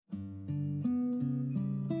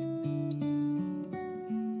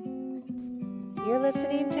You're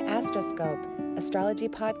listening to Astroscope, astrology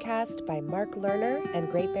podcast by Mark Lerner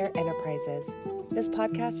and Great Bear Enterprises. This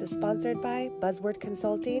podcast is sponsored by Buzzword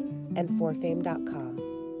Consulting and forfame.com.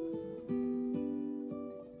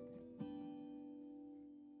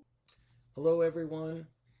 Hello, everyone.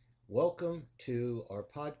 Welcome to our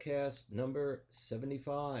podcast number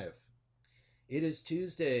 75. It is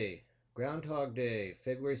Tuesday, Groundhog Day,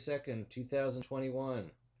 February 2nd,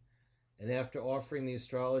 2021. And after offering the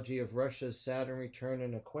astrology of Russia's Saturn return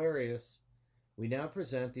in Aquarius, we now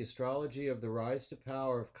present the astrology of the rise to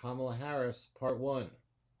power of Kamala Harris, Part 1.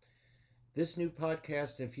 This new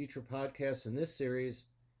podcast and future podcasts in this series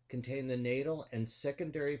contain the natal and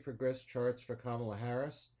secondary progress charts for Kamala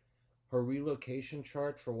Harris, her relocation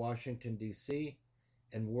chart for Washington, D.C.,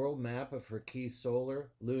 and world map of her key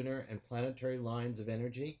solar, lunar, and planetary lines of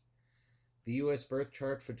energy, the U.S. birth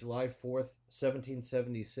chart for July 4th,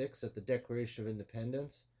 1776 at the Declaration of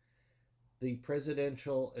Independence, the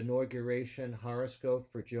presidential inauguration horoscope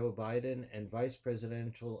for Joe Biden and vice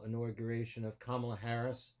presidential inauguration of Kamala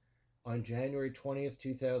Harris on January 20th,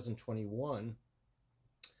 2021,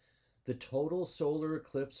 the total solar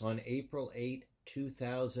eclipse on April 8,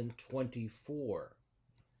 2024,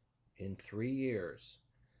 in 3 years,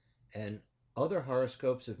 and other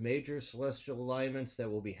horoscopes of major celestial alignments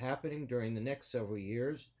that will be happening during the next several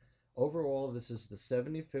years. Overall, this is the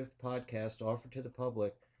 75th podcast offered to the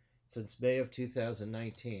public since May of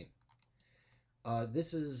 2019.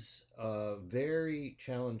 This is very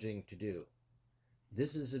challenging to do.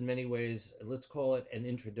 This is in many ways, let's call it an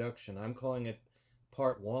introduction. I'm calling it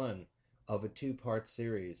part one of a two-part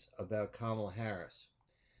series about Kamala Harris.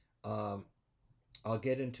 I'll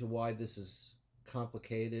get into why this is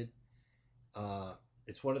complicated.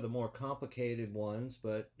 It's one of the more complicated ones,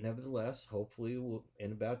 but nevertheless, hopefully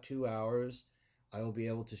in about 2 hours, I will be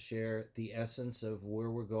able to share the essence of where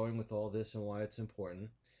we're going with all this and why it's important.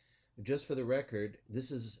 Just for the record,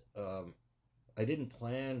 this is, I didn't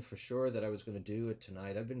plan for sure that I was going to do it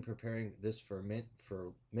tonight. I've been preparing this for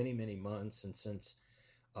many, many months, and since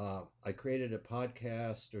I created a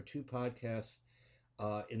podcast or two podcasts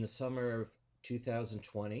in the summer of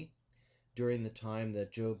 2020, during the time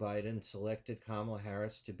that Joe Biden selected Kamala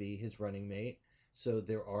Harris to be his running mate. So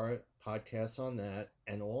there are podcasts on that,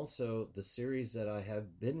 and also the series that I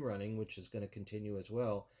have been running, which is going to continue as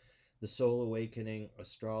well, the Soul Awakening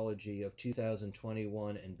Astrology of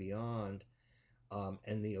 2021 and beyond,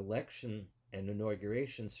 and the election and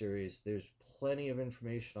inauguration series. There's plenty of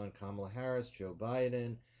information on Kamala Harris, Joe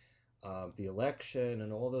Biden, the election,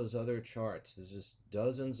 and all those other charts. There's just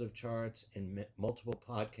dozens of charts and multiple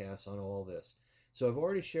podcasts on all this. So I've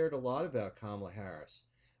already shared a lot about Kamala Harris.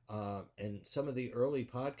 And some of the early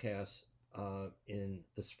podcasts in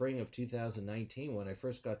the spring of 2019, when I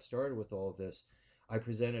first got started with all of this, I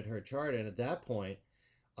presented her chart. And at that point,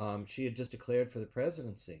 she had just declared for the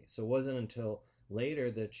presidency. So it wasn't until later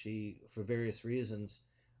that she, for various reasons,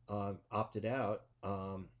 opted out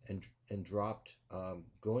and dropped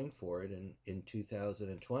going for it in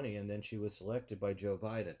 2020, and then she was selected by Joe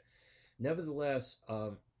Biden. Nevertheless,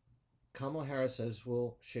 Kamala Harris, as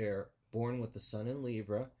we'll share, born with the sun in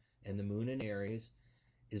Libra and the moon in Aries,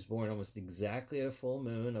 is born almost exactly at a full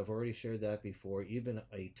moon. I've already shared that before. Even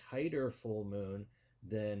a tighter full moon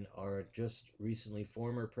than our just recently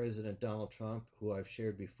former President Donald Trump, who I've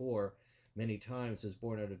shared before many times, is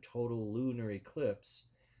born at a total lunar eclipse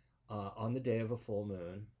on the day of a full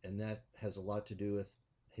moon, and that has a lot to do with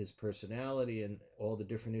his personality and all the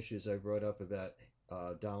different issues I brought up about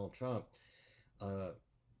Donald Trump.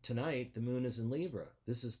 Tonight, the moon is in Libra.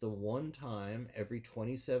 This is the one time every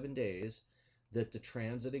 27 days that the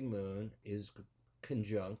transiting moon is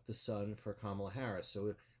conjunct the sun for Kamala Harris.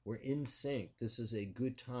 So we're in sync. This is a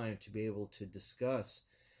good time to be able to discuss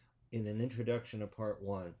in an introduction of part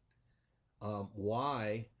one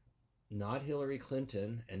why not Hillary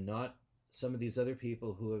Clinton and not some of these other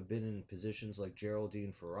people who have been in positions like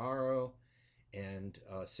Geraldine Ferraro and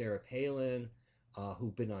Sarah Palin,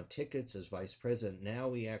 who've been on tickets as vice president. Now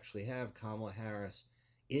we actually have Kamala Harris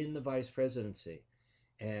in the vice presidency,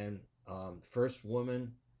 and first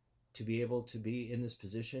woman to be able to be in this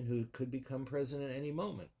position who could become president at any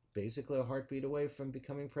moment, basically a heartbeat away from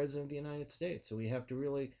becoming president of the United States. So we have to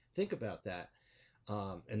really think about that.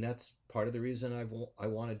 And that's part of the reason I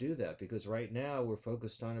want to do that, because right now we're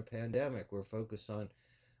focused on a pandemic. We're focused on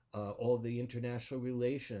all the international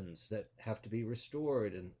relations that have to be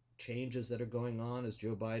restored and changes that are going on as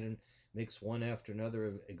Joe Biden makes one after another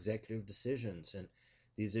of executive decisions, and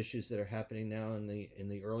these issues that are happening now in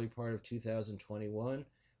the early part of 2021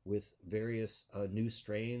 with various new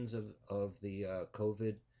strains of the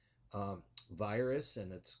COVID virus,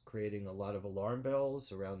 and it's creating a lot of alarm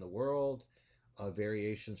bells around the world.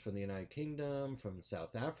 Variations from the United Kingdom, from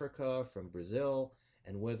South Africa, from Brazil,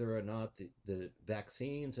 and whether or not the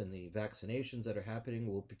vaccines and the vaccinations that are happening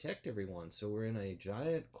will protect everyone. So we're in a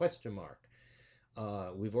giant question mark.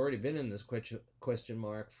 We've already been in this question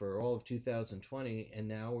mark for all of 2020, and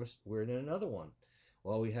now we're in another one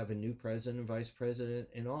while we have a new president and vice president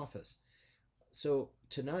in office. So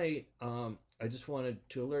tonight, I just wanted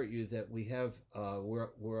to alert you that we have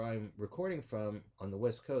where I'm recording from on the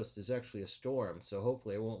West Coast is actually a storm, so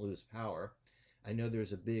hopefully I won't lose power. I know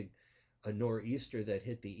there's a nor'easter that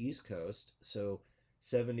hit the East Coast, so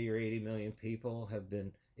 70 or 80 million people have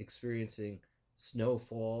been experiencing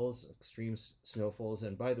snowfalls, extreme snowfalls.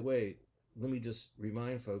 And by the way, let me just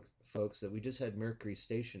remind folks that we just had Mercury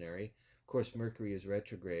stationary. Of course, Mercury is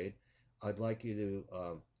retrograde. I'd like you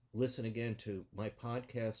to listen again to my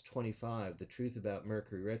podcast 25, The Truth About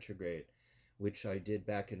Mercury Retrograde, which I did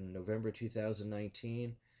back in November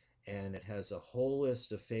 2019. And it has a whole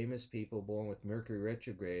list of famous people born with Mercury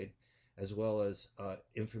retrograde, as well as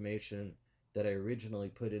information that I originally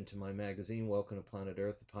put into my magazine, Welcome to Planet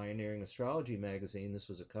Earth, the pioneering astrology magazine. This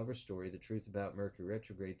was a cover story, The Truth About Mercury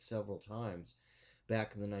retrograde, several times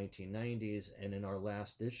back in the 1990s and in our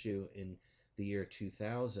last issue in the year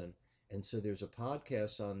 2000. And so there's a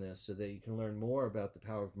podcast on this so that you can learn more about the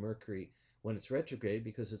power of Mercury when it's retrograde,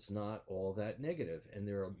 because it's not all that negative. And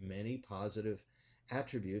there are many positive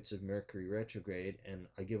attributes of Mercury retrograde. And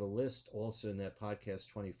I give a list also in that podcast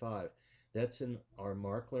 25. That's in our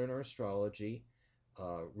Mark Lerner Astrology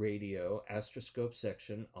radio astroscope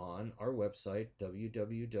section on our website,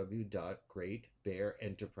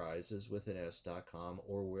 www.greatbearenterprises.com,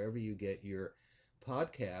 or wherever you get your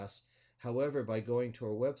podcasts. However, by going to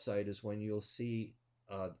our website is when you'll see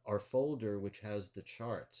our folder, which has the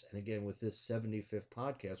charts. And again, with this 75th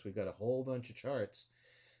podcast, we've got a whole bunch of charts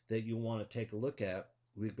that you want to take a look at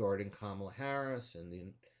regarding Kamala Harris and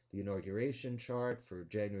the inauguration chart for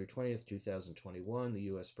January 20th, 2021, the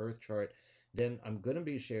U.S. birth chart. Then I'm going to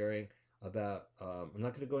be sharing about, I'm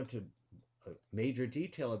not going to go into major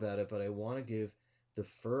detail about it, but I want to give the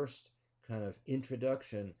first kind of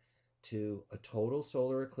introduction to a total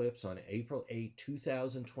solar eclipse on April 8,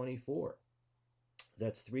 2024.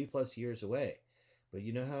 That's 3+ years away. But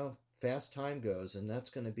you know how fast time goes, and that's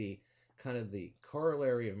going to be kind of the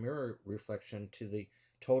corollary or mirror reflection to the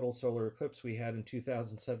total solar eclipse we had in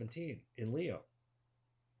 2017 in Leo.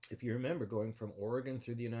 If you remember, going from Oregon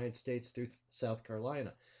through the United States through South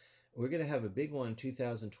Carolina, we're going to have a big one in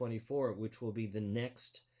 2024, which will be the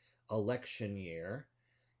next election year.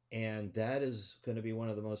 And that is going to be one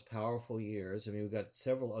of the most powerful years. I mean, we've got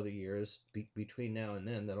several other years between now and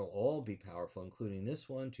then that'll all be powerful, including this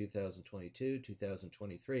one, 2022,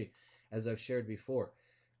 2023. As I've shared before,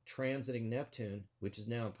 transiting Neptune, which is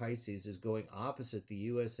now in Pisces, is going opposite the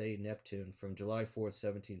USA Neptune from July 4th,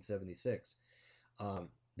 1776.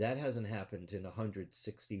 That hasn't happened in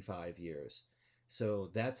 165 years. So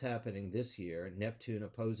that's happening this year. Neptune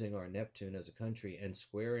opposing our Neptune as a country and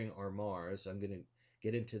squaring our Mars. I'm going to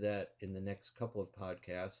get into that in the next couple of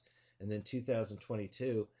podcasts. And then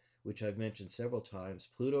 2022, which I've mentioned several times,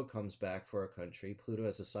 Pluto comes back for our country. Pluto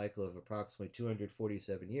has a cycle of approximately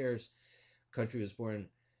 247 years. Country was born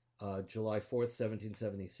July 4th,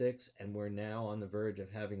 1776, and we're now on the verge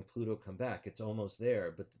of having Pluto come back. It's almost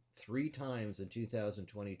there, but 3 times in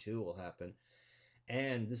 2022 will happen.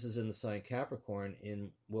 And this is in the sign Capricorn,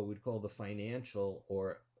 in what we'd call the financial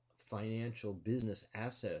business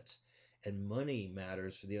assets and money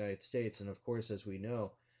matters for the United States. And of course, as we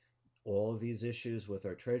know, all of these issues with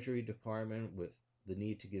our Treasury Department, with the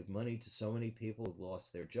need to give money to so many people who've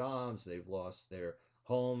lost their jobs, they've lost their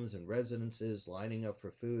homes and residences, lining up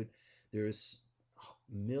for food. There's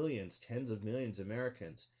millions, tens of millions of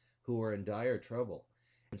Americans who are in dire trouble.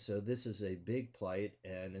 And so this is a big plight.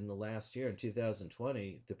 And in the last year, in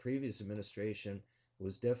 2020, the previous administration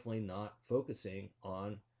was definitely not focusing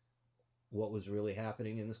on what was really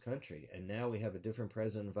happening in this country. And now we have a different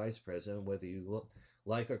president and vice president. Whether you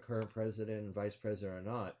like our current president and vice president or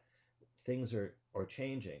not, things are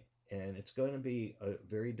changing. And it's going to be a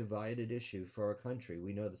very divided issue for our country.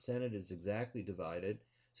 We know the Senate is exactly divided,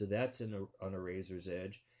 so that's on a razor's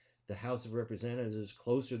edge. The House of Representatives is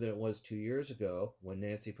closer than it was 2 years ago when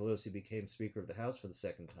Nancy Pelosi became Speaker of the House for the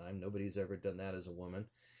second time. Nobody's ever done that as a woman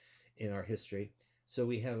in our history. So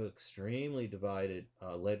we have an extremely divided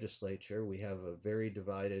legislature. We have a very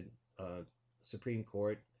divided Supreme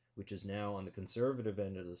Court, which is now on the conservative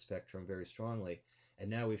end of the spectrum very strongly. And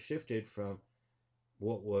now we've shifted from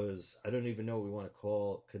what was, I don't even know what we want to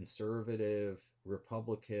call, conservative,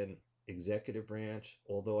 Republican executive branch.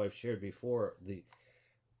 Although I've shared before, the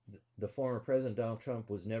former president Donald Trump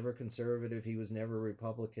was never conservative. He was never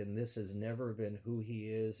Republican. This has never been who he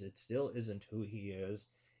is. It still isn't who he is,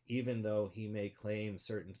 even though he may claim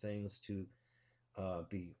certain things to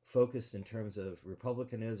be focused in terms of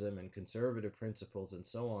republicanism and conservative principles and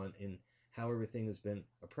so on in how everything has been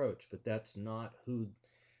approached. But that's not who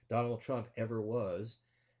Donald Trump ever was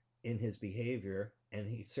in his behavior, and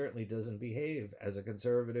he certainly doesn't behave as a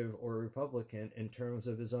conservative or a Republican in terms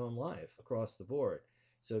of his own life across the board.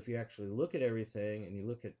 So if you actually look at everything and you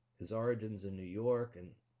look at his origins in New York and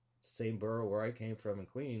same borough where I came from in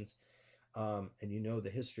Queens, and you know the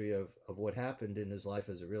history of what happened in his life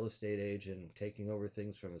as a real estate agent, taking over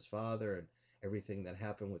things from his father and everything that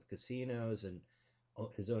happened with casinos and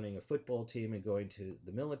his owning a football team and going to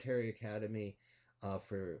the military academy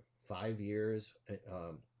for 5 years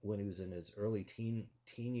when he was in his early teen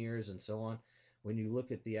years and so on. When you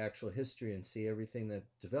look at the actual history and see everything that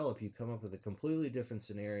developed, you come up with a completely different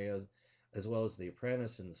scenario, as well as The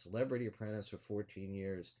Apprentice and The Celebrity Apprentice for 14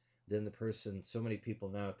 years, than the person so many people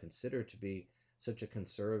now consider to be such a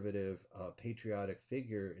conservative, patriotic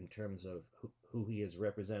figure in terms of who he has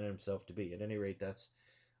represented himself to be. At any rate, that's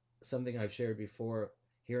something I've shared before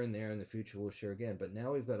here and there. In the future we'll share again. But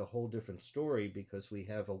now we've got a whole different story because we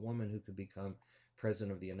have a woman who could become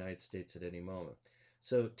president of the United States at any moment.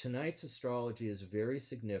 So tonight's astrology is very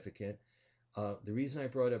significant. The reason I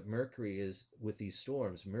brought up Mercury is with these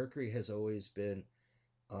storms, Mercury has always been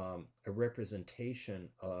a representation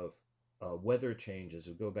of weather changes.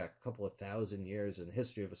 We go back a couple of thousand years in the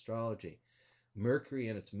history of astrology. Mercury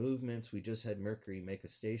and its movements, we just had Mercury make a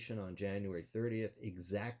station on January 30th,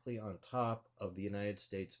 exactly on top of the United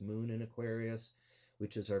States moon in Aquarius,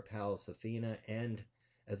 which is our Pallas Athena, and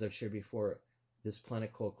as I've shared before, this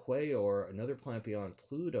planet called Quaoar, another planet beyond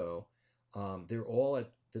Pluto. They're all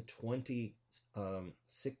at the 26th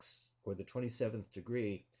or the 27th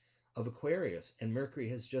degree of Aquarius, and Mercury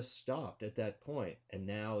has just stopped at that point and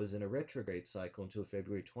now is in a retrograde cycle until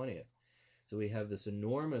February 20th. So we have this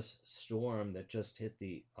enormous storm that just hit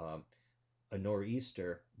a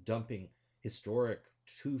nor'easter, dumping historic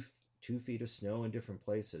two feet of snow in different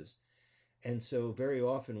places. And so very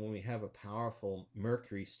often when we have a powerful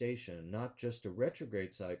Mercury station, not just a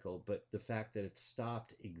retrograde cycle, but the fact that it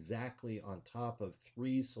stopped exactly on top of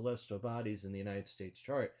 3 celestial bodies in the United States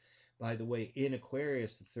chart, by the way, in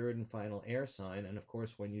Aquarius, the third and final air sign. And of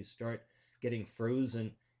course, when you start getting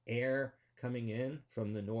frozen air coming in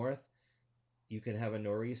from the north, you can have a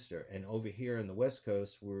nor'easter. And over here in the West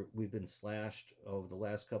Coast, we've been slashed over the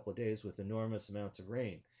last couple of days with enormous amounts of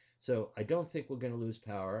rain. So I don't think we're going to lose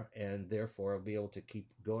power, and therefore I'll be able to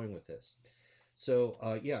keep going with this. So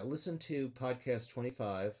listen to podcast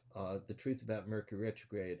 25, The Truth About Mercury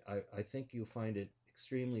Retrograde. I think you'll find it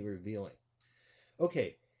extremely revealing.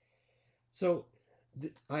 Okay, so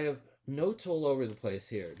I have notes all over the place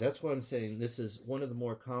here. That's why I'm saying this is one of the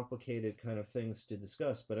more complicated kind of things to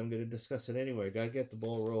discuss, but I'm going to discuss it anyway. Got to get the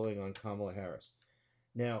ball rolling on Kamala Harris.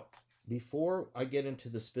 Now, before I get into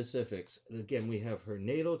the specifics, again, we have her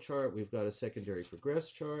natal chart, we've got a secondary progress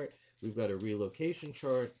chart, we've got a relocation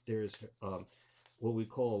chart, there's what we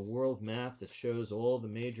call a world map that shows all the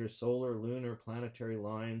major solar, lunar, planetary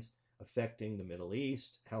lines affecting the Middle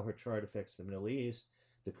East, how her chart affects the Middle East,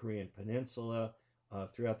 the Korean Peninsula,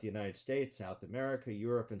 throughout the United States, South America,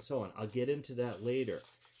 Europe, and so on. I'll get into that later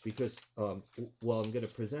because I'm going to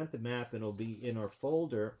present the map, and it'll be in our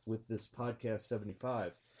folder with this podcast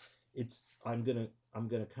 75. I'm gonna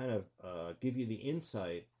kind of give you the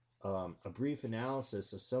insight, a brief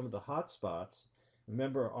analysis of some of the hotspots.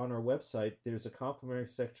 Remember, on our website, there's a complimentary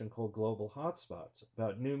section called Global Hotspots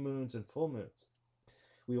about new moons and full moons.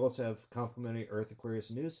 We also have complimentary Earth Aquarius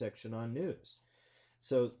news section on news.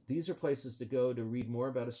 So these are places to go to read more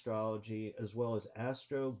about astrology, as well as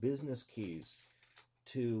astro business keys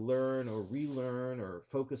to learn or relearn or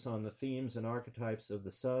focus on the themes and archetypes of the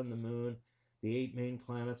sun, the moon, the 8 main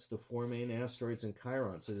planets, the 4 main asteroids, and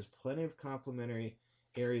Chiron. So there's plenty of complementary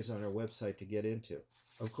areas on our website to get into.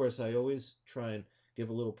 Of course, I always try and give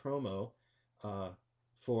a little promo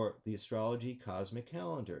for the Astrology Cosmic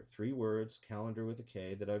Calendar. 3 words, calendar with a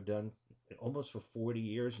K, that I've done almost for 40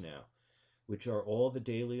 years now, which are all the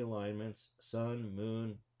daily alignments, sun,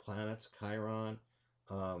 moon, planets, Chiron,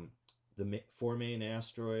 the 4 main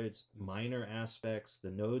asteroids, minor aspects,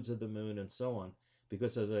 the nodes of the moon, and so on.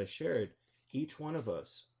 Because as I shared, each one of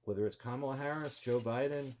us, whether it's Kamala Harris, Joe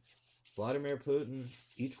Biden, Vladimir Putin,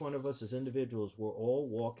 each one of us as individuals, we're all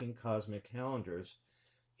walking cosmic calendars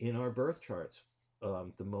in our birth charts.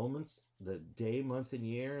 The moment, the day, month, and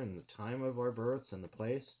year, and the time of our births and the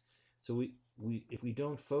place. So if we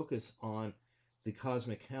don't focus on the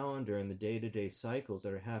cosmic calendar and the day-to-day cycles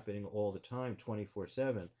that are happening all the time,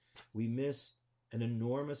 24/7, we miss an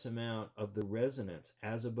enormous amount of the resonance,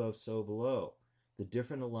 as above, so below. The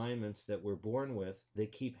different alignments that we're born with, they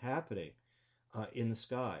keep happening in the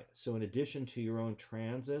sky. So in addition to your own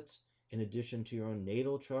transits, in addition to your own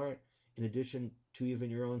natal chart, in addition to even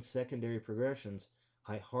your own secondary progressions,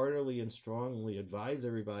 I heartily and strongly advise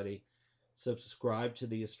everybody, subscribe to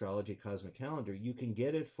the Astrology Cosmic Calendar. You can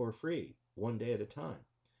get it for free, one day at a time,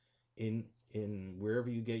 in wherever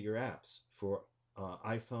you get your apps for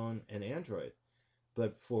iPhone and Android.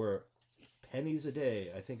 But for pennies a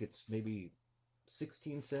day, I think it's maybe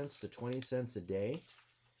 16 cents to 20 cents a day.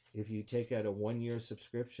 If you take out a 1-year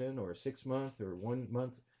subscription or a 6-month or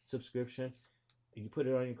 1-month subscription, you put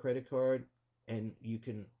it on your credit card and you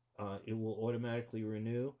can, it will automatically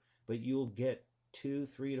renew, but you'll get 2,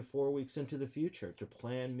 3 to 4 weeks into the future to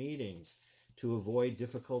plan meetings, to avoid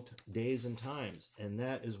difficult days and times. And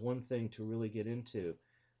that is one thing to really get into.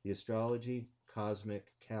 The Astrology Cosmic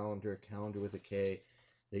Calendar, calendar with a K,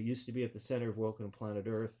 that used to be at the center of Welcome to Planet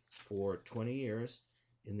Earth for 20 years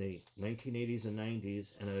in the 1980s and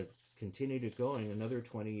 90s, and I've continued it going another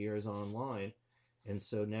 20 years online, and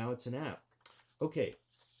so now it's an app. Okay,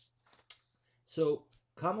 so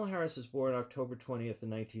Kamala Harris was born October 20th in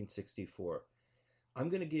 1964. I'm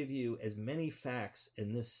going to give you as many facts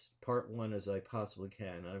in this part 1 as I possibly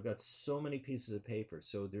can. And I've got so many pieces of paper,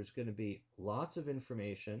 so there's going to be lots of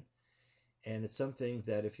information, and it's something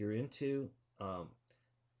that if you're into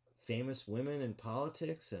famous women in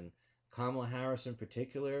politics, and Kamala Harris in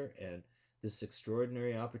particular, and this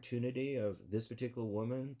extraordinary opportunity of this particular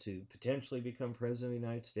woman to potentially become president of the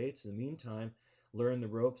United States, in the meantime, learn the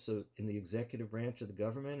ropes in the executive branch of the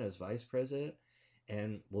government as vice president.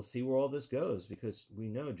 And we'll see where all this goes, because we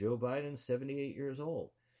know Joe Biden's 78 years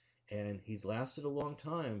old, and he's lasted a long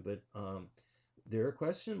time, but there are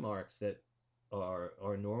question marks that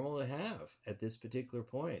are normal to have at this particular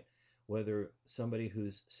point. Whether somebody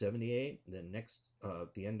who's 78, then next,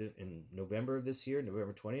 in November of this year,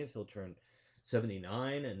 November 20th, he'll turn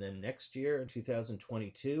 79, and then next year, in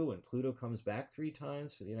 2022, when Pluto comes back 3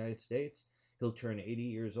 times for the United States, he'll turn 80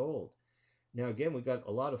 years old. Now, again, we've got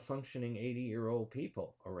a lot of functioning 80-year-old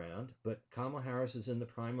people around, but Kamala Harris is in the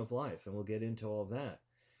prime of life, and we'll get into all that.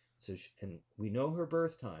 So, and we know her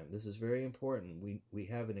birth time. This is very important. We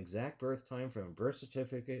have an exact birth time from a birth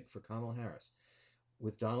certificate for Kamala Harris.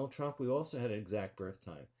 With Donald Trump, we also had an exact birth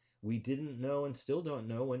time. We didn't know and still don't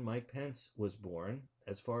know when Mike Pence was born.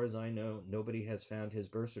 As far as I know, nobody has found his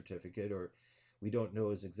birth certificate, or we don't know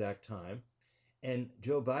his exact time. And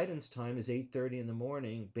Joe Biden's time is 8:30 in the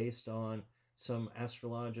morning, based on some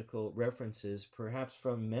astrological references, perhaps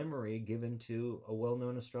from memory given to a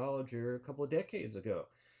well-known astrologer a couple of decades ago.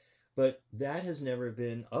 But that has never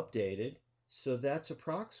been updated, so that's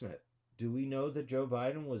approximate. Do we know that Joe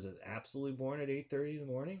Biden was absolutely born at 8:30 in the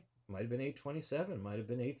morning? It might have been 8:27, it might have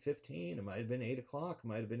been 8:15, it might have been 8 o'clock, it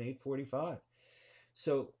might have been 8:45.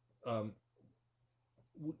 So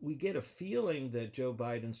we get a feeling that Joe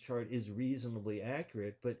Biden's chart is reasonably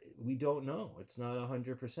accurate, but we don't know. It's not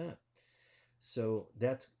 100%. So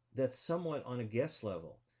that's somewhat on a guess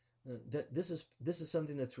level. This is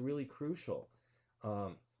something that's really crucial,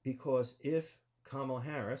 because if Kamala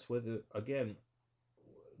Harris, whether, again,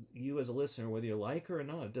 you as a listener, whether you like her or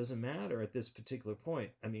not, it doesn't matter at this particular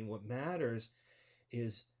point. I mean, what matters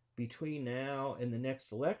is between now and the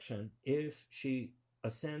next election, if she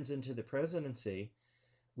ascends into the presidency,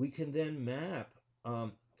 we can then map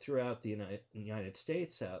throughout the United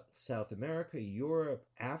States, South America, Europe,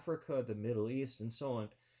 Africa, the Middle East, and so on,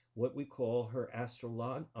 what we call her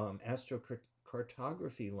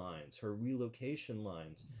astrocartography lines, her relocation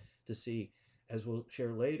lines, to see, as we'll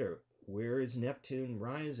share later, where is Neptune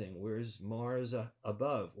rising? Where is Mars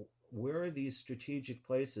above? Where are these strategic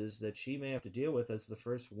places that she may have to deal with as the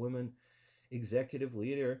first woman executive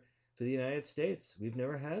leader for the United States? We've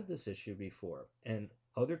never had this issue before, and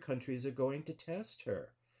other countries are going to test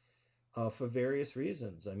her for various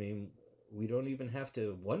reasons. I mean, we don't even have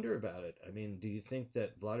to wonder about it. I mean, do you think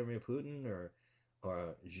that Vladimir Putin or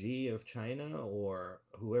Xi of China, or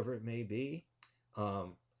whoever it may be,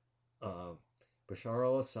 Bashar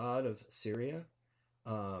al-Assad of Syria,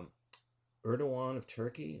 Erdogan of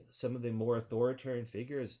Turkey, some of the more authoritarian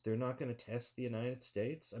figures, they're not going to test the United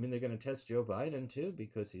States? I mean, they're going to test Joe Biden too,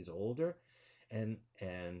 because he's older, and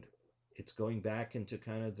it's going back into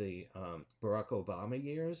kind of the Barack Obama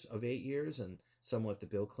years of 8 years, and somewhat the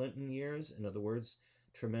Bill Clinton years. In other words,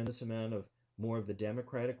 tremendous amount of more of the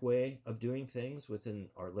democratic way of doing things within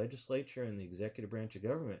our legislature and the executive branch of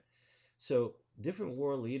government. So different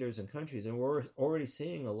world leaders and countries, and we're already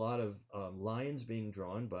seeing a lot of lines being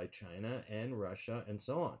drawn by China and Russia and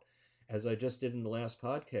so on. As I just did in the last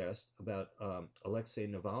podcast about Alexei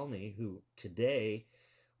Navalny, who today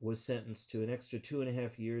was sentenced to an extra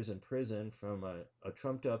 2.5 years in prison from a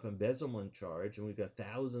trumped-up embezzlement charge, and we've got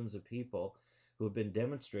thousands of people who have been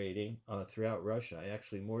demonstrating throughout Russia,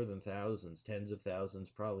 actually more than thousands, tens of thousands,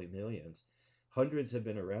 probably millions. Hundreds have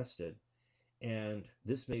been arrested, and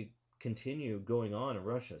this may continue going on in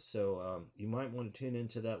Russia. So you might want to tune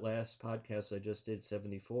into that last podcast I just did,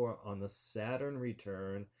 74, on the Saturn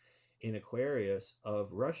return in Aquarius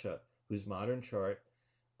of Russia, whose modern chart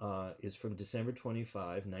is from December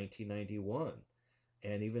 25, 1991.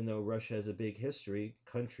 And even though Russia has a big history,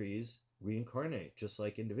 countries reincarnate just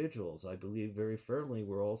like individuals. I believe very firmly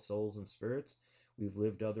we're all souls and spirits. We've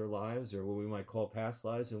lived other lives, or what we might call past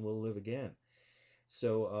lives, and we'll live again.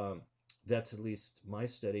 So that's at least my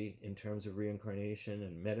study in terms of reincarnation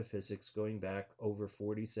and metaphysics, going back over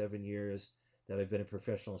 47 years that I've been a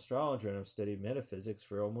professional astrologer, and I've studied metaphysics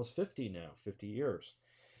for almost 50 years.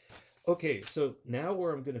 Okay, so now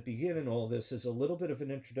where I'm going to begin in all this is a little bit of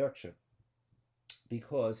an introduction,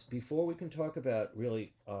 because before we can talk about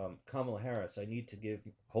really Kamala Harris, I need to give,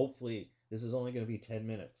 hopefully this is only going to be 10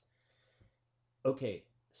 minutes. Okay,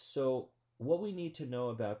 so what we need to know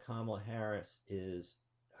about Kamala Harris is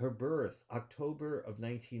her birth, October of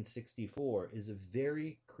 1964, is a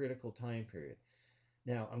very critical time period.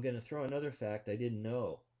 Now, I'm going to throw another fact I didn't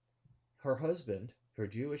know. Her husband, her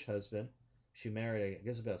Jewish husband, she married, I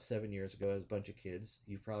guess, about 7 years ago, has a bunch of kids.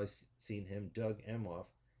 You've probably seen him, Doug Emhoff.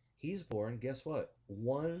 He's born, guess what?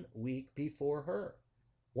 1 week before her.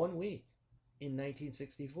 1 week in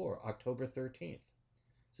 1964, October 13th.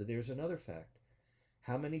 So there's another fact.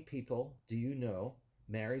 How many people do you know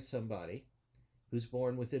marry somebody who's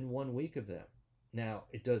born within 1 week of them? Now,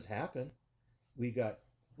 it does happen. We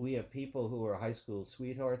have people who are high school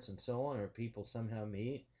sweethearts and so on, or people somehow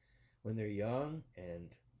meet when they're young,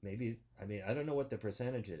 and maybe, I don't know what the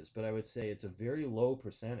percentage is, but I would say it's a very low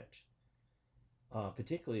percentage.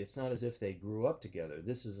 Particularly, it's not as if they grew up together.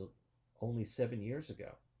 This is only 7 years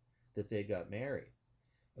ago that they got married.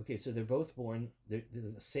 Okay, so they're both born, they're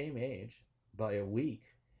the same age by a week.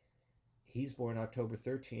 He's born October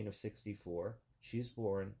 13 of 64. She's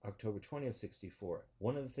born October 20 of 64.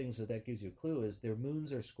 One of the things that gives you a clue is their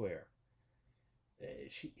moons are square.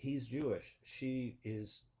 He's Jewish. She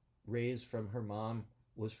is raised from, her mom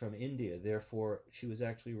was from India. Therefore, she was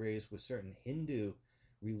actually raised with certain Hindu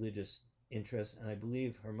religious interests. And I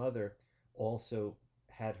believe her mother also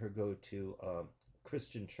had her go to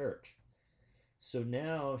Christian church. So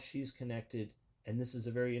now she's connected, and this is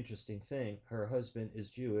a very interesting thing. Her husband is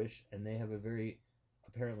Jewish, and they have a very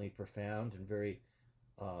apparently profound and very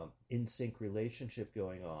in sync relationship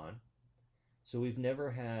going on. So we've never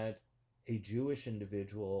had a Jewish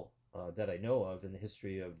individual that I know of in the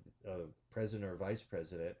history of president or vice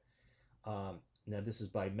president. Now this is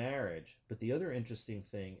by marriage, but the other interesting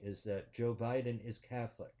thing is that Joe Biden is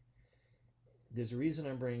Catholic. There's a reason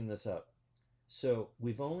I'm bringing this up. So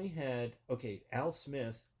we've only had, Al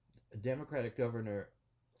Smith, a Democratic governor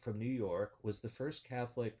from New York, was the first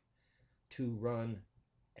Catholic to run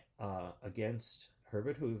against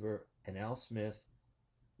Herbert Hoover, and Al Smith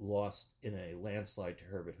lost in a landslide to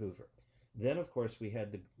Herbert Hoover. Then, of course, we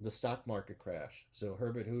had the stock market crash. So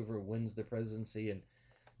Herbert Hoover wins the presidency in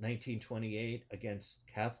 1928 against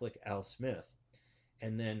Catholic Al Smith.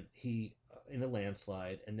 And then he, in a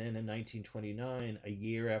landslide, and then in 1929, a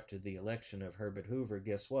year after the election of Herbert Hoover,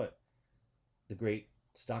 guess what? The great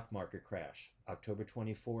stock market crash, October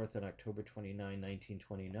 24th and October 29,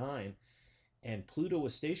 1929. And Pluto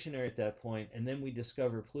was stationary at that point, and then we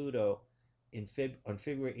discover Pluto on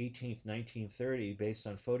February 18th, 1930, based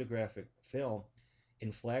on photographic film,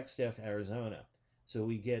 in Flagstaff, Arizona. So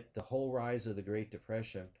we get the whole rise of the Great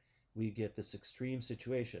Depression. We get this extreme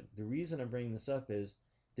situation. The reason I'm bringing this up is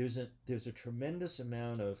there's a tremendous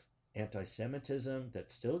amount of anti-Semitism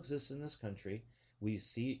that still exists in this country. We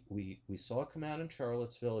saw it come out in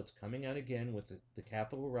Charlottesville. It's coming out again with the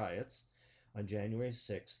Capitol riots on January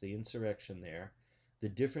 6th, the insurrection there. The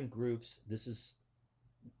different groups,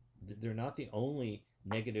 they're not the only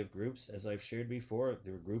negative groups, as I've shared before.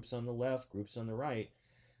 There are groups on the left, groups on the right,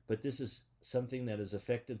 but this is something that has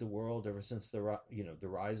affected the world ever since the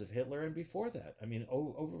rise of Hitler, and before that.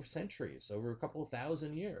 Over centuries, over a couple of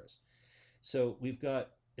thousand years. So we've got,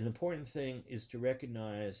 an important thing is to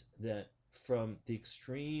recognize that from the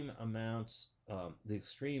extreme amounts, the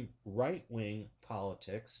extreme right-wing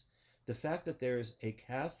politics, the fact that there's a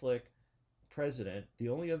Catholic president, the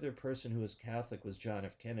only other person who was Catholic was John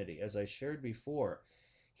F. Kennedy. As I shared before,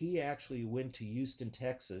 He actually went to Houston,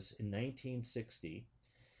 Texas in 1960.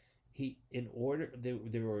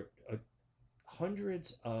 There were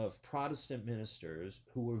hundreds of Protestant ministers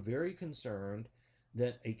who were very concerned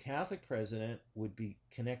that a Catholic president would be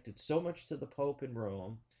connected so much to the Pope in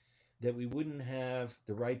Rome that we wouldn't have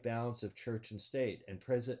the right balance of church and state.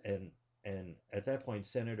 And at that point,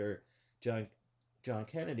 Senator John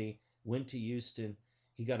Kennedy went to Houston.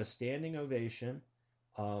 He got a standing ovation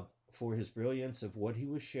for his brilliance of what he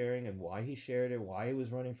was sharing and why he shared it, why he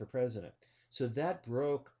was running for president. So that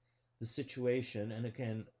broke the situation. And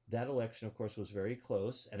again, that election, of course, was very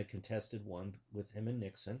close and a contested one with him and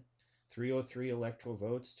Nixon. 303 electoral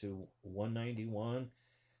votes to 191.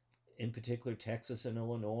 In particular, Texas and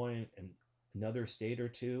Illinois and another state or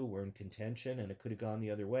two were in contention, and it could have gone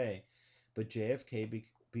the other way. But JFK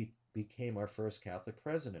became our first Catholic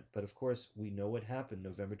president. But of course, we know what happened.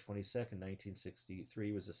 November 22nd, 1963,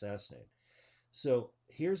 he was assassinated. So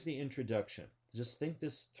here's the introduction. Just think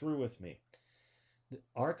this through with me.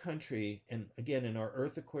 Our country, and again, in our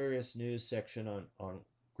Earth Aquarius news section on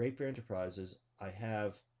Great Bear Enterprises, I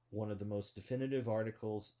have one of the most definitive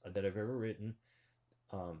articles that I've ever written,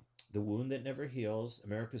 The Wound That Never Heals,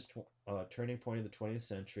 America's Turning Point of the 20th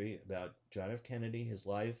Century, about John F. Kennedy, his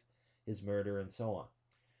life, his murder, and so on.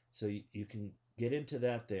 So you can get into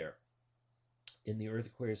that there in the Earth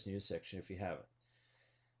Aquarius news section if you haven't.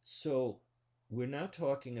 So we're now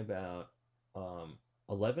talking about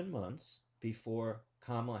 11 months before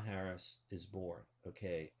Kamala Harris is born,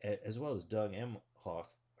 okay, as well as Doug Emhoff,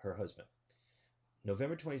 her husband.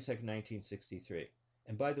 November 22nd, 1963.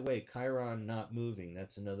 And by the way, Chiron not moving,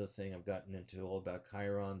 that's another thing I've gotten into, all about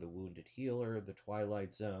Chiron, the wounded healer, the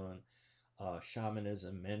twilight zone,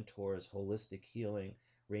 shamanism, mentors, holistic healing,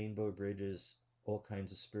 rainbow bridges, all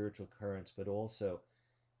kinds of spiritual currents, but also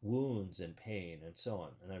wounds and pain and so on.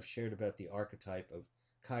 And I've shared about the archetype of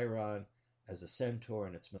Chiron as a centaur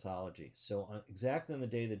and its mythology. So exactly on the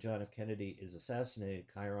day that John F. Kennedy is assassinated,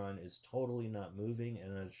 Chiron is totally not moving.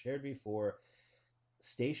 And as shared before,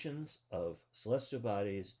 stations of celestial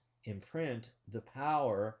bodies imprint the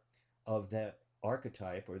power of that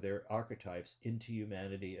archetype or their archetypes into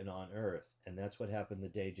humanity and on Earth. And that's what happened the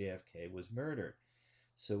day JFK was murdered.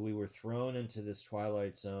 So we were thrown into this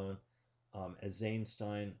twilight zone, as Zane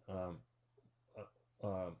Stein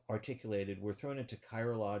articulated, we're thrown into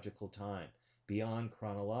chirological time, beyond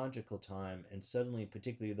chronological time, and suddenly,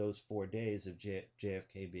 particularly those 4 days of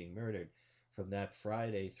JFK being murdered, from that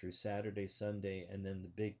Friday through Saturday, Sunday, and then the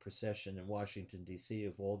big procession in Washington, D.C.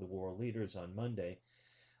 of all the world leaders on Monday,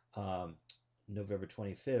 November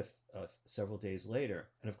 25th, several days later.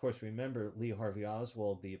 And of course, remember, Lee Harvey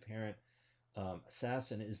Oswald, the apparent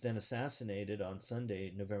assassin, is then assassinated on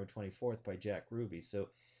Sunday, November 24th, by Jack Ruby. So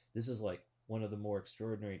this is like one of the more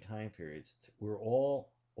extraordinary time periods. We're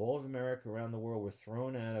all of America around the world were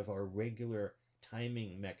thrown out of our regular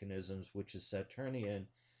timing mechanisms, which is Saturnian,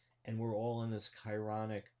 and we're all in this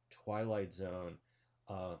chironic twilight zone,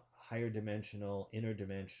 higher dimensional,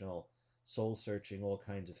 interdimensional, soul searching, all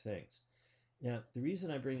kinds of things. Now, the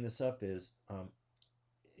reason I bring this up is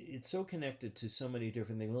it's so connected to so many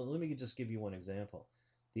different things. Let me just give you one example.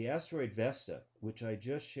 The asteroid Vesta, which I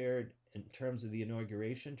just shared in terms of the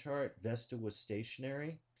inauguration chart, Vesta was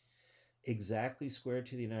stationary, exactly square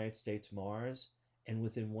to the United States Mars, and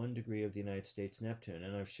within 1 degree of the United States Neptune.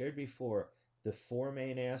 And I've shared before, the 4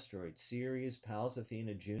 main asteroids, Ceres, Pallas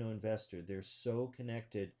Athena, Juno, and Vesta, they're so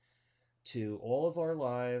connected to all of our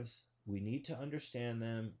lives. We need to understand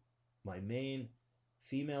them. My main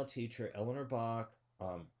female teacher, Eleanor Bach,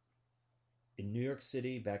 in New York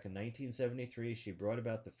City back in 1973, she brought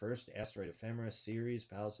about the first asteroid ephemera, Ceres,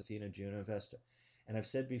 Pallas Athena, Juno, and Vesta. And I've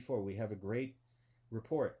said before, we have a great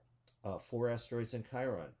report, 4 asteroids in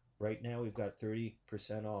Chiron. Right now, we've got 30%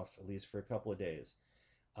 off, at least for a couple of days.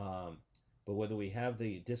 But whether we have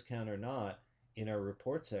the discount or not, in our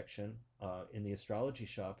report section, in the astrology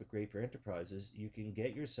shop at Great Bear Enterprises, you can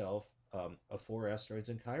get yourself a 4 asteroids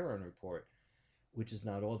in Chiron report, which is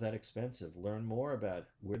not all that expensive. Learn more about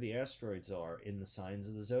where the asteroids are in the signs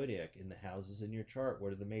of the zodiac, in the houses in your chart.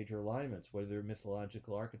 What are the major alignments? What are their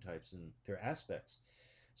mythological archetypes and their aspects?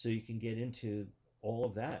 So you can get into all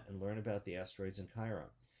of that and learn about the asteroids in Chiron.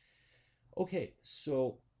 Okay,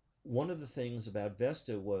 so one of the things about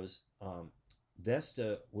Vesta was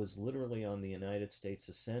literally on the United States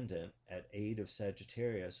ascendant at 8 of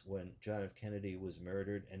Sagittarius when John F. Kennedy was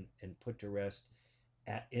murdered and put to rest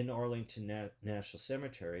in Arlington National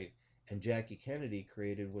Cemetery. And Jackie Kennedy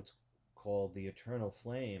created what's called the Eternal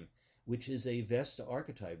Flame, which is a Vesta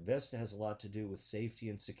archetype. Vesta has a lot to do with safety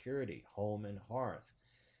and security, home and hearth.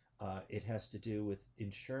 It has to do with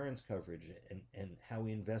insurance coverage and how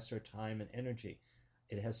we invest our time and energy.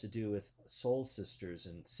 It has to do with soul sisters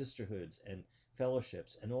and sisterhoods and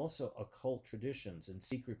fellowships, and also occult traditions and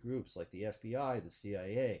secret groups like the FBI, the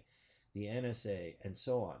CIA, the NSA, and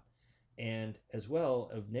so on. And as well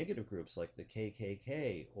of negative groups like the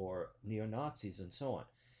KKK or neo-Nazis and so on.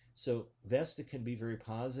 So Vesta can be very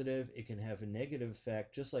positive. It can have a negative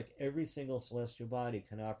effect, just like every single celestial body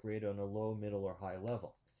can operate on a low, middle, or high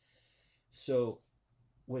level. So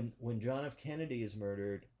when John F. Kennedy is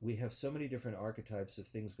murdered, we have so many different archetypes of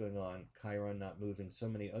things going on. Chiron not moving, so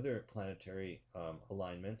many other planetary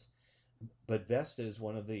alignments, but Vesta is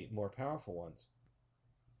one of the more powerful ones.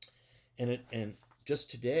 And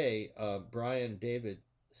just today, Brian David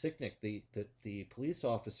Sicknick, the police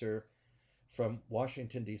officer from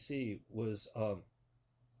Washington D.C., was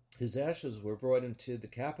his ashes were brought into the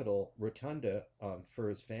Capitol Rotunda for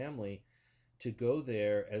his family to go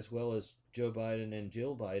there, as well as Joe Biden and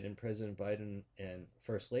Jill Biden, President Biden and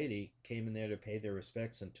First Lady, came in there to pay their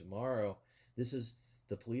respects. And tomorrow, this is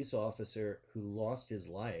the police officer who lost his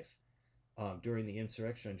life during the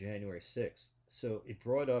insurrection on January 6th. So it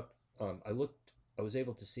brought up, I was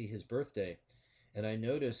able to see his birthday, and I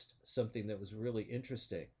noticed something that was really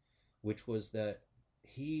interesting, which was that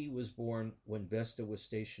he was born when Vesta was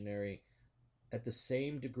stationary at the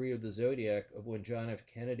same degree of the zodiac of when John F.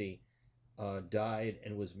 Kennedy died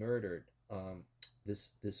and was murdered.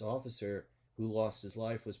 This officer who lost his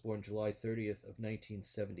life was born July 30th of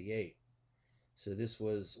 1978. So this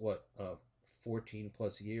was 14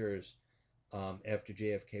 plus years after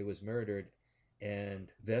JFK was murdered,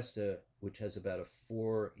 and Vesta, which has about a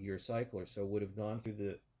 4-year cycle or so, would have gone through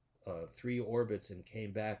the 3 orbits and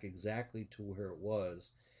came back exactly to where it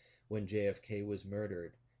was when JFK was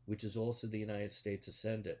murdered, which is also the United States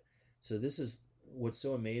ascendant. So this is what's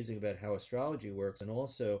so amazing about how astrology works. And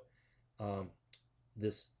also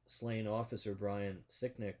this slain officer, Brian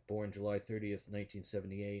Sicknick, born July 30th,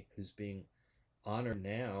 1978, who's being honored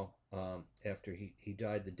now after he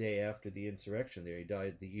died the day after the insurrection there. He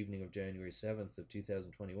died the evening of January 7th of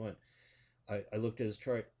 2021. I looked at his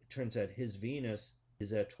chart. It turns out his Venus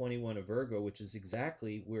is at 21 of Virgo, which is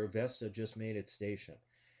exactly where Vesta just made its station.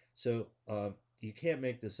 So you can't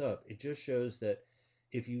make this up. It just shows that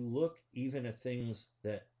if you look even at things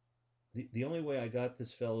that the only way I got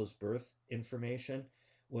this fellow's birth information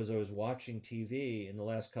was I was watching TV in the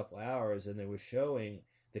last couple hours, and they were showing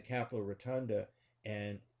the Capitol Rotunda,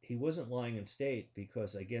 and he wasn't lying in state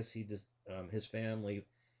because I guess his family,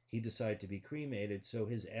 he decided to be cremated, so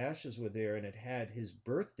his ashes were there, and it had his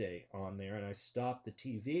birthday on there, and I stopped the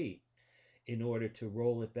TV in order to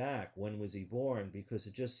roll it back. When was he born? Because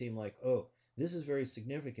it just seemed like, oh, this is very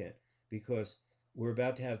significant, because we're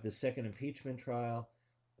about to have the second impeachment trial.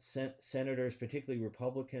 Senators, particularly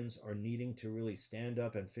Republicans, are needing to really stand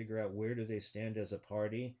up and figure out where do they stand as a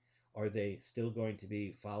party. Are they still going to be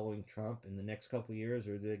following Trump in the next couple of years,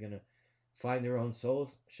 or are they going to find their own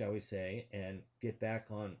souls, shall we say, and get back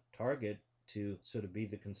on target to sort of be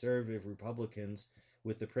the conservative Republicans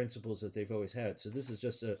with the principles that they've always had? So this is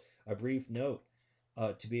just a brief note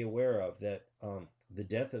to be aware of, that the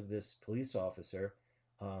death of this police officer,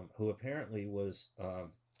 who apparently was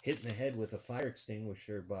hit in the head with a fire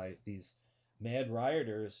extinguisher by these mad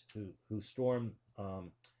rioters who stormed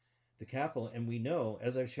the Capitol. And we know,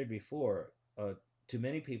 as I've shared before, to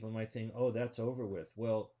many people might think, oh, that's over with.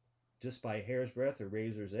 Well, just by a hair's breadth or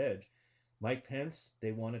razor's edge, Mike Pence,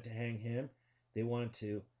 they wanted to hang him. They wanted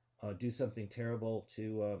to do something terrible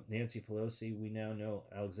to Nancy Pelosi. We now know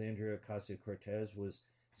Alexandria Ocasio-Cortez was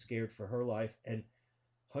scared for her life. And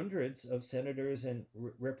hundreds of senators and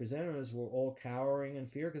representatives were all cowering in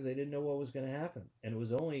fear because they didn't know what was going to happen. And it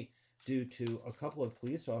was only due to a couple of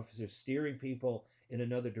police officers steering people in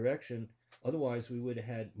another direction. Otherwise, we would have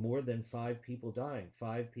had more than 5 people dying.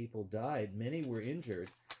 5 people died. Many were injured.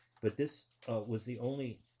 But this was the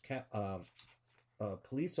only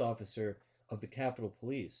police officer of the Capitol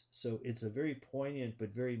Police. So it's a very poignant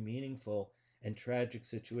but very meaningful and tragic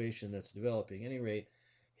situation that's developing. At any rate,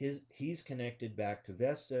 he's connected back to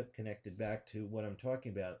Vesta, connected back to what I'm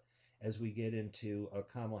talking about as we get into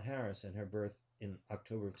Kamala Harris and her birth in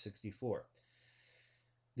October of 1964.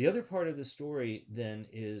 The other part of the story then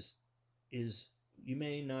is you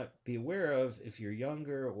may not be aware of if you're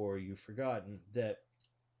younger or you've forgotten that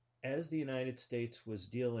as the United States was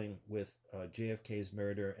dealing with JFK's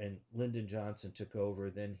murder and Lyndon Johnson took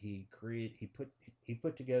over, then he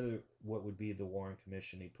put together what would be the Warren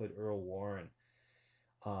Commission. He put Earl Warren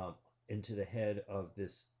into the head of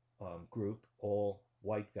this group, all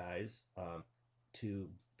white guys, to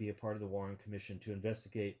be a part of the Warren Commission to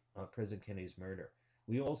investigate President Kennedy's murder,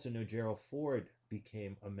 We also know Gerald Ford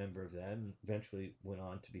became a member of that and eventually went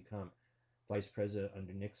on to become vice president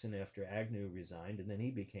under Nixon after Agnew resigned, and then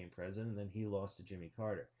he became president, and then he lost to Jimmy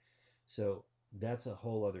Carter. So that's a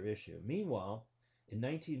whole other issue. Meanwhile, in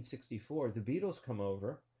 1964, the Beatles come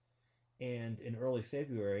over, and in early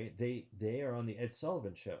February, they are on the Ed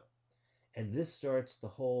Sullivan Show. And this starts the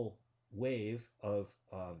whole wave of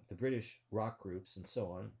the British rock groups and so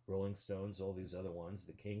on, Rolling Stones, all these other ones,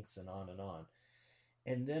 the Kinks, and on and on.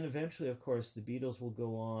 And then eventually, of course, the Beatles will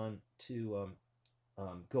go on to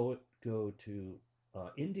go to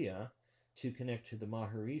India to connect to the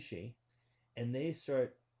Maharishi, and they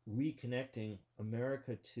start reconnecting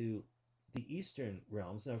America to the Eastern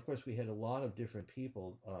realms. Now, of course, we had a lot of different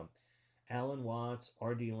people. Alan Watts,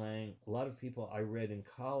 R.D. Laing, a lot of people I read in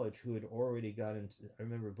college who had already got into, I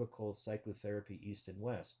remember a book called Psychotherapy East and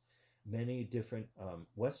West. Many different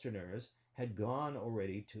Westerners had gone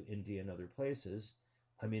already to India and other places,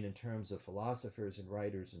 I mean, in terms of philosophers and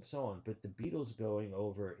writers and so on. But the Beatles going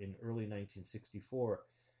over in early 1964,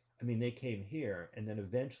 I mean, they came here, and then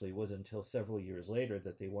eventually it wasn't until several years later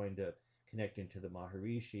that they wind up connecting to the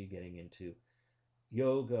Maharishi, getting into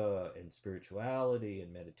yoga and spirituality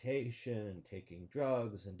and meditation and taking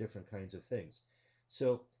drugs and different kinds of things.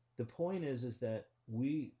 So the point is that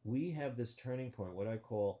we have this turning point, what I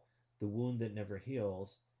call the wound that never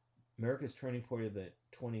heals, America's turning point of the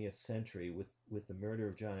 20th century with the murder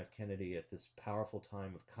of John F. Kennedy at this powerful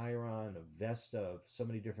time of Chiron, of Vesta, of so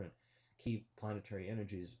many different key planetary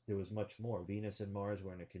energies. There was much more. Venus and Mars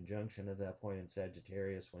were in a conjunction at that point in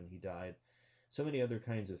Sagittarius when he died. So many other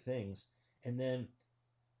kinds of things. And then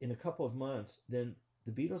in a couple of months, then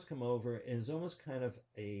the Beatles come over, and it's almost kind of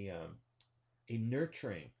a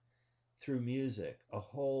nurturing through music, a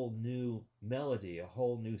whole new melody, a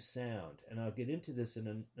whole new sound. And I'll get into this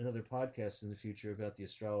in another podcast in the future about the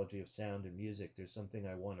astrology of sound and music. There's something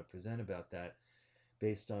I want to present about that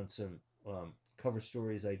based on some cover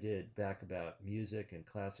stories I did back about music and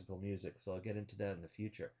classical music. So I'll get into that in the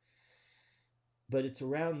future. But it's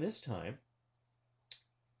around this time,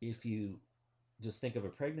 if you just think of a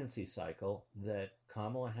pregnancy cycle, that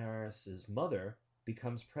Kamala Harris's mother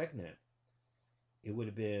becomes pregnant. It would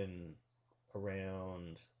have been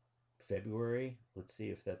around February. Let's see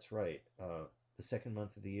if that's right. The second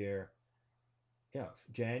month of the year. Yeah,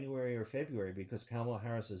 January or February, because Kamala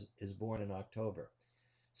Harris is born in October.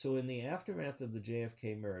 So in the aftermath of the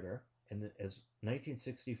JFK murder, and as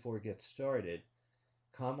 1964 gets started,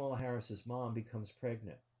 Kamala Harris's mom becomes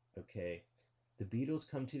pregnant. Okay, the Beatles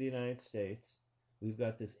come to the United States. We've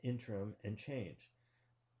got this interim and change.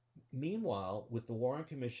 Meanwhile, with the Warren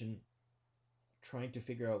Commission trying to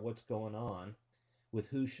figure out what's going on with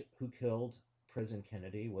who killed President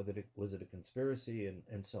Kennedy, whether was it a conspiracy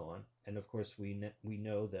and so on. And of course, we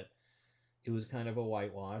know that it was kind of a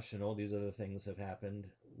whitewash, and all these other things have happened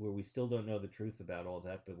where we still don't know the truth about all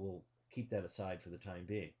that, but we'll keep that aside for the time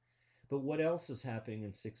being. But what else is happening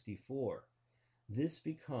in 64? This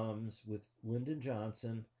becomes, with Lyndon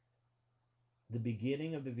Johnson, the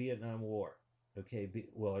beginning of the Vietnam War. Okay,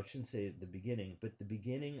 well, I shouldn't say the beginning, but the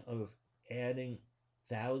beginning of adding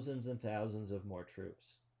thousands and thousands of more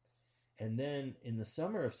troops. And then in the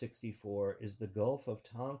summer of 64 is the Gulf of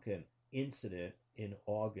Tonkin incident in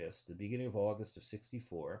August, the beginning of August of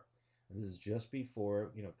 64. And this is just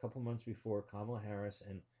before, a couple months before Kamala Harris,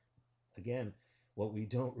 and again, what we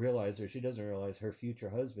don't realize, or she doesn't realize, her future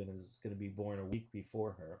husband is going to be born a week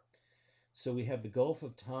before her. So we have the Gulf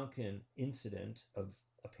of Tonkin incident of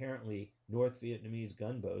apparently North Vietnamese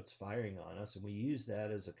gunboats firing on us, and we use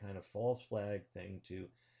that as a kind of false flag thing to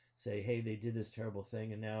say, hey, they did this terrible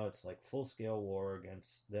thing, and now it's like full-scale war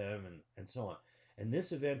against them, and so on. And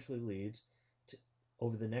this eventually leads to,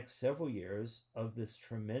 over the next several years, of this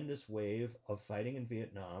tremendous wave of fighting in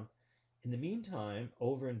Vietnam. In the meantime,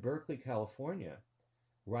 over in Berkeley, California,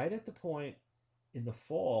 right at the point in the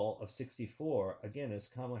fall of 64, again, as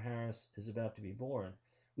Kamala Harris is about to be born,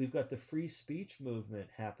 we've got the free speech movement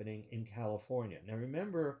happening in California. Now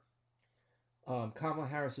remember, Kamala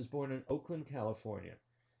Harris was born in Oakland, California.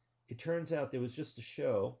 It turns out there was just a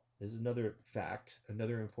show, this is another fact,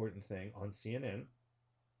 another important thing, on CNN,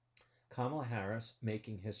 Kamala Harris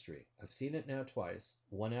Making History. I've seen it now twice,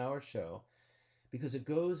 1 hour show, because it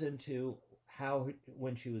goes into how,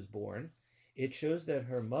 when she was born, it shows that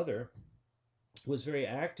her mother was very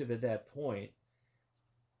active at that point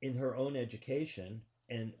in her own education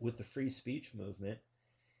and with the free speech movement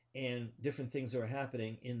and different things that were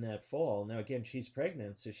happening in that fall. Now, again, she's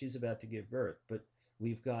pregnant, so she's about to give birth, but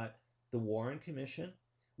we've got the Warren Commission,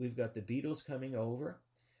 we've got the Beatles coming over,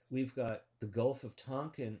 we've got the Gulf of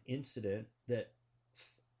Tonkin incident that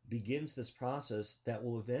begins this process that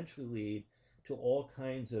will eventually lead to all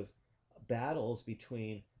kinds of battles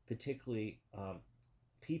between particularly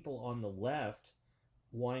people on the left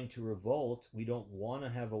wanting to revolt. We don't want to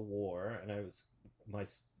have a war. And I was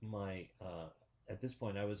my at this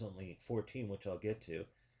point I was only 14, which I'll get to.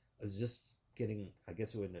 I was just getting, I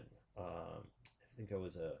guess it would I think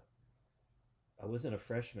I wasn't a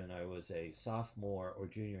freshman. I was a sophomore or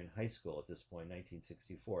junior in high school at this point,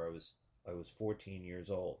 1964. I was 14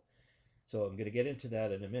 years old. So I'm going to get into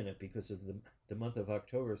that in a minute, because of the month of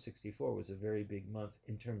October of 64 was a very big month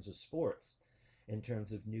in terms of sports, in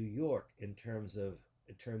terms of New York, in terms of,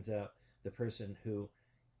 it turns out, the person who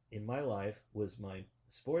in my life was my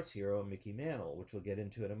sports hero, Mickey Mantle, which we'll get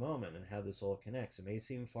into in a moment, and how this all connects. It may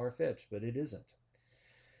seem far-fetched, but it isn't.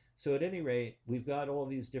 So at any rate, we've got all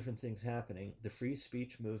these different things happening. The free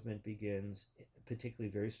speech movement begins,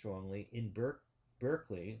 particularly very strongly, in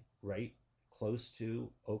Berkeley, right close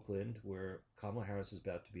to Oakland, where Kamala Harris is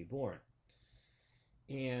about to be born.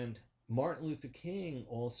 And Martin Luther King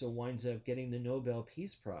also winds up getting the Nobel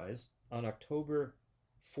Peace Prize on October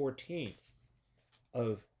 14th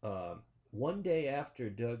of one day after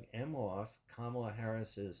Doug Emhoff, Kamala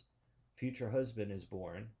Harris's future husband, is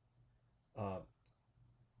born.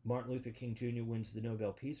 Martin Luther King Jr. wins the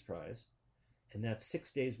Nobel Peace Prize, and that's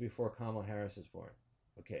 6 days before Kamala Harris is born.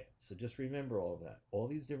 Okay, so just remember all of that. All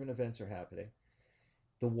these different events are happening.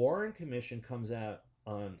 The Warren Commission comes out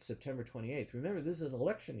on September 28th. Remember, this is an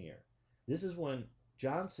election year. This is when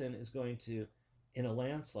Johnson is going to, in a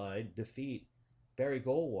landslide, defeat Barry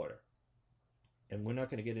Goldwater. And we're not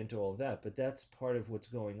going to get into all of that, but that's part of what's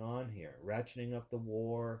going on here. Ratcheting up the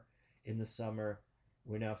war in the summer.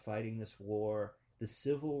 We're now fighting this war. The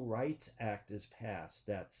Civil Rights Act is passed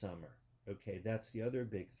that summer. Okay, that's the other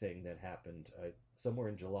big thing that happened somewhere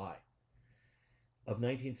in July of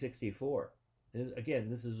 1964. Again,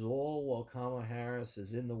 this is all while Kamala Harris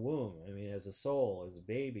is in the womb. I mean, as a soul, as a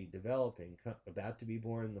baby, developing, about to be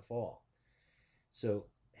born in the fall. So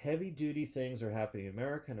heavy-duty things are happening in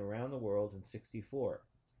America and around the world in 64.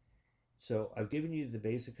 So I've given you the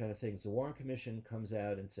basic kind of things. The Warren Commission comes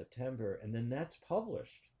out in September, and then that's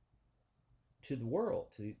published to the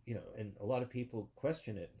world, and a lot of people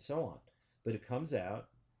question it and so on. But it comes out.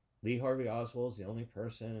 Lee Harvey Oswald is the only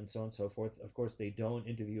person, and so on and so forth. Of course, they don't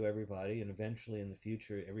interview everybody, and eventually in the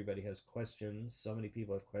future, everybody has questions. So many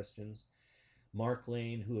people have questions. Mark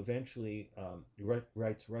Lane, who eventually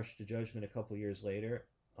writes Rush to Judgment a couple years later,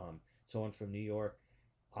 someone from New York.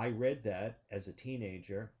 I read that as a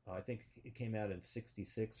teenager. I think it came out in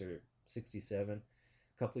 66 or 67,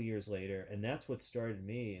 a couple of years later. And that's what started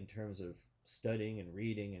me in terms of studying and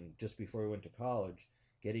reading, and just before I went to college,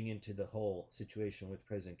 getting into the whole situation with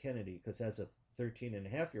President Kennedy, because as a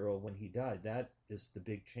 13-and-a-half-year-old, when he died, that is the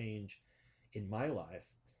big change in my life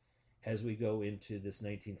as we go into this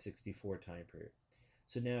 1964 time period.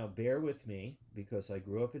 So now bear with me, because I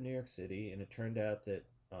grew up in New York City, and it turned out that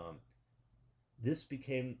this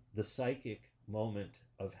became the psychic moment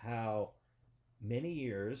of how many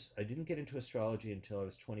years, I didn't get into astrology until I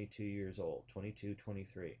was 22 years old, 22,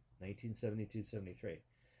 23, 1972, 73.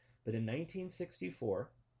 But in 1964,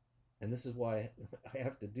 and this is why I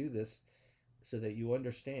have to do this so that you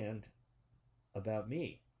understand about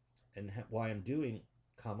me and why I'm doing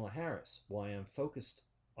Kamala Harris, why I'm focused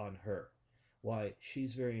on her, why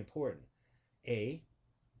she's very important. The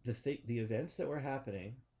events that were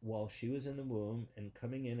happening while she was in the womb and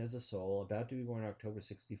coming in as a soul, about to be born October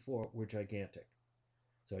 64, were gigantic.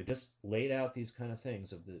 So I just laid out these kind of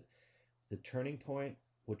things of the turning point,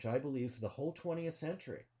 which I believe for the whole 20th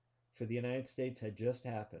century for the United States had just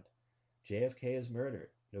happened. JFK is murdered,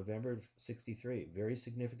 November of 63, very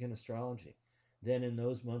significant astrology. Then in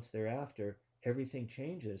those months thereafter, everything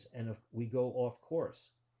changes and we go off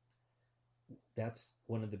course. That's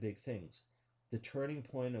one of the big things. The turning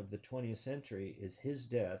point of the 20th century is his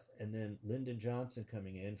death, and then Lyndon Johnson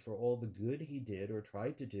coming in for all the good he did or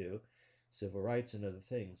tried to do, civil rights and other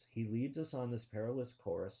things. He leads us on this perilous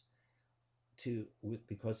course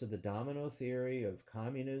because of the domino theory of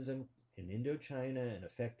communism in Indochina and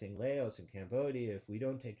affecting Laos and Cambodia. If we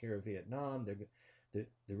don't take care of Vietnam, the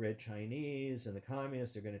Red Chinese and the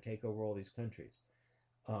communists are going to take over all these countries.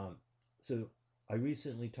 So I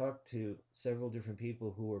recently talked to several different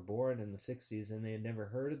people who were born in the 60s, and they had never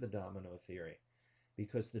heard of the domino theory,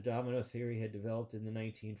 because the domino theory had developed in the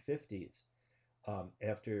 1950s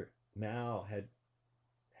after Mao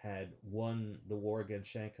had won the war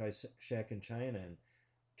against Chiang Kai-shek in China, and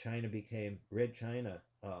China became Red China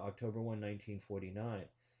October 1, 1949.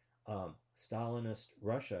 Stalinist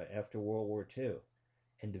Russia after World War II,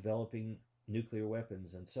 and developing nuclear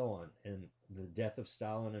weapons and so on, and the death of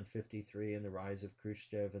Stalin in 53 and the rise of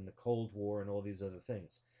Khrushchev and the Cold War and all these other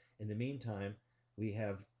things. In the meantime, we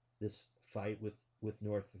have this fight with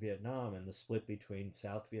North Vietnam and the split between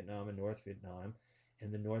South Vietnam and North Vietnam,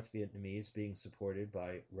 and the North Vietnamese being supported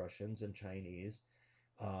by Russians and Chinese,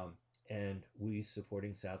 and we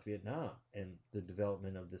supporting South Vietnam and the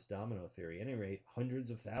development of this domino theory. At any rate,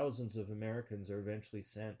 hundreds of thousands of Americans are eventually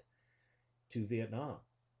sent to Vietnam.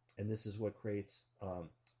 And this is what creates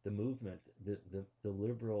the movement, the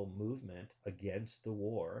liberal movement against the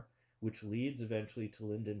war, which leads eventually to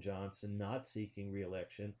Lyndon Johnson not seeking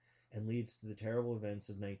re-election and leads to the terrible events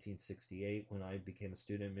of 1968 when I became a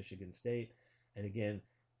student at Michigan State. And again,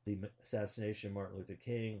 the assassination of Martin Luther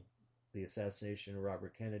King, the assassination of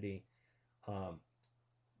Robert Kennedy,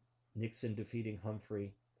 Nixon defeating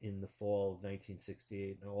Humphrey in the fall of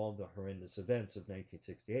 1968, and all the horrendous events of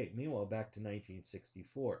 1968. Meanwhile, back to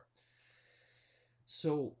 1964.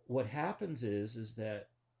 So what happens is that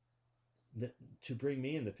to bring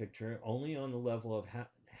me in the picture, only on the level of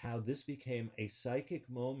how this became a psychic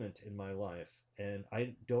moment in my life, and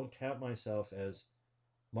I don't tout myself as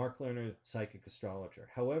Mark Lerner, psychic astrologer.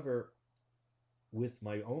 However, with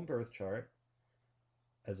my own birth chart,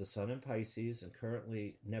 as a sun in Pisces, and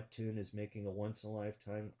currently Neptune is making a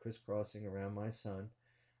once-in-a-lifetime crisscrossing around my sun.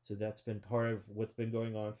 So that's been part of what's been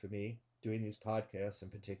going on for me, doing these podcasts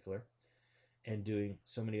in particular, and doing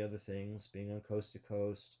so many other things, being on Coast to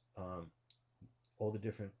Coast. All the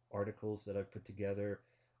different articles that I've put together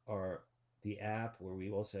are the app, where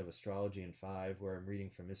we also have Astrology in 5, where I'm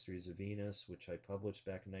reading from Mysteries of Venus, which I published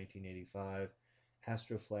back in 1985.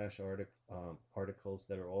 AstroFlash articles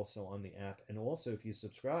that are also on the app, and also if you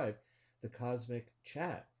subscribe, the Cosmic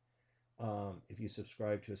Chat. If you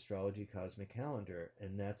subscribe to Astrology Cosmic Calendar,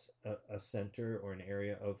 and that's a center or an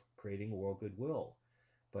area of creating world goodwill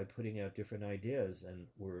by putting out different ideas,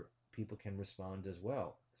 and where people can respond as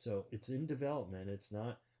well. So it's in development. It's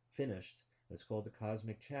not finished. It's called the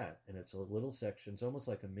Cosmic Chat, and it's a little section. It's almost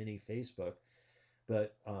like a mini Facebook,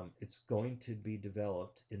 but it's going to be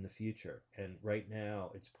developed in the future. And right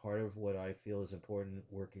now, it's part of what I feel is important,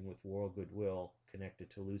 working with World Goodwill, connected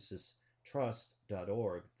to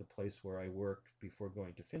lucistrust.org, the place where I worked before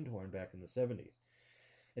going to Findhorn back in the 70s.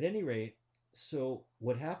 At any rate, so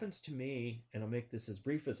what happens to me, and I'll make this as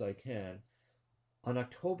brief as I can, on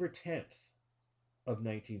October 10th of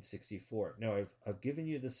 1964. Now, I've given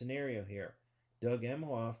you the scenario here. Doug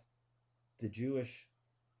Emhoff, the Jewish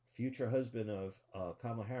future husband of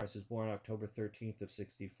Kamala Harris, is born October 13th of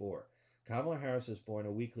 64. Kamala Harris was born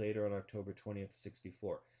a week later on October 20th of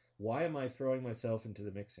 64. Why am I throwing myself into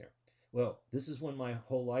the mix here? Well, this is when my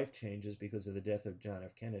whole life changes because of the death of John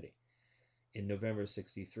F. Kennedy in November of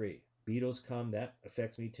 63. Beatles come, that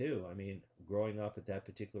affects me too. I mean, growing up at that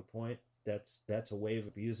particular point, that's a wave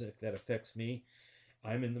of music that affects me.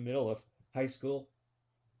 I'm in the middle of high school,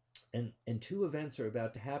 and two events are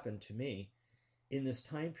about to happen to me in this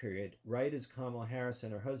time period, right as Kamala Harris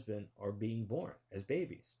and her husband are being born as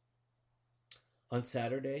babies. On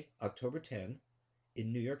Saturday, October 10,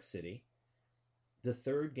 in New York City, the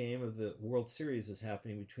third game of the World Series is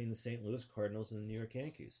happening between the St. Louis Cardinals and the New York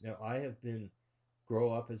Yankees. Now, I have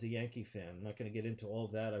grow up as a Yankee fan. I'm not going to get into all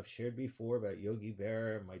of that. I've shared before about Yogi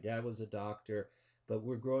Berra. My dad was a doctor, but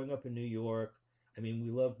we're growing up in New York. I mean, we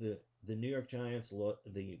love the New York Giants,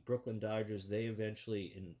 the Brooklyn Dodgers. They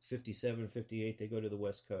eventually, in 57, 58, they go to the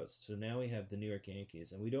West Coast. So now we have the New York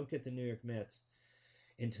Yankees, and we don't get the New York Mets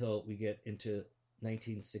until we get into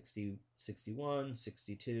 1960, 61,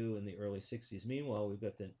 62, and the early 60s. Meanwhile, we've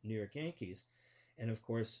got the New York Yankees, and of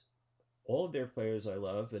course, all of their players I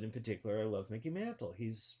love, but in particular, I love Mickey Mantle.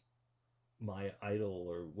 He's my idol,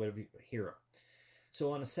 or whatever, hero.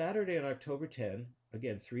 So on a Saturday on October 10,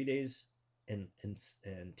 again, 3 days and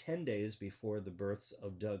 10 days before the births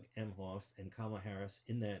of Doug Emhoff and Kamala Harris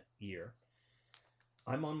in that year,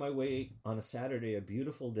 I'm on my way on a Saturday, a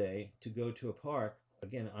beautiful day, to go to a park.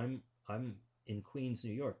 Again, I'm in Queens,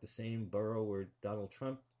 New York, the same borough where Donald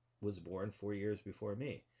Trump was born 4 years before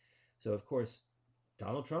me. So, of course,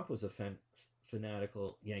 Donald Trump was a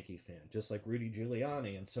fanatical Yankee fan, just like Rudy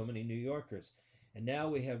Giuliani and so many New Yorkers. And now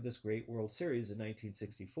we have this great World Series in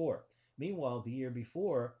 1964. Meanwhile, the year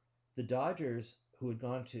before, the Dodgers, who had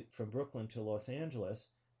gone from Brooklyn to Los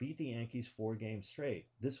Angeles, beat the Yankees 4 games straight.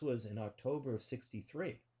 This was in October of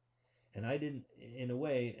 63. And I didn't, in a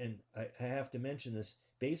way, and I have to mention this,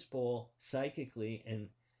 baseball psychically, and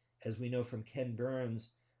as we know from Ken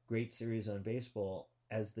Burns' great series on baseball,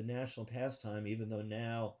 as the national pastime, even though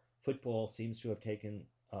now football seems to have taken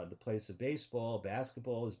the place of baseball,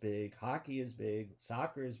 basketball is big, hockey is big,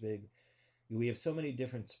 soccer is big, We have so many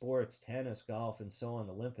different sports, tennis, golf, and so on,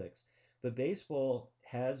 Olympics. But baseball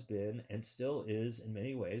has been and still is in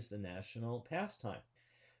many ways the national pastime.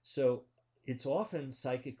 So it's often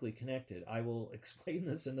psychically connected. I will explain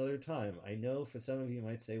this another time. I know for some of you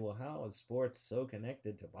might say, well, how is sports so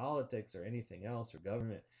connected to politics or anything else or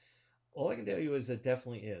government? All I can tell you is it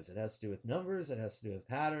definitely is. It has to do with numbers, it has to do with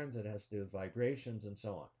patterns, it has to do with vibrations, and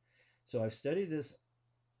so on. So I've studied this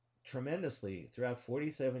tremendously throughout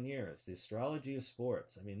 47 years, the astrology of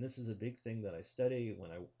sports. I mean, this is a big thing that I study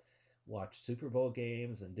when I watch Super Bowl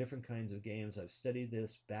games and different kinds of games. I've studied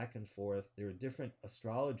this back and forth. There are different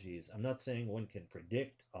astrologies. I'm not saying one can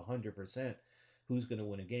predict 100% who's going to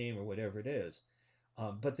win a game or whatever it is.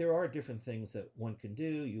 But there are different things that one can do.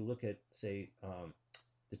 You look at, say,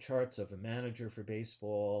 the charts of a manager for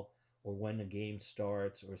baseball, or when a game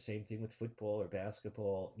starts, or same thing with football or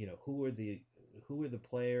basketball. You know, who are the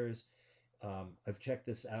players? I've checked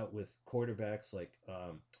this out with quarterbacks like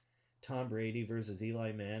Tom Brady versus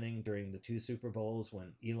Eli Manning during the 2 Super Bowls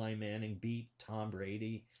when Eli Manning beat Tom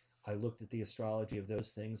Brady. I looked at the astrology of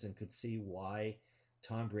those things and could see why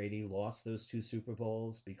Tom Brady lost those 2 Super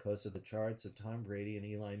Bowls, because of the charts of Tom Brady and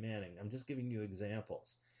Eli Manning. I'm just giving you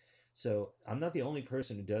examples. So I'm not the only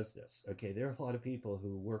person who does this. Okay, there are a lot of people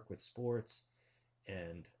who work with sports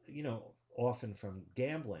and, you know, often from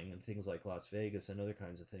gambling and things like Las Vegas and other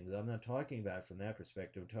kinds of things. I'm not talking about it from that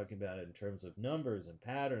perspective. I'm talking about it in terms of numbers and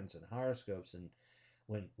patterns and horoscopes, and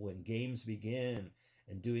when games begin,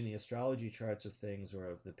 and doing the astrology charts of things, or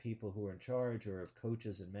of the people who are in charge, or of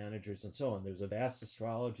coaches and managers and so on. There's a vast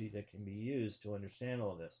astrology that can be used to understand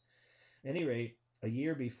all this. At any rate, a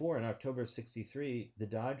year before, in October of '63, the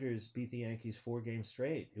Dodgers beat the Yankees 4 games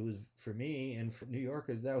straight. It was, for me and for New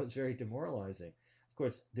Yorkers, that was very demoralizing. Of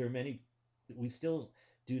course, there are many, we still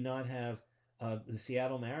do not have the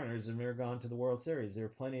Seattle Mariners have never gone to the World Series. There are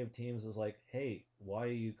plenty of teams that's like, hey, why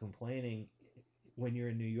are you complaining when you're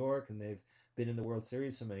in New York and they've been in the World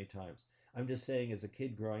Series so many times? I'm just saying, as a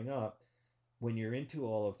kid growing up, when you're into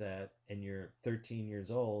all of that and you're 13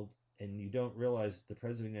 years old, and you don't realize the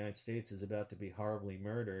President of the United States is about to be horribly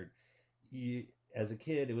murdered, as a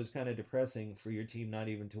kid, it was kind of depressing for your team not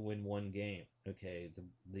even to win 1 game. Okay,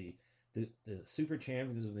 the super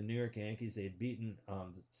champions of the New York Yankees, they had beaten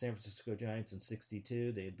the San Francisco Giants in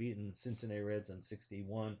 '62. They had beaten Cincinnati Reds in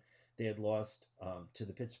 '61. They had lost to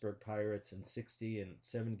the Pittsburgh Pirates in '60 in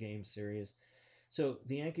 7-game series. So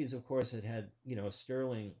the Yankees, of course, had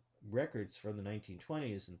sterling records from the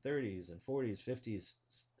 1920s and 30s and 40s, 50s,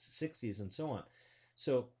 60s, and so on.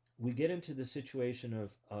 So we get into the situation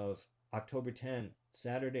of October 10,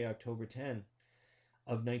 Saturday, October 10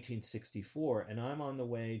 of 1964, and I'm on the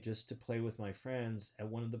way just to play with my friends at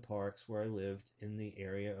one of the parks where I lived in the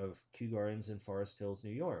area of Kew Gardens in Forest Hills,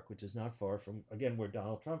 New York, which is not far from, again, where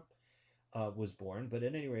Donald Trump was born. But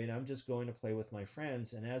at any rate, I'm just going to play with my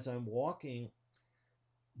friends, and as I'm walking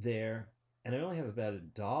there, and I only have about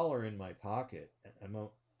 $1 in my pocket. I'm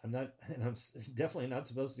not, and I'm definitely not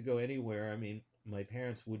supposed to go anywhere. I mean, my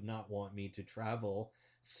parents would not want me to travel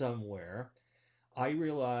somewhere. I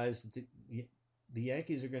realized the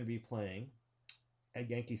Yankees are going to be playing at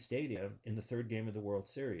Yankee Stadium in the 3rd game of the World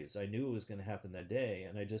Series. I knew it was going to happen that day,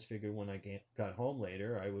 and I just figured when I got home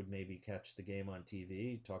later, I would maybe catch the game on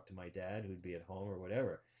TV, talk to my dad who'd be at home or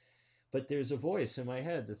whatever. But there's a voice in my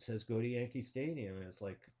head that says, go to Yankee Stadium. And it's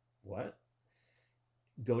like, what?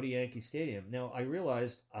 Go to Yankee Stadium. Now, I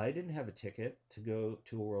realized I didn't have a ticket to go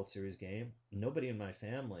to a World Series game. Nobody in my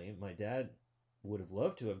family. My dad would have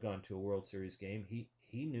loved to have gone to a World Series game.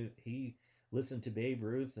 He listened to Babe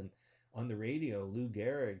Ruth, and on the radio, Lou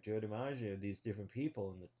Gehrig, Joe DiMaggio, these different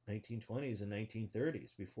people in the 1920s and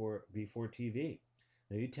 1930s before TV.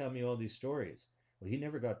 Now, you tell me all these stories. Well, he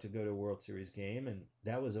never got to go to a World Series game, and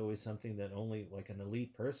that was always something that only like an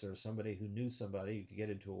elite person or somebody who knew somebody could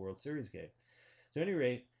get into a World Series game. So at any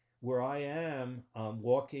rate, where I am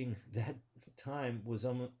walking that time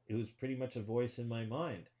it was pretty much a voice in my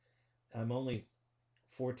mind. I'm only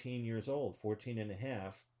 14 years old, 14 and a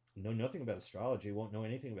half, know nothing about astrology, won't know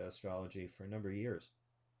anything about astrology for a number of years.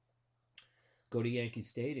 Go to Yankee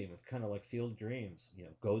Stadium, kind of like Field of Dreams,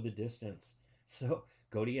 go the distance. So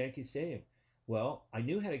go to Yankee Stadium. Well, I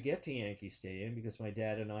knew how to get to Yankee Stadium because my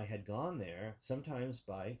dad and I had gone there, sometimes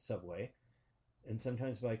by subway and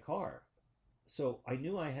sometimes by car. So I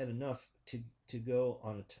knew I had enough to go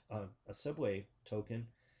on a subway token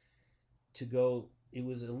to go. It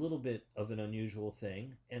was a little bit of an unusual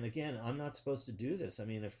thing. And again, I'm not supposed to do this. I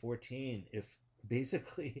mean, at 14, if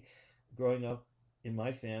basically growing up in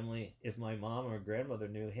my family, if my mom or grandmother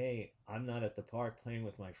knew, hey, I'm not at the park playing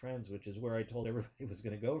with my friends, which is where I told everybody was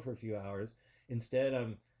going to go for a few hours. Instead,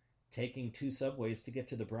 I'm taking 2 subways to get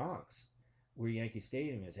to the Bronx, where Yankee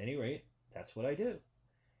Stadium is. At any rate, that's what I do.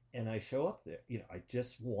 And I show up there. I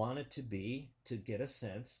just wanted to get a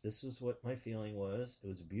sense. This was what my feeling was. It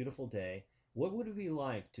was a beautiful day. What would it be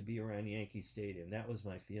like to be around Yankee Stadium? That was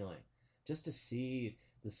my feeling. Just to see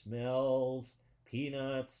the smells,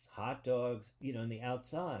 peanuts, hot dogs, in the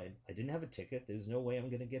outside. I didn't have a ticket. There's no way I'm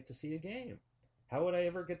going to get to see a game. How would I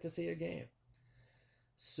ever get to see a game?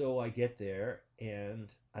 So I get there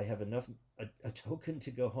and I have a token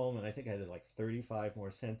to go home, and I think I had like 35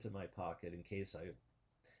 more cents in my pocket in case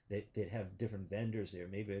they'd have different vendors there.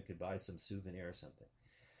 Maybe I could buy some souvenir or something.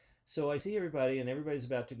 So I see everybody, and everybody's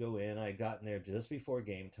about to go in. I had gotten there just before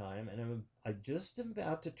game time, and I just am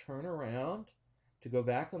about to turn around to go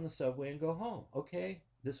back on the subway and go home. Okay,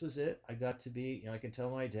 this was it. I got to be, I can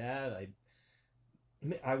tell my dad.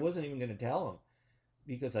 I wasn't even going to tell him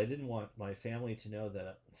because I didn't want my family to know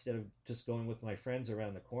that instead of just going with my friends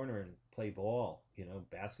around the corner and play ball,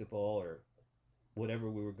 basketball or whatever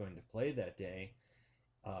we were going to play that day,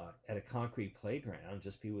 at a concrete playground,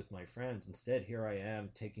 just be with my friends. Instead, here I am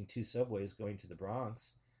taking 2 subways going to the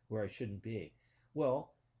Bronx where I shouldn't be.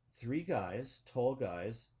 Well, 3 guys, tall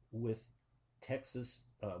guys with Texas,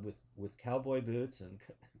 with cowboy boots and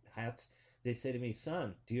hats, they say to me,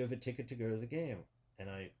 "Son, do you have a ticket to go to the game?" And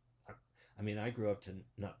I grew up to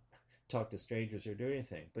not talk to strangers or do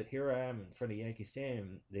anything, but here I am in front of Yankee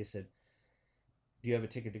Stadium. They said, "Do you have a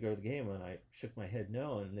ticket to go to the game?" And I shook my head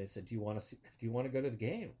no. And they said, "Do you want to go to the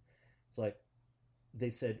game?" It's like,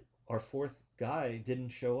 they said, "Our 4th guy didn't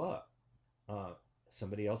show up.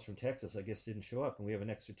 Somebody else from Texas, I guess, didn't show up, and we have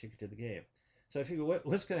an extra ticket to the game." So I figured,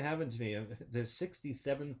 what's going to happen to me? There's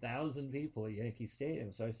 67,000 people at Yankee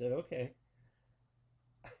Stadium. So I said, okay.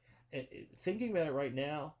 Thinking about it right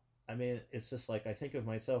now, it's just like I think of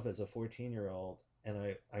myself as a 14-year-old,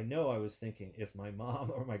 and I know I was thinking, if my mom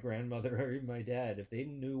or my grandmother or even my dad, if they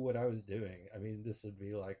knew what I was doing, this would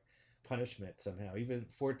be like punishment somehow. Even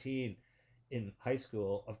 14 in high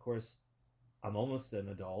school, of course, I'm almost an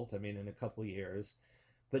adult, in a couple of years.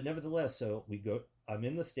 But nevertheless, so I'm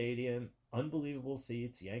in the stadium, unbelievable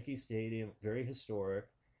seats, Yankee Stadium, very historic,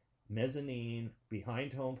 mezzanine,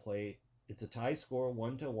 behind home plate. It's a tie score,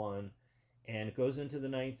 1-1. And it goes into the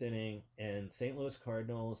 9th inning, and St. Louis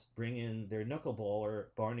Cardinals bring in their knuckleballer,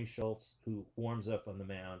 Barney Schultz, who warms up on the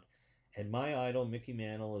mound. And my idol, Mickey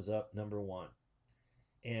Mantle, is up number 1.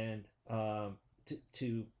 And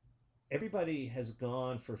everybody has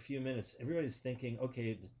gone for a few minutes. Everybody's thinking,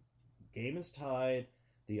 okay, the game is tied.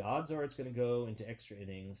 The odds are it's going to go into extra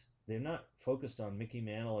innings. They're not focused on Mickey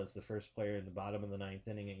Mantle as the first player in the bottom of the 9th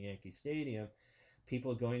inning at Yankee Stadium.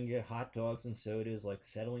 People are going to get hot dogs and sodas, like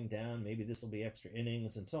settling down. Maybe this will be extra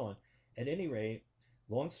innings and so on. At any rate,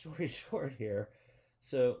 long story short here,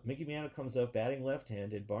 so Mickey Mantle comes up batting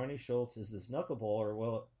left-handed. Barney Schultz is this knuckleballer.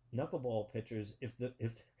 Well, knuckleball pitchers,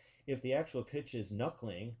 if the actual pitch is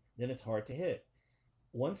knuckling, then it's hard to hit.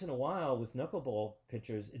 Once in a while, with knuckleball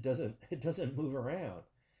pitchers, it doesn't move around.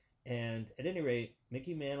 And at any rate,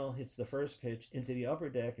 Mickey Mantle hits the first pitch into the upper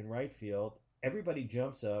deck in right field. Everybody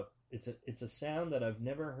jumps up. It's a sound that I've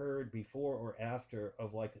never heard before or after,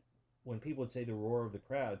 of like when people would say the roar of the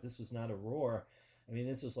crowd. This was not a roar.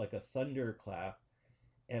 This was like a thunderclap.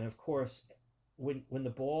 And of course, when the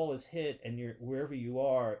ball is hit and you're wherever you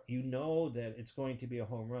are, you know that it's going to be a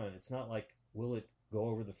home run. It's not like, will it go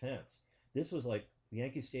over the fence? This was like, the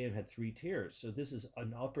Yankee Stadium had 3 tiers. So this is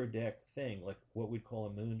an upper deck thing, like what we'd call a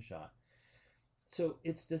moonshot. So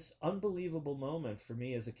it's this unbelievable moment for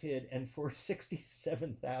me as a kid and for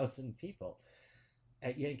 67,000 people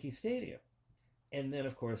at Yankee Stadium. And then,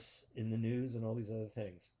 of course, in the news and all these other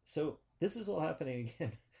things. So this is all happening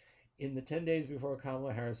again in the 10 days before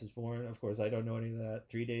Kamala Harris was born. Of course, I don't know any of that.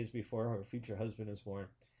 3 days before her future husband is born.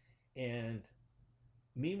 And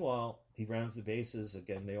meanwhile, he rounds the bases.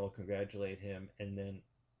 Again, they all congratulate him. And then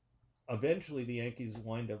eventually the Yankees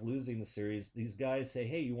wind up losing the series. These guys say,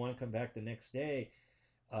 "Hey, you want to come back the next day?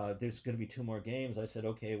 There's going to be 2 more games." I said,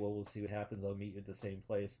 "Okay, well, we'll see what happens. I'll meet you at the same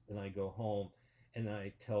place." Then I go home and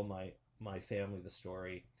I tell my family the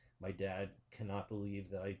story. My dad cannot believe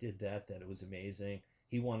that I did that it was amazing.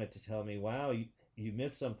 He wanted to tell me, "Wow, you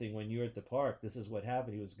missed something when you were at the park. This is what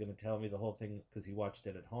happened." He was going to tell me the whole thing because he watched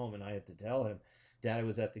it at home, and I had to tell him, "Dad, I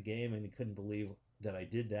was at the game," and he couldn't believe that I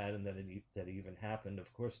did that and that it even happened.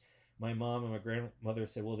 Of course, my mom and my grandmother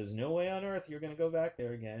said, "Well, there's no way on earth you're going to go back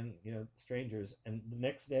there again, strangers." And the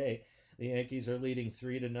next day, the Yankees are leading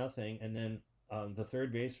 3-0, and then the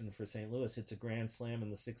third baseman for St. Louis hits a grand slam in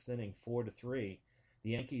the 6th inning, 4-3.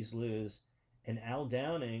 The Yankees lose, and Al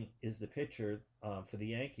Downing is the pitcher for the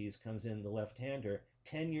Yankees, comes in, the left-hander.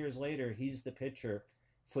 10 years later, he's the pitcher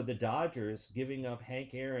for the Dodgers giving up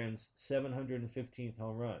Hank Aaron's 715th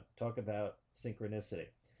home run. Talk about synchronicity.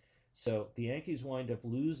 So the Yankees wind up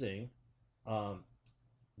losing um,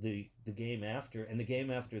 the game after, and the game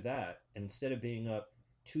after that, and instead of being up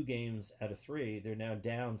 2 games out of 3, they're now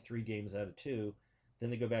down 3 games out of 2. Then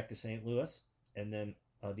they go back to St. Louis, and then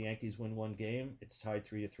the Yankees win 1 game. It's tied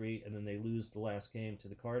 3-3, and then they lose the last game to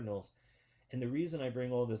the Cardinals. And the reason I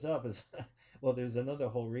bring all this up is, well, there's another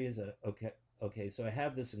whole reason. Okay, so I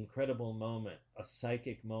have this incredible moment, a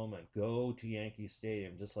psychic moment. Go to Yankee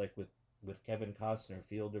Stadium, just like with Kevin Costner,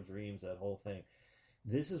 Field of Dreams, that whole thing.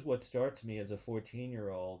 This is what starts me as a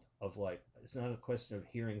 14-year-old of like, it's not a question of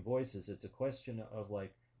hearing voices, it's a question of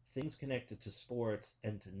like things connected to sports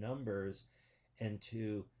and to numbers and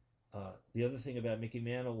to the other thing about Mickey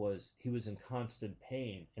Mantle was he was in constant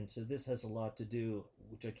pain. And so this has a lot to do,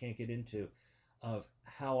 which I can't get into, of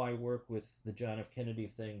how I work with the John F. Kennedy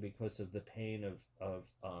thing because of the pain of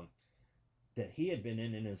that he had been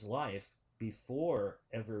in his life before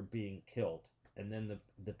ever being killed. And then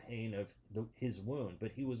the pain of his wound.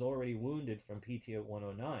 But he was already wounded from PTO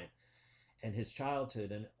 109 and his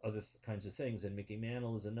childhood and other kinds of things. And Mickey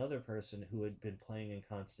Mantle is another person who had been playing in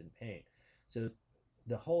constant pain. So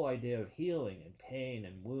the whole idea of healing and pain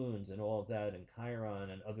and wounds and all of that and Chiron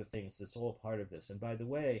and other things, that's all part of this. And by the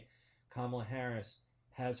way, Kamala Harris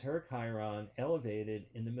has her Chiron elevated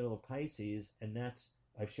in the middle of Pisces, and that's,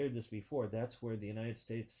 I've shared this before, that's where the United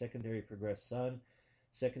States secondary progressed Sun,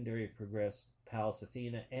 secondary progressed Pallas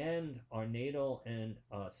Athena, and our natal and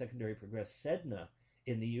secondary progressed Sedna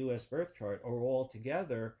in the U.S. birth chart are all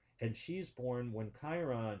together, and she's born when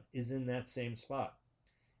Chiron is in that same spot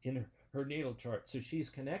in her natal chart. So she's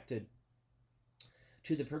connected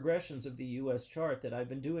to the progressions of the U.S. chart that I've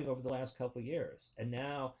been doing over the last couple of years. And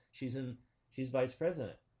now she's vice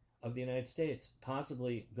president of the United States,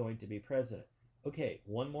 possibly going to be president. Okay,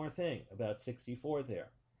 one more thing about 64 there.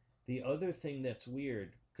 The other thing that's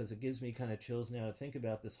weird, because it gives me kind of chills now to think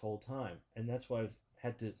about this whole time, and that's why I've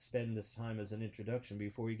had to spend this time as an introduction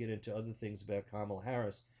before we get into other things about Kamala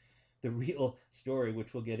Harris, the real story,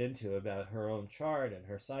 which we'll get into about her own chart and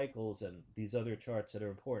her cycles and these other charts that are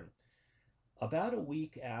important. About a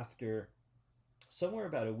week after, somewhere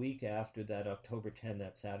about a week after that October 10,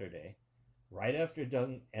 that Saturday, right after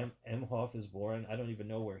Doug Emhoff is born, I don't even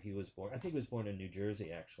know where he was born. I think he was born in New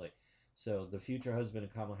Jersey, actually. So the future husband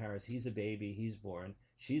of Kamala Harris, he's a baby, he's born.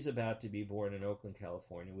 She's about to be born in Oakland,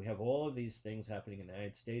 California. We have all of these things happening in the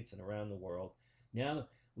United States and around the world. Now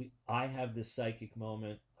I have this psychic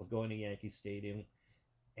moment of going to Yankee Stadium,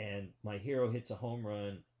 and my hero hits a home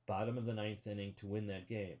run, bottom of the 9th inning, to win that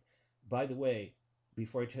game. By the way,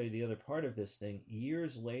 before I tell you the other part of this thing,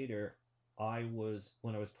 years later,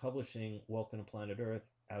 when I was publishing Welcome to Planet Earth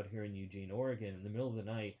out here in Eugene, Oregon, in the middle of the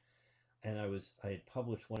night, and I had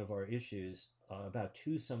published one of our issues about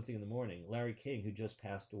 2-something in the morning. Larry King, who just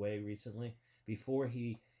passed away recently, before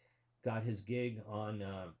he got his gig on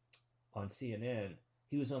CNN,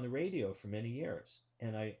 he was on the radio for many years.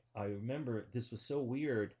 And I remember this was so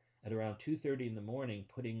weird. At around 2:30 in the morning,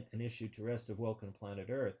 putting an issue to rest of Welcome to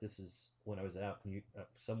Planet Earth. This is when I was out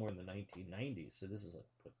somewhere in the 1990s. So this is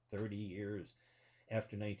like 30 years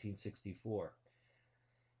after 1964.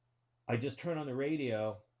 I just turn on the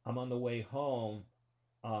radio. I'm on the way home.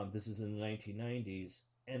 This is in the 1990s,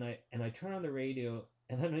 and I turn on the radio,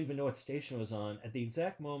 and I don't even know what station it was on. At the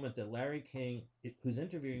exact moment that Larry King, who's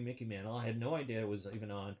interviewing Mickey Mantle, I had no idea it was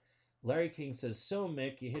even on. Larry King says, "So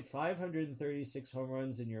Mick, you hit 536 home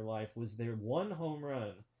runs in your life. Was there one home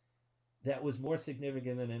run that was more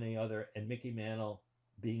significant than any other?" And Mickey Mantle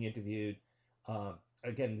being interviewed.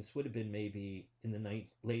 Again, this would have been maybe in the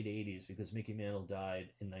late 80s because Mickey Mantle died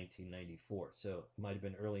in 1994. So it might have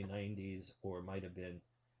been early 90s or it might have been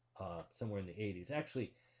somewhere in the 80s.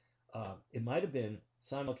 Actually, it might have been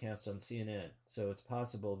simulcast on CNN. So it's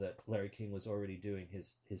possible that Larry King was already doing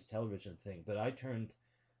his television thing. But I turned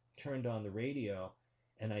on the radio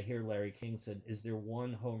and I hear Larry King said, "Is there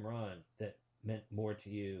one home run that meant more to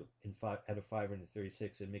you out of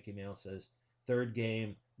 536? And Mickey Mantle says, "Third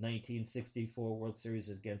game, 1964 World Series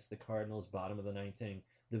against the Cardinals, bottom of the 9th inning."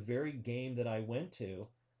 The very game that I went to,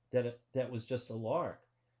 that was just a lark.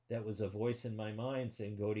 That was a voice in my mind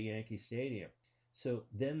saying, "Go to Yankee Stadium." So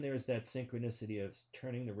then there's that synchronicity of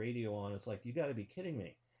turning the radio on. It's like, you got to be kidding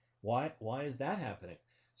me. Why is that happening?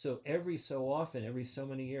 So every so often, every so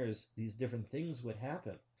many years, these different things would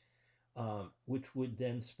happen, which would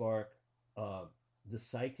then spark the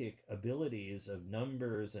psychic abilities of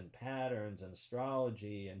numbers and patterns and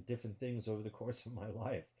astrology and different things over the course of my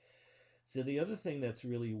life. So the other thing that's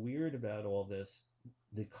really weird about all this,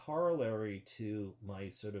 the corollary to my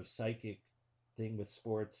sort of psychic thing with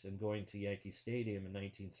sports and going to Yankee Stadium in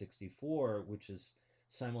 1964, which is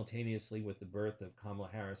simultaneously with the birth of Kamala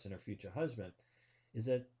Harris and her future husband, is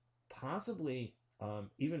that possibly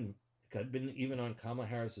even had been even on Kamala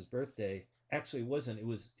Harris's birthday. Actually, it wasn't. It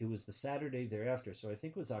was the Saturday thereafter. So I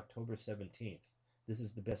think it was October 17th. This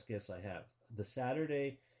is the best guess I have. The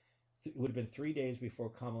Saturday would have been 3 days before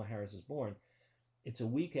Kamala Harris was born. It's a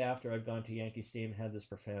week after I've gone to Yankee Stadium, had this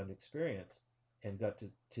profound experience, and got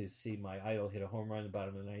to see my idol hit a home run in the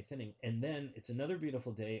bottom of the ninth inning. And then it's another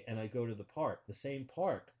beautiful day, and I go to the park, the same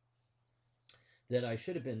park that I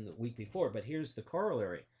should have been the week before. But here's the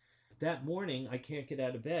corollary. That morning, I can't get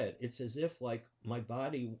out of bed. It's as if, like, my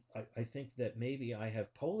body, I think that maybe I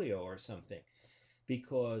have polio or something,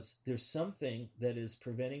 because there's something that is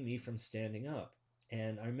preventing me from standing up.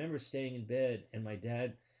 And I remember staying in bed, and my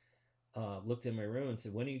dad looked in my room and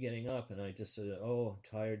said, "When are you getting up?" And I just said, "Oh, I'm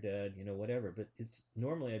tired, Dad, whatever." But it's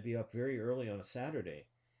normally I'd be up very early on a Saturday.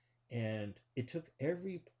 And it took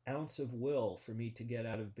every ounce of will for me to get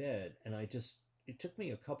out of bed. And it took me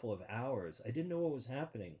a couple of hours. I didn't know what was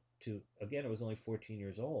happening again, I was only 14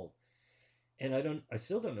 years old. And I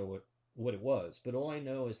still don't know what it was. But all I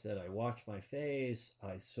know is that I watched my face.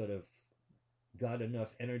 I sort of got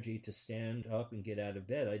enough energy to stand up and get out of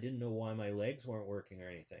bed. I didn't know why my legs weren't working or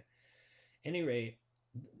anything. Any rate,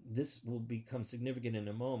 this will become significant in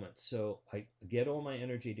a moment. So I get all my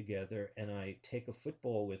energy together, and I take a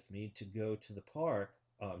football with me to go to the park,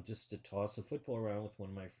 just to toss a football around with one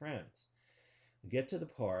of my friends. We get to the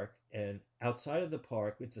park, and outside of the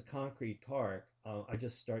park, it's a concrete park, I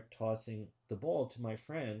just start tossing the ball to my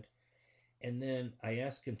friend, and then I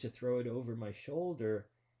ask him to throw it over my shoulder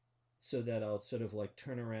so that I'll sort of like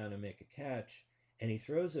turn around and make a catch. And he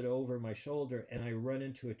throws it over my shoulder, and I run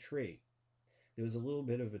into a tree. There was a little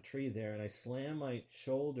bit of a tree there, and I slam my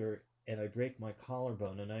shoulder and I break my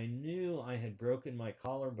collarbone. And I knew I had broken my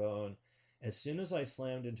collarbone as soon as I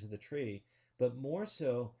slammed into the tree. But more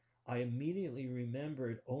so, I immediately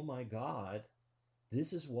remembered, oh my God,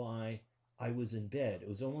 this is why I was in bed. It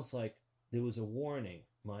was almost like there was a warning.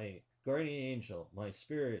 My guardian angel, my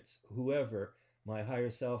spirits, whoever, my higher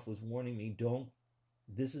self was warning me,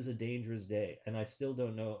 this is a dangerous day. And I still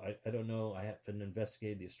don't know. I don't know. I haven't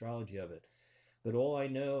investigated the astrology of it. But all I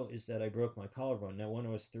know is that I broke my collarbone. Now, when I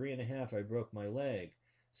was 3.5, I broke my leg.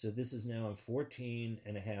 So this is now I'm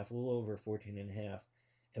 14.5, a little over 14.5.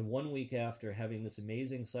 And 1 week after having this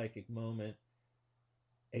amazing psychic moment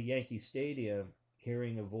at Yankee Stadium,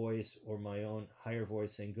 hearing a voice or my own higher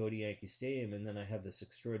voice saying, "Go to Yankee Stadium," and then I have this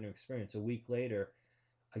extraordinary experience. A week later,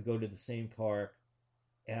 I go to the same park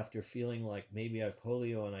after feeling like maybe I have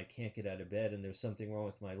polio and I can't get out of bed and there's something wrong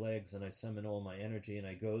with my legs, and I summon all my energy and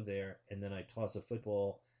I go there, and then I toss a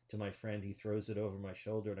football to my friend. He throws it over my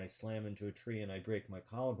shoulder, and I slam into a tree and I break my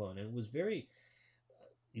collarbone. And it was very,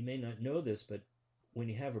 you may not know this, but when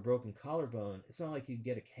you have a broken collarbone, it's not like you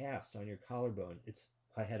get a cast on your collarbone.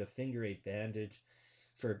 I had a finger 8 bandage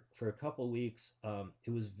for a couple of weeks.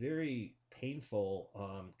 It was very painful,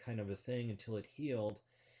 kind of a thing, until it healed.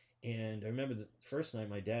 And I remember the first night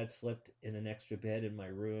my dad slept in an extra bed in my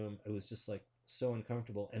room. It was just like so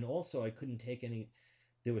uncomfortable. And also I couldn't take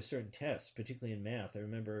there were certain tests, particularly in math. I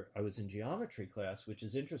remember I was in geometry class, which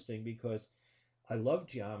is interesting because I love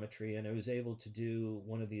geometry, and I was able to do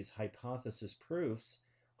one of these hypothesis proofs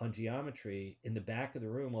on geometry in the back of the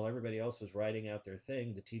room while everybody else was writing out their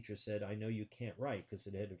thing. The teacher said, "I know you can't write," because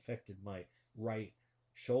it had affected my right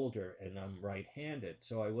shoulder, and I'm right-handed.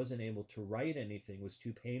 So I wasn't able to write anything. It was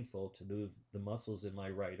too painful to move the muscles in my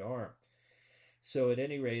right arm. So at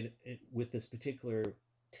any rate, with this particular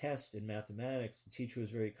test in mathematics, the teacher was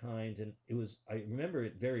very kind, and I remember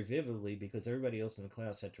it very vividly because everybody else in the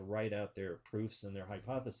class had to write out their proofs and their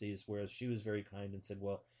hypotheses, whereas she was very kind and said,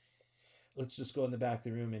 "Well, let's just go in the back of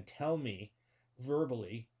the room and tell me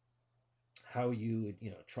verbally how you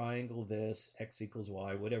would, triangle this, x equals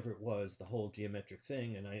y," whatever it was, the whole geometric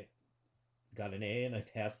thing. And I got an A and I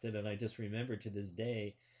passed it. And I just remember to this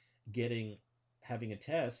day having a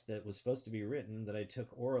test that was supposed to be written that I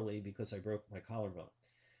took orally because I broke my collarbone.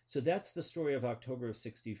 So that's the story of October of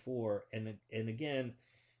 64. And again,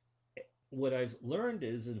 what I've learned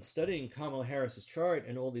is, in studying Kamala Harris's chart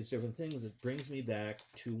and all these different things, it brings me back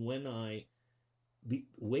to when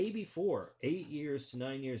way before, 8 years to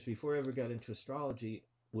 9 years before I ever got into astrology,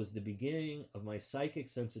 was the beginning of my psychic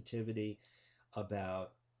sensitivity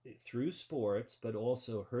about, through sports, but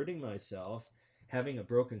also hurting myself, having a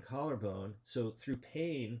broken collarbone. So through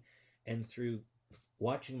pain and through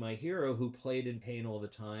watching my hero, who played in pain all the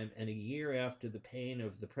time, and a year after the pain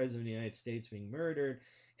of the President of the United States being murdered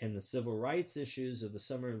and the civil rights issues of the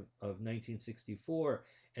summer of 1964,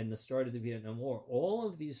 and the start of the Vietnam War. All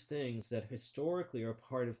of these things that historically are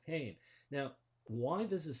part of pain. Now, why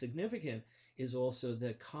this is significant is also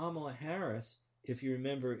that Kamala Harris, if you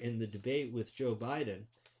remember in the debate with Joe Biden,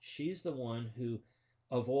 she's the one who,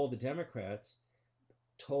 of all the Democrats,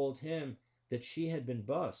 told him that she had been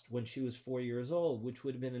bussed when she was 4 years old, which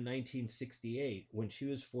would have been in 1968, when she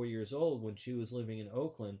was 4 years old, when she was living in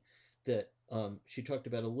Oakland, that she talked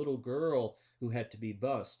about a little girl who had to be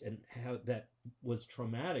bussed and how that was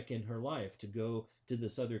traumatic in her life to go to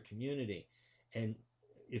this other community. And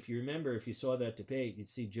if you remember, if you saw that debate, you'd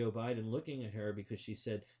see Joe Biden looking at her because she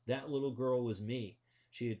said, that little girl was me.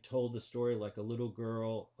 She had told the story like a little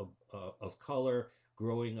girl of color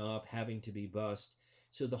growing up, having to be bussed.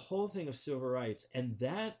 So the whole thing of civil rights, and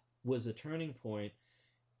that was a turning point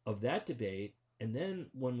of that debate. And then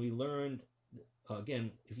when we learned,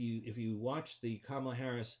 again, if you watch the Kamala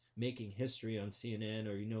Harris Making History on CNN,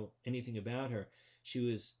 or you know anything about her,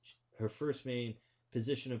 her first main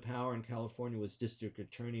position of power in California was District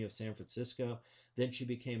Attorney of San Francisco. Then she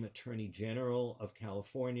became Attorney General of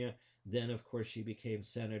California. Then, of course, she became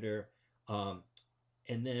Senator.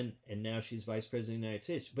 And now she's Vice President of the United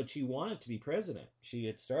States. But she wanted to be president.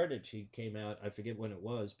 She came out, I forget when it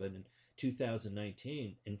was, but in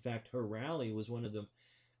 2019. In fact, her rally was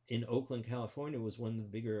in Oakland, California, was one of the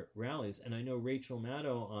bigger rallies. And I know Rachel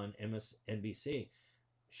Maddow on MSNBC,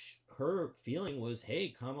 her feeling was, hey,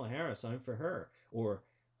 Kamala Harris, I'm for her. Or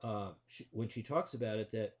when she talks about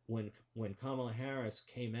it, that when Kamala Harris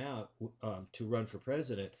came out to run for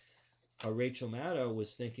president, Rachel Maddow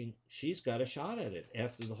was thinking she's got a shot at it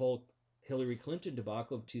after the whole Hillary Clinton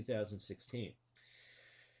debacle of 2016.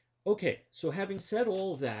 Okay, so having said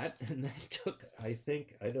all that, and that took, I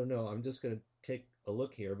don't know, I'm just going to take a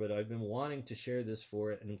look here, but I've been wanting to share this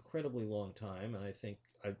for an incredibly long time, and I think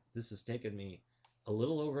this has taken me a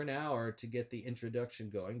little over an hour to get the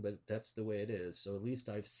introduction going, but that's the way it is. So at least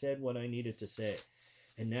I've said what I needed to say.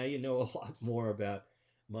 And now you know a lot more about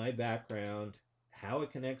my background, how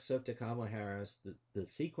it connects up to Kamala Harris, the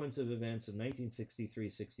sequence of events of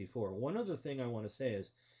 1963-64. One other thing I want to say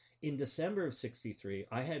is, in December of 63,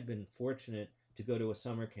 I had been fortunate to go to a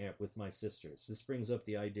summer camp with my sisters. This brings up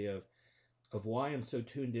the idea of why I'm so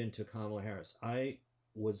tuned into Kamala Harris. I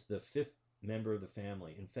was the fifth member of the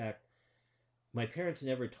family. In fact, my parents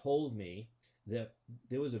never told me that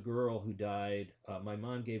there was a girl who died. My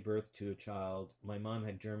mom gave birth to a child. My mom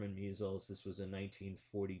had German measles. This was in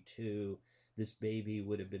 1942. This baby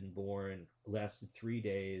would have been born, lasted 3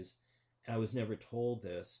 days. I was never told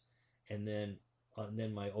this. And then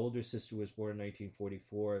my older sister was born in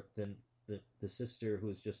 1944. Then the sister, who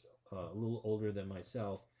was just a little older than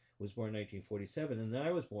myself, was born in 1947. And then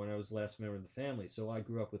I was born. I was the last member of the family. So I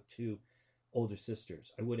grew up with two older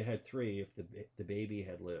sisters. I would have had three if the baby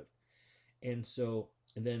had lived. And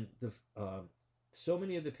then so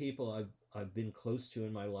many of the people I've been close to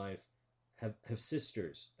in my life have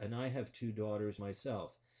sisters, and I have two daughters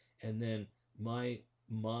myself. And then my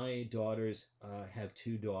daughters have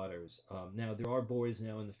two daughters. Now there are boys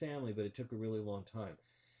now in the family, but it took a really long time.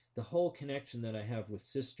 The whole connection that I have with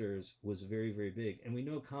sisters was very, very big. And we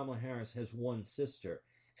know Kamala Harris has one sister,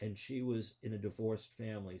 and she was in a divorced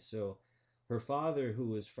family. So her father, who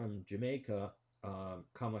was from Jamaica,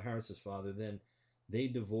 Kamala Harris's father, then they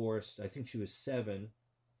divorced. I think she was 7,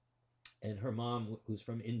 and her mom, who's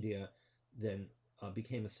from India, then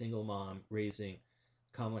became a single mom, raising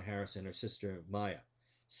Kamala Harris and her sister Maya.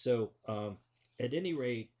 So at any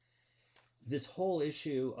rate, this whole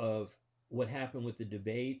issue of what happened with the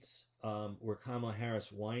debates, where Kamala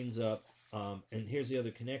Harris winds up, and here's the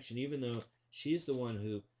other connection, even though she's the one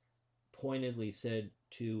who pointedly said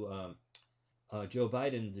to Joe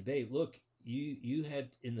Biden in the debate, look, you had,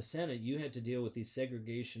 in the Senate, you had to deal with these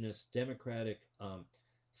segregationist Democratic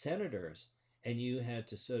senators, and you had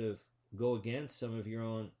to sort of go against some of your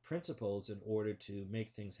own principles in order to make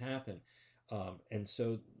things happen. And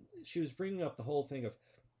so she was bringing up the whole thing of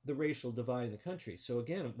the racial divide in the country. So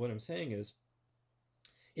again, what I'm saying is,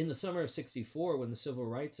 in the summer of 64, when the Civil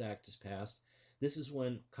Rights Act is passed, this is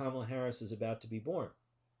when Kamala Harris is about to be born,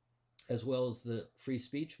 as well as the free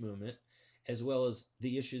speech movement, as well as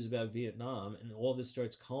the issues about Vietnam, and all this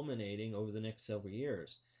starts culminating over the next several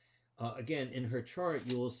years. Again, in her chart,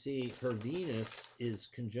 you will see her Venus is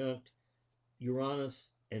conjunct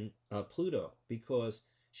Uranus and Pluto, because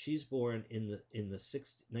she's born in the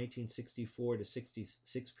 1964 to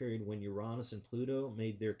 66 period, when Uranus and Pluto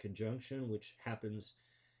made their conjunction, which happens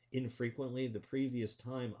infrequently. The previous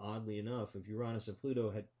time, oddly enough, of Uranus and Pluto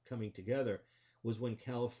had coming together was when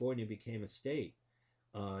California became a state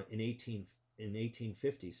in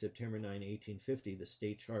 1850, September 9, 1850, the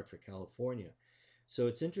state chart for California. So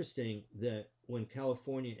it's interesting that when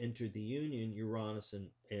California entered the Union, Uranus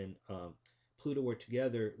and Pluto were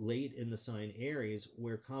together late in the sign Aries,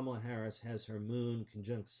 where Kamala Harris has her moon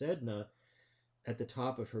conjunct Sedna at the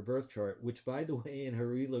top of her birth chart, which, by the way, in her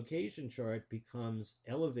relocation chart becomes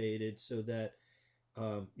elevated so that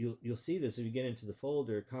you'll see this if you get into the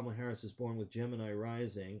folder. Kamala Harris is born with Gemini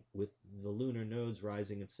rising, with the lunar nodes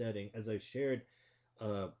rising and setting. As I shared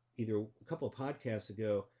either a couple of podcasts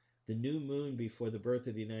ago, the new moon before the birth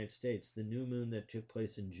of the United States, the new moon that took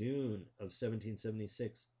place in June of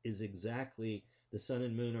 1776, is exactly, the sun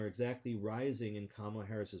and moon are exactly rising in Kamala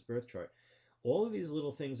Harris's birth chart. All of these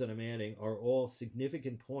little things that I'm adding are all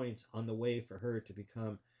significant points on the way for her to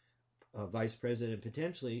become vice president,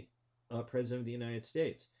 potentially president of the United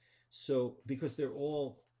States. So, because they're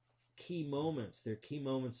all key moments, they're key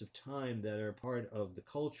moments of time that are part of the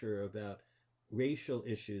culture about racial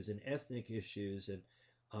issues and ethnic issues, and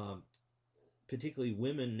particularly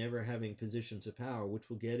women never having positions of power, which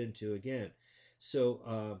we'll get into again.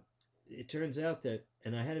 So it turns out that,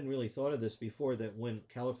 and I hadn't really thought of this before, that when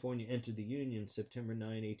California entered the Union, September 9,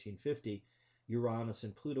 1850, Uranus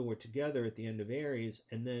and Pluto were together at the end of Aries,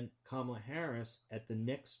 and then Kamala Harris, at the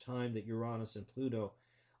next time that Uranus and Pluto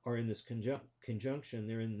are in this conjunction,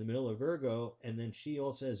 they're in the middle of Virgo, and then she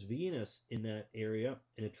also has Venus in that area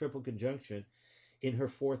in a triple conjunction in her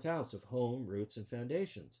fourth house of home, roots, and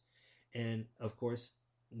foundations. And of course,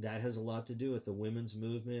 that has a lot to do with the women's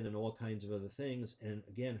movement and all kinds of other things. And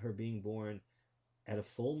again, her being born at a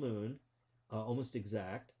full moon, almost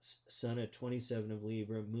exact, sun at 27 of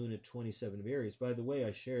Libra, moon at 27 of Aries. By the way,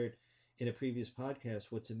 I shared in a previous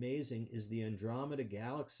podcast, what's amazing is the Andromeda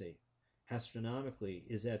galaxy, astronomically,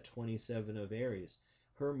 is at 27 of Aries.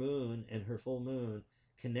 Her moon and her full moon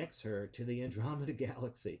connects her to the Andromeda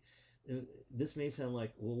galaxy. This may sound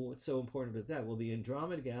like, well, what's so important about that? Well, the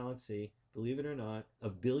Andromeda galaxy, believe it or not,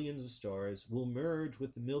 of billions of stars, will merge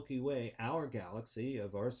with the Milky Way, our galaxy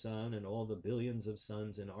of our sun and all the billions of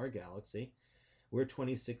suns in our galaxy. We're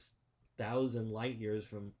 26,000 light years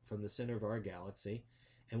from the center of our galaxy,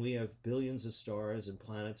 and we have billions of stars and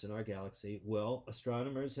planets in our galaxy. Well,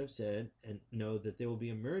 astronomers have said and know that there will be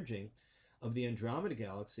a merging of the Andromeda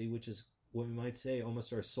galaxy, which is what we might say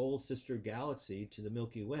almost our soul sister galaxy to the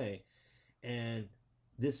Milky Way. And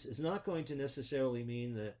this is not going to necessarily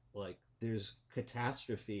mean that, like, there's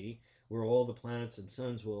catastrophe where all the planets and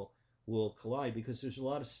suns will collide, because there's a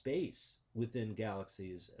lot of space within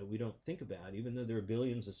galaxies we don't think about, even though there are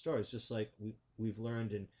billions of stars. Just like we've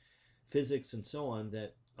learned in physics and so on,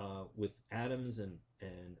 that with atoms and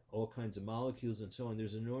all kinds of molecules and so on,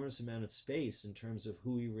 there's an enormous amount of space in terms of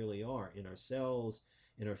who we really are in our cells,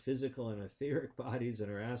 in our physical and etheric bodies,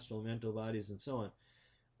 and our astral mental bodies, and so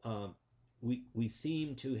on. We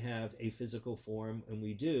seem to have a physical form, and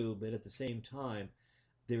we do, but at the same time,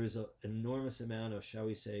 there is an enormous amount of, shall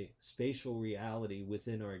we say, spatial reality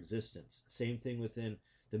within our existence. Same thing within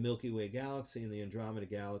the Milky Way galaxy and the Andromeda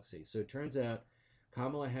galaxy. So it turns out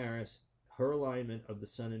Kamala Harris, her alignment of the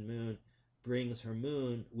sun and moon, brings her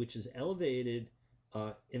moon, which is elevated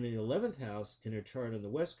in the 11th house in her chart on the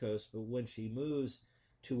West Coast, but when she moves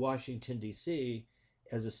to Washington, D.C.,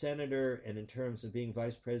 as a senator and in terms of being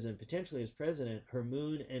vice president, potentially as president, her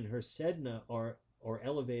moon and her Sedna are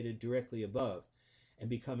elevated directly above and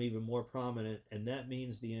become even more prominent. And that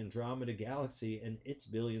means the Andromeda galaxy and its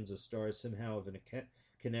billions of stars somehow have a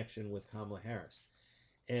connection with Kamala Harris.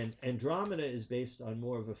 And Andromeda is based on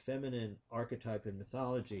more of a feminine archetype in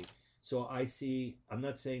mythology. So I'm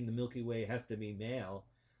not saying the Milky Way has to be male,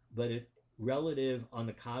 but if relative on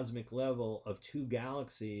the cosmic level of two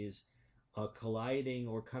galaxies colliding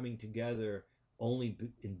or coming together only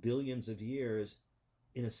in billions of years,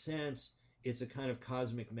 in a sense, it's a kind of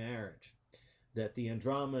cosmic marriage. That the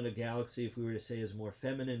Andromeda galaxy, if we were to say, is more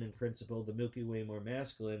feminine in principle, the Milky Way more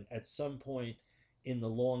masculine. At some point in the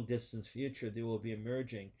long distance future, there will be a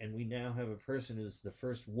merging, and we now have a person who's the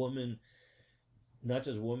first woman, not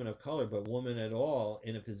just woman of color, but woman at all,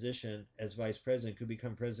 in a position as vice president, could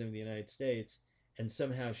become president of the United States, and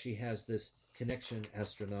somehow she has this connection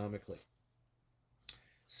astronomically.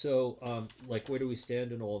 So, where do we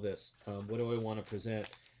stand in all this? What do I want to present?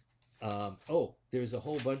 There's a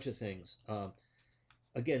whole bunch of things.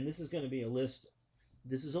 Again, this is going to be a list.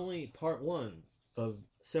 This is only part one of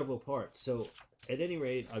several parts. So, at any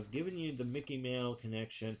rate, I've given you the Mickey Mantle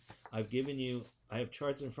connection. I have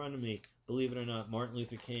charts in front of me. Believe it or not, Martin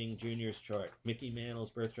Luther King Jr.'s chart, Mickey Mantle's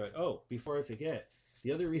birth chart. Oh, before I forget,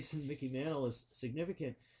 the other reason Mickey Mantle is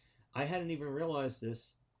significant, I hadn't even realized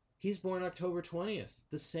this. He's born October 20th,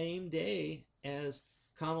 the same day as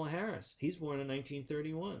Kamala Harris. He's born in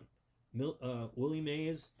 1931. Willie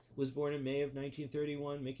Mays was born in May of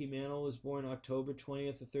 1931. Mickey Mantle was born October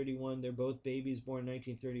 20th of 31. They're both babies born in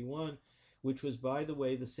 1931, which was, by the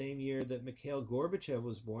way, the same year that Mikhail Gorbachev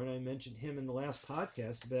was born. I mentioned him in the last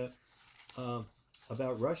podcast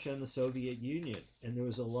about Russia and the Soviet Union. And there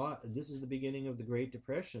was a lot. This is the beginning of the Great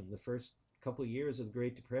Depression, the first couple of years of the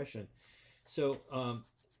Great Depression. So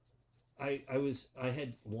I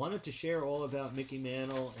had wanted to share all about Mickey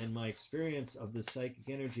Mantle and my experience of the psychic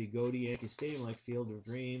energy, go to Yankee Stadium like Field of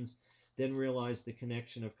Dreams, then realized the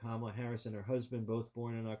connection of Kamala Harris and her husband, both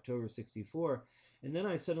born in October of 64. And then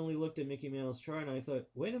I suddenly looked at Mickey Mantle's chart and I thought,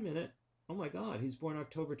 wait a minute, oh my God, he's born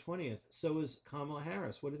October 20th. So is Kamala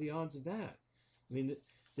Harris. What are the odds of that? I mean,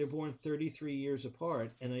 they're born 33 years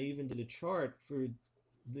apart, and I even did a chart for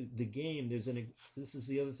the game. This is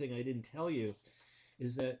the other thing I didn't tell you,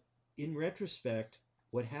 is that in retrospect,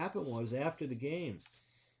 what happened was after the game,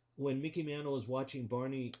 when Mickey Mantle was watching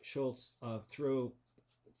Barney Schultz throw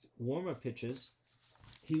warm-up pitches,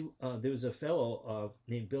 there was a fellow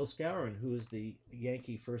named Bill Skowron who was the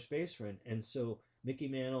Yankee first baseman, and so Mickey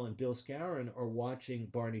Mantle and Bill Skowron are watching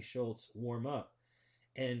Barney Schultz warm up,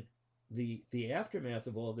 and the aftermath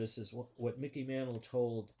of all this is what Mickey Mantle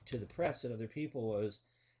told to the press and other people was,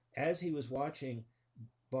 as he was watching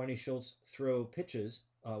Barney Schultz throw pitches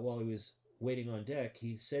while he was waiting on deck,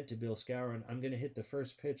 he said to Bill Skowron, I'm going to hit the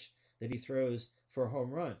first pitch that he throws for a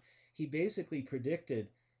home run. He basically predicted,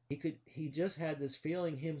 he just had this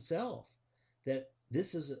feeling himself that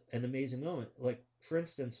this is an amazing moment. Like, for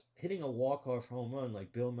instance, hitting a walk-off home run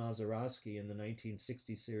like Bill Mazeroski in the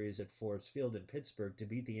 1960 series at Forbes Field in Pittsburgh to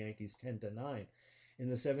beat the Yankees 10-9 in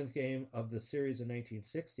the seventh game of the series in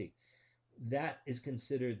 1960. That is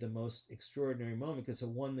considered the most extraordinary moment because it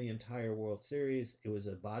won the entire World Series. It was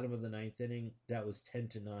a bottom of the ninth inning. That was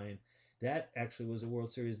 10-9. That actually was a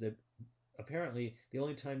World Series that apparently the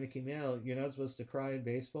only time Mickey Mantle, you're not supposed to cry in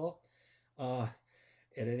baseball at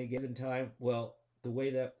any given time. Well, the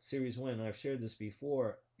way that series went, and I've shared this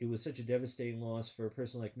before, it was such a devastating loss for a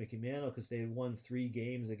person like Mickey Mantle because they had won 3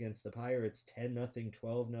 games against the Pirates, 10-0,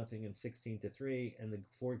 12-0, and 16-3, and the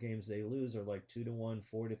 4 games they lose are like 2-1,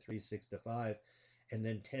 4-3, 6-5, and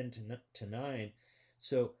then 10-9.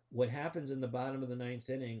 So what happens in the bottom of the ninth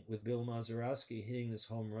inning with Bill Mazeroski hitting this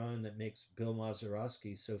home run that makes Bill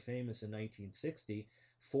Mazeroski so famous in 1960,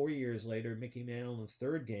 4 years later, Mickey Mantle in the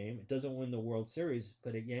third game, it doesn't win the World Series,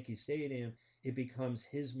 but at Yankee Stadium, it becomes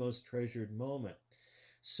his most treasured moment.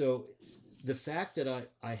 So the fact that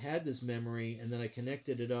I had this memory and then I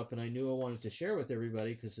connected it up and I knew I wanted to share with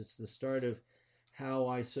everybody because it's the start of how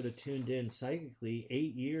I sort of tuned in psychically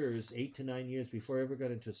 8 to 9 years before I ever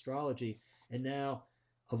got into astrology. And now,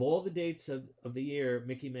 of all the dates of the year,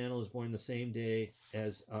 Mickey Mantle was born the same day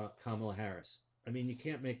as Kamala Harris. I mean, you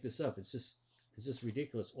can't make this up. It's just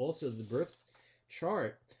ridiculous. Also, the birth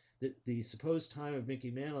chart, the supposed time of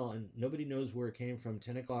Mickey Mantle, and nobody knows where it came from,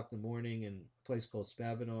 10 o'clock in the morning in a place called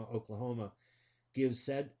Spavinaw, Oklahoma, gives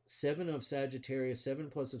 7 of Sagittarius, 7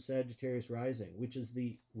 plus of Sagittarius rising, which is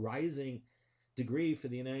the rising degree for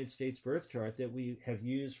the United States birth chart that we have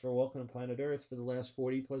used for Welcome to Planet Earth for the last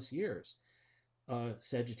 40 plus years.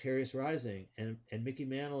 Sagittarius rising. And Mickey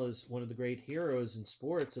Mantle is one of the great heroes in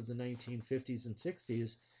sports of the 1950s and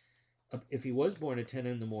 60s. If he was born at 10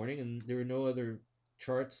 in the morning, and there are no other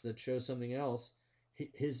charts that show something else,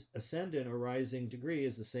 his ascendant or rising degree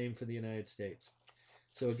is the same for the United States.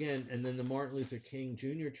 So again, and then the Martin Luther King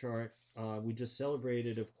Jr. chart, we just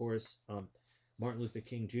celebrated, of course, Martin Luther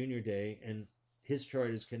King Jr. Day, and his chart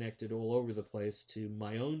is connected all over the place to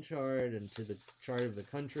my own chart and to the chart of the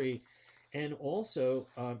country. And also,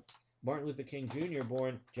 Martin Luther King Jr.,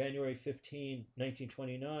 born January 15,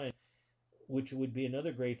 1929, which would be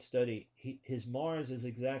another great study. His Mars is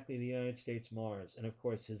exactly the United States Mars. And of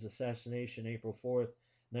course, his assassination, April 4th,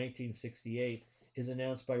 1968, is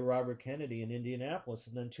announced by Robert Kennedy in Indianapolis.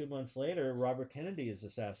 And then 2 months later, Robert Kennedy is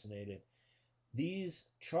assassinated.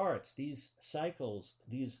 These charts, these cycles,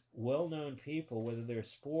 these well-known people, whether they're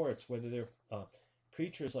sports, whether they're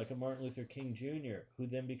preachers like a Martin Luther King Jr., who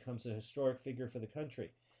then becomes a historic figure for the country,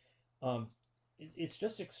 it's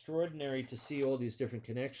just extraordinary to see all these different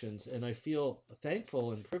connections, and I feel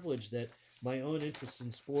thankful and privileged that my own interest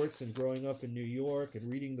in sports and growing up in New York and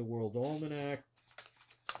reading the World Almanac,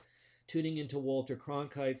 tuning into Walter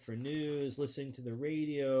Cronkite for news, listening to the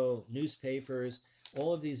radio, newspapers,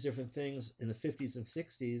 all of these different things in the 50s and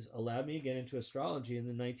 60s allowed me to get into astrology in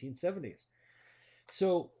the 1970s.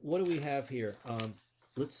 So what do we have here?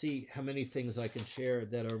 Let's see how many things I can share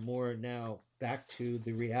that are more now back to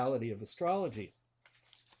the reality of astrology.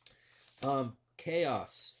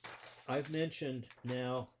 Chaos. I've mentioned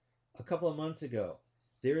now a couple of months ago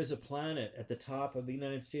there is a planet at the top of the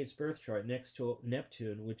United States birth chart next to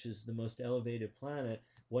Neptune, which is the most elevated planet.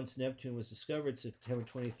 Once Neptune was discovered, September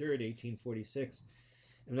 23rd, 1846.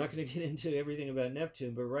 I'm not going to get into everything about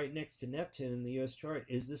Neptune, but right next to Neptune in the U.S. chart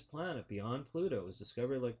is this planet beyond Pluto. It was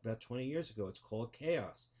discovered like about 20 years ago. It's called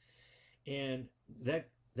Chaos. And that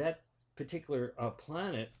particular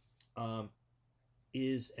planet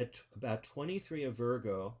is at about 23 of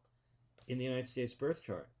Virgo in the United States birth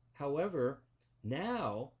chart. However,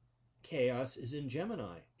 now Chaos is in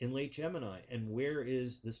Gemini, in late Gemini. And where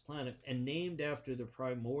is this planet? And named after the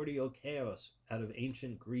primordial chaos out of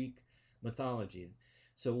ancient Greek mythology.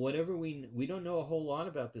 So whatever we don't know a whole lot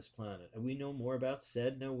about this planet. We know more about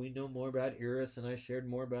Sedna, we know more about Eris, and I shared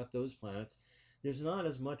more about those planets. There's not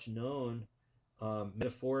as much known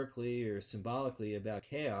metaphorically or symbolically about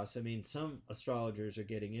chaos. I mean, some astrologers are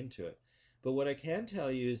getting into it. But what I can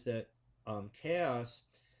tell you is that chaos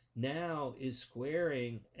now is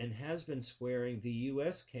squaring and has been squaring the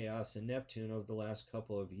U.S. chaos and Neptune over the last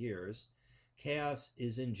couple of years. Chaos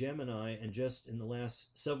is in Gemini, and just in the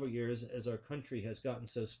last several years, as our country has gotten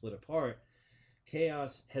so split apart,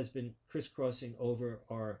 chaos has been crisscrossing over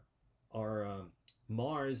our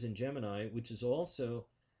Mars in Gemini, which is also,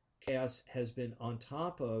 chaos has been on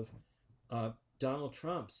top of Donald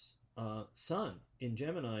Trump's sun in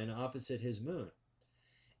Gemini and opposite his moon.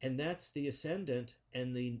 And that's the ascendant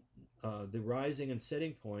and the rising and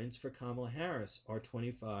setting points for Kamala Harris are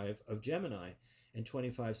 25 of Gemini and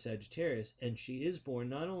 25 Sagittarius. And she is born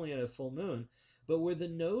not only at a full moon, but where the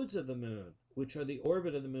nodes of the moon, which are the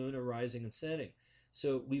orbit of the moon, are rising and setting.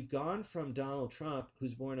 So we've gone from Donald Trump,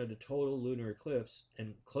 who's born at a total lunar eclipse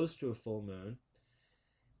and close to a full moon.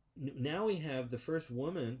 Now we have the first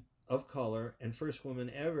woman of color and first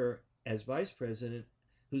woman ever as vice president,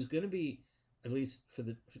 who's going to be, at least for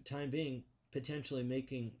the time being, potentially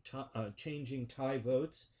making changing tie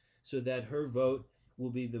votes so that her vote will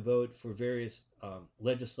be the vote for various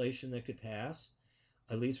legislation that could pass,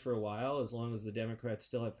 at least for a while, as long as the Democrats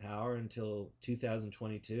still have power until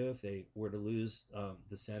 2022 if they were to lose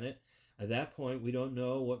the Senate. At that point, we don't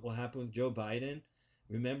know what will happen with Joe Biden.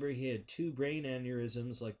 Remember, he had 2 brain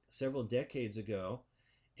aneurysms like several decades ago,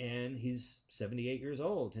 and he's 78 years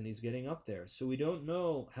old, and he's getting up there. So we don't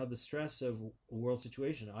know how the stress of the world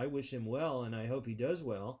situation. I wish him well, and I hope he does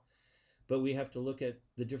well, but we have to look at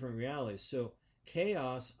the different realities. So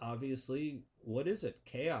chaos, obviously, what is it?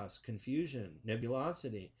 Chaos, confusion,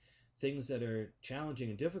 nebulosity, things that are challenging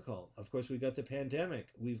and difficult. Of course, we've got the pandemic.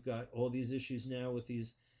 We've got all these issues now with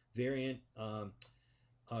these variant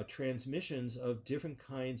transmissions of different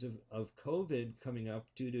kinds of COVID coming up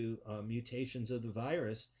due to mutations of the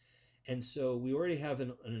virus. And so we already have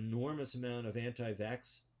an enormous amount of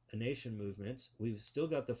anti-vaccination movements. We've still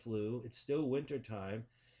got the flu. It's still winter time.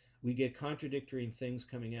 We get contradictory things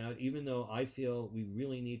coming out, even though I feel we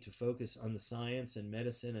really need to focus on the science and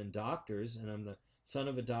medicine and doctors. And I'm the son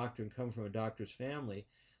of a doctor and come from a doctor's family.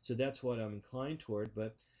 So that's what I'm inclined toward.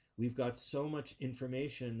 But we've got so much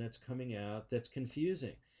information that's coming out that's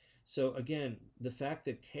confusing. So again, the fact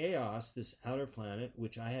that chaos, this outer planet,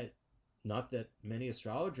 which I had, not that many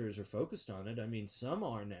astrologers are focused on it. I mean, some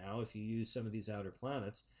are now, if you use some of these outer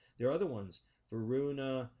planets. There are other ones,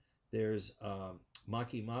 Varuna, there's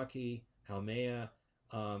Maki Maki, Haumea,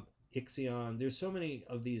 Ixion. There's so many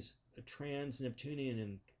of these trans-Neptunian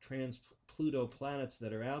and trans-Pluto planets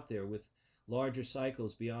that are out there with larger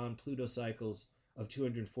cycles beyond Pluto cycles of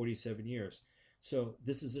 247 years. So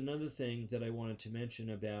this is another thing that I wanted to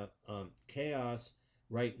mention about chaos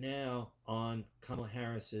right now on Kamala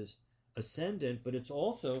Harris's ascendant, but it's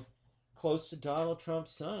also close to Donald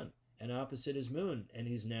Trump's sun and opposite his moon, and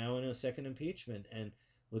he's now in a second impeachment. And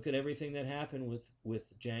look at everything that happened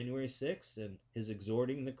with January 6th and his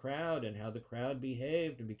exhorting the crowd and how the crowd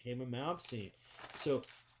behaved and became a mob scene. So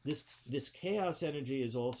this chaos energy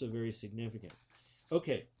is also very significant.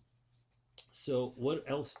 Okay, so what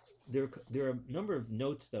else? There are a number of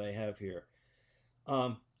notes that I have here.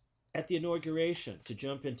 At the inauguration, to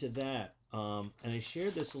jump into that, and I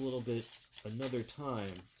shared this a little bit another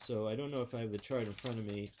time, so I don't know if I have the chart in front of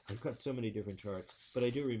me. I've got so many different charts, but I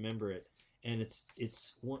do remember it. And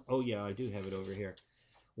it's one, oh yeah, I do have it over here.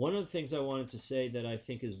 One of the things I wanted to say that I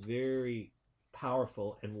think is very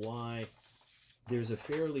powerful and why there's a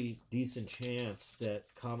fairly decent chance that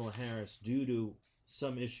Kamala Harris, due to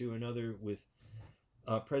some issue or another with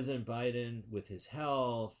President Biden, with his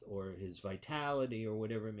health or his vitality or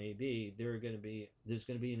whatever it may be, there's going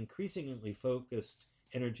to be an increasingly focused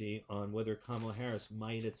energy on whether Kamala Harris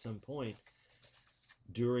might at some point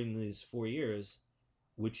during these 4 years,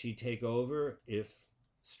 would she take over if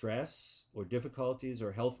stress or difficulties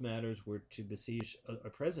or health matters were to besiege a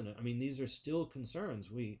president. I mean, these are still concerns.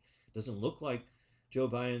 Doesn't look like Joe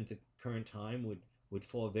Biden at the current time would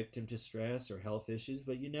fall victim to stress or health issues,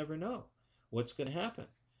 but you never know what's going to happen.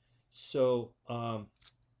 So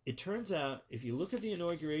it turns out, if you look at the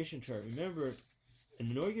inauguration chart, remember, an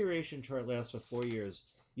inauguration chart lasts for 4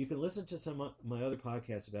 years. You can listen to some of my other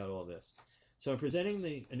podcasts about all this. So I'm presenting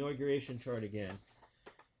the inauguration chart again.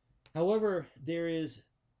 However, there is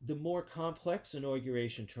the more complex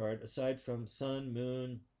inauguration chart, aside from sun,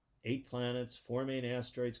 moon, 8 planets, 4 main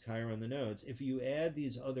asteroids, Chiron, the nodes. If you add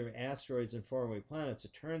these other asteroids and faraway planets,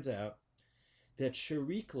 it turns out that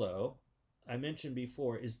Chariklo, I mentioned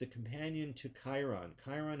before, is the companion to Chiron.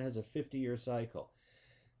 Chiron has a 50-year cycle.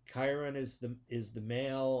 Chiron is the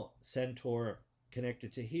male centaur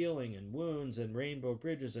connected to healing and wounds and rainbow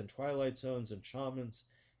bridges and twilight zones and shamans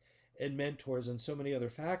and mentors and so many other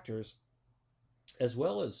factors, as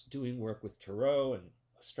well as doing work with tarot and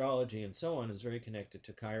astrology and so on, is very connected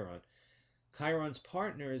to Chiron. Chiron's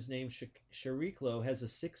partner is named Chariklo, has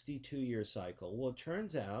a 62-year cycle. Well, it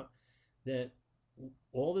turns out that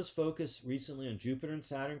all this focus recently on Jupiter and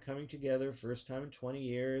Saturn coming together, first time in 20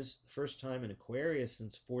 years, first time in Aquarius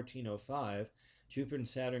since 1405, Jupiter and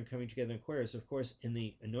Saturn coming together in Aquarius. Of course, in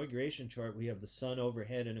the inauguration chart, we have the sun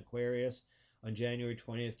overhead in Aquarius on January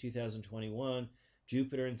 20th, 2021.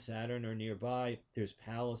 Jupiter and Saturn are nearby. There's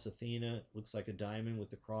Pallas Athena, looks like a diamond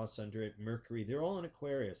with a cross under it. Mercury, they're all in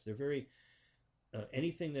Aquarius. They're very,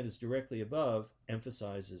 anything that is directly above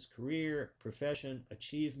emphasizes career, profession,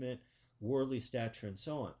 achievement, worldly stature, and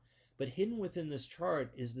so on. But hidden within this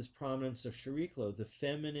chart is this prominence of Chariklo, the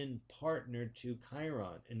feminine partner to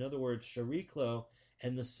Chiron. In other words, Chariklo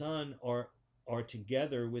and the sun are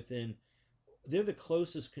together within, they're the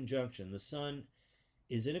closest conjunction. The sun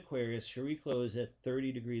is in Aquarius, Chariklo is at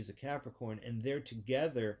 30 degrees of Capricorn, and they're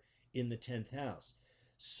together in the 10th house.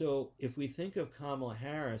 So if we think of Kamala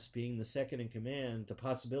Harris being the second in command, the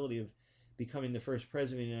possibility of becoming the first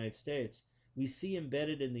president of the United States, we see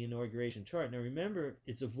embedded in the inauguration chart. Now remember,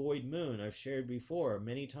 it's a void moon. I've shared before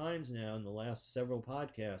many times now in the last several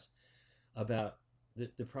podcasts about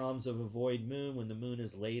the problems of a void moon. When the moon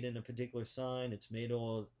is late in a particular sign, it's made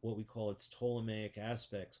all what we call its Ptolemaic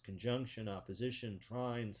aspects: conjunction, opposition,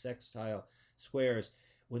 trine, sextile, squares.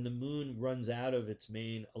 When the moon runs out of its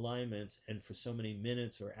main alignments, and for so many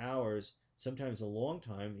minutes or hours, sometimes a long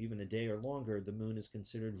time, even a day or longer, the moon is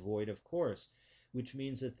considered void of course, which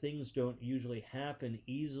means that things don't usually happen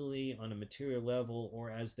easily on a material level or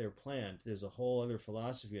as they're planned. There's a whole other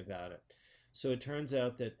philosophy about it. So it turns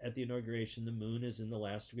out that at the inauguration, the moon is in the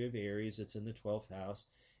last degree of Aries. It's in the 12th house.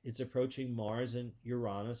 It's approaching Mars and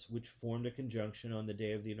Uranus, which formed a conjunction on the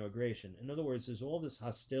day of the inauguration. In other words, there's all this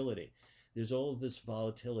hostility. There's all this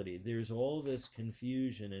volatility. There's all this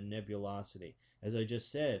confusion and nebulosity. As I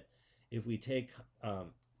just said, if we take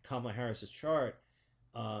Kamala Harris's chart,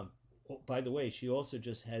 by the way, she also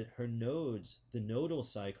just had her nodes, the nodal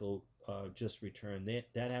cycle just returned.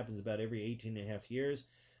 That happens about every 18 and a half years.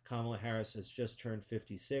 Kamala Harris has just turned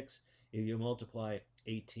 56. If you multiply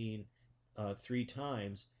 18 3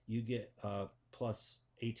 times, you get plus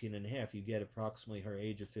 18 and a half. You get approximately her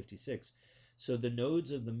age of 56. So the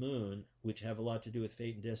nodes of the moon, which have a lot to do with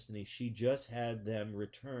fate and destiny, she just had them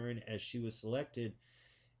return as she was selected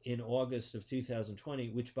in August of 2020,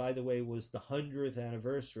 which, by the way, was the 100th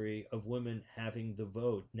anniversary of women having the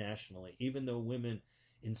vote nationally. Even though women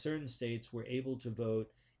in certain states were able to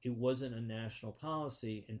vote, it wasn't a national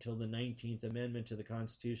policy until the 19th Amendment to the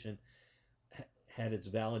Constitution had its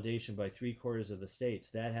validation by 3/4 of the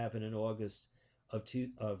states. That happened in August of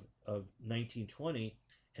 1920,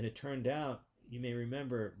 and it turned out, you may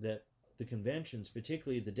remember, that the conventions,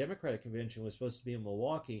 particularly the Democratic convention, was supposed to be in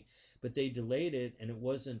Milwaukee, but they delayed it, and it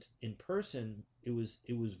wasn't in person. It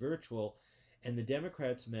was virtual, and the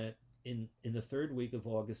Democrats met in the 3rd week of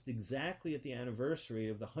August, exactly at the anniversary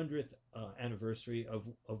of the 100th anniversary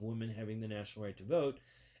of women having the national right to vote,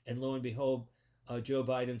 and lo and behold, Joe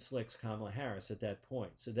Biden selects Kamala Harris at that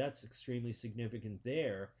point. So that's extremely significant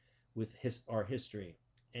there with our history.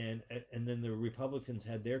 And then the Republicans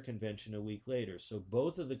had their convention a week later. So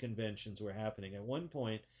both of the conventions were happening. At one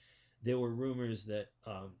point, there were rumors that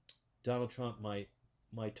Donald Trump might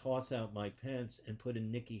toss out Mike Pence and put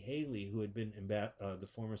in Nikki Haley, who had been the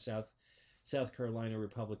former South Carolina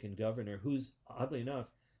Republican governor, who's, oddly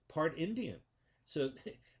enough, part Indian. So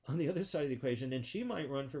on the other side of the equation, and she might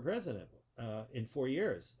run for president in 4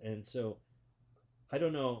 years. And so I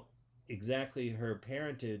don't know exactly her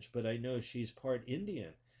parentage, but I know she's part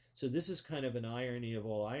Indian. So this is kind of an irony of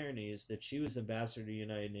all ironies that she was ambassador to the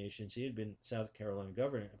United Nations. She had been South Carolina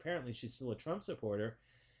governor. Apparently, she's still a Trump supporter,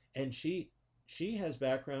 and she has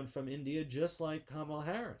background from India, just like Kamala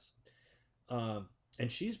Harris.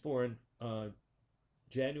 And she's born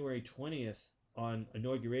January 20th on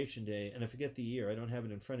Inauguration Day, and I forget the year. I don't have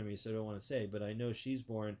it in front of me, so I don't want to say, but I know she's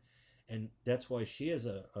born, and that's why she has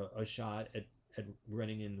a shot at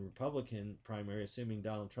running in the Republican primary, assuming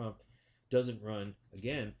Donald Trump doesn't run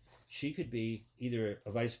again. She could be either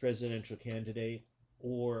a vice presidential candidate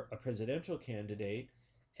or a presidential candidate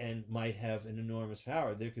and might have an enormous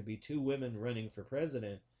power. There could be two women running for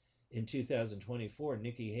president in 2024.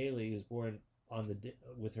 Nikki Haley is born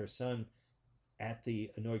with her son at the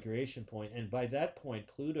inauguration point, and by that point,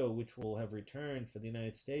 Pluto, which will have returned for the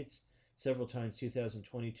United States several times,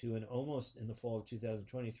 2022 and almost in the fall of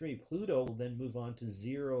 2023, Pluto will then move on to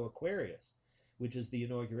 0 Aquarius, which is the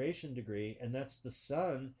inauguration degree, and that's the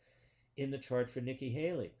sun in the chart for Nikki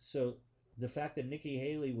Haley. So the fact that Nikki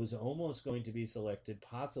Haley was almost going to be selected,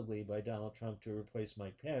 possibly by Donald Trump, to replace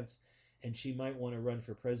Mike Pence, and she might want to run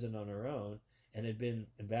for president on her own, and had been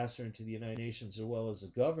ambassador to the United Nations as well as a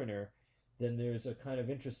governor, then there's a kind of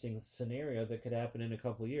interesting scenario that could happen in a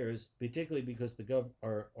couple of years, particularly because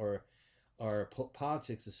our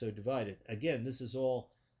politics is so divided. Again, this is all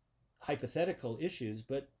hypothetical issues,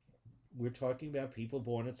 but we're talking about people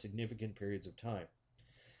born at significant periods of time.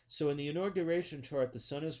 So in the inauguration chart, the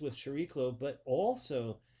sun is with Chariklo, but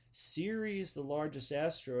also Ceres, the largest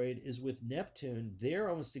asteroid, is with Neptune. They're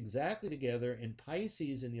almost exactly together in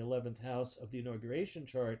Pisces in the 11th house of the inauguration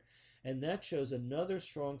chart, and that shows another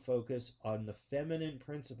strong focus on the feminine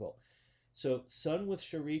principle. So sun with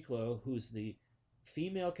Chariklo, who's the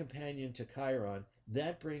female companion to Chiron,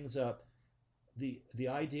 that brings up the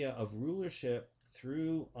idea of rulership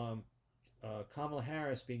through Kamala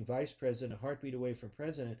Harris being vice president, a heartbeat away from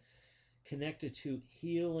president, connected to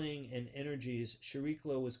healing and energies.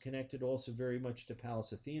 Chariklo was connected also very much to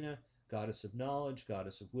Pallas Athena, goddess of knowledge,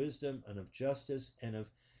 goddess of wisdom, and of justice, and of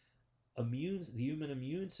the human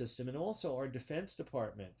immune system, and also our Defense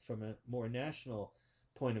Department from a more national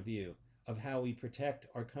point of view of how we protect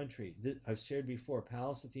our country. I've shared before,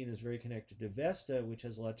 Pallas Athena is very connected to Vesta, which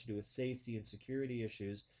has a lot to do with safety and security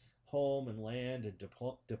issues, home and land and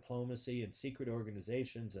diplomacy and secret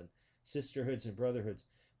organizations and sisterhoods and brotherhoods.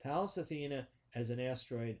 Pallas Athena as an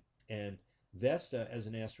asteroid and Vesta as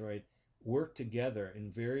an asteroid work together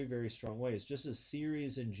in very, very strong ways, just as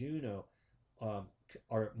Ceres and Juno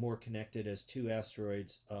are more connected as two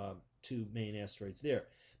main asteroids there.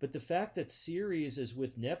 But the fact that Ceres is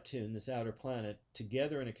with Neptune, this outer planet,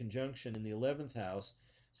 together in a conjunction in the 11th house,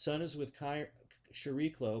 Sun is with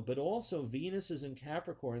Chariklo, but also Venus is in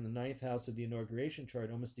Capricorn in the 9th house of the inauguration chart,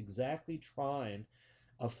 almost exactly trine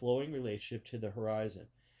a flowing relationship to the horizon.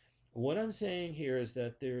 What I'm saying here is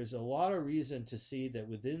that there is a lot of reason to see that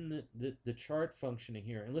within the chart functioning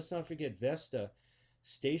here, and let's not forget Vesta,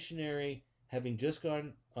 stationary, having just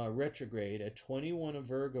gone retrograde at 21 of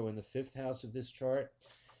Virgo in the 5th house of this chart.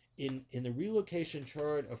 In the relocation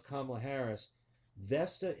chart of Kamala Harris,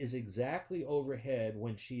 Vesta is exactly overhead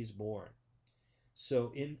when she's born.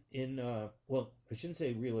 So well, I shouldn't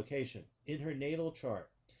say relocation, in her natal chart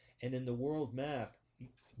and in the world map,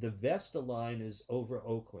 the Vesta line is over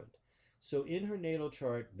Oakland. So in her natal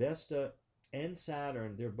chart, Vesta and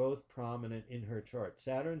Saturn, they're both prominent in her chart.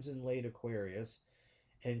 Saturn's in late Aquarius,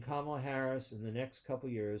 and Kamala Harris, in the next couple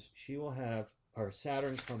years, she will have our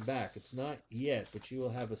Saturn come back. It's not yet, but she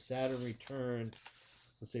will have a Saturn return.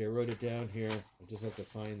 Let's see, I wrote it down here. I just have to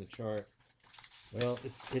find the chart. Well,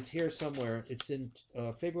 it's here somewhere. It's in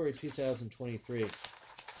February 2023.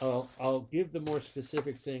 I'll give the more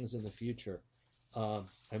specific things in the future.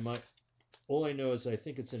 All I know is I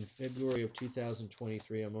think it's in February of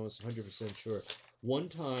 2023. I'm almost 100% sure. One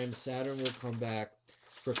time, Saturn will come back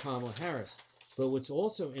for Kamala Harris. But what's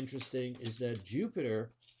also interesting is that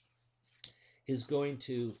Jupiter is going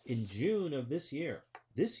to, in June of this year,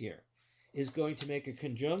 is going to make a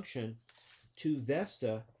conjunction to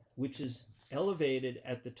Vesta, which is elevated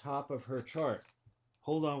at the top of her chart.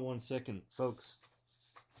 Hold on one second, folks.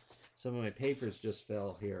 Some of my papers just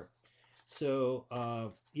fell here. So,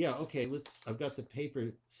 yeah, okay, I've got the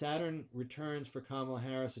paper. Saturn returns for Kamala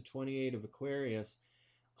Harris at 28 of Aquarius.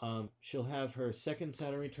 She'll have her second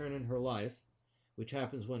Saturn return in her life, which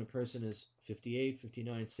happens when a person is 58,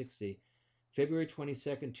 59, 60, February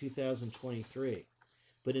 22nd, 2023.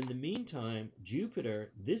 But in the meantime,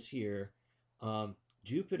 Jupiter, this year,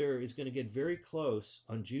 Jupiter is going to get very close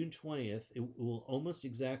on June 20th. It will almost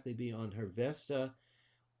exactly be on her Vesta,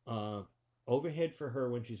 overhead for her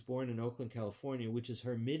when she's born in Oakland, California, which is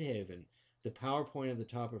her midheaven. the power point at the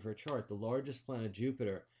top of her chart, the largest planet,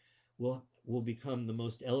 Jupiter, will become the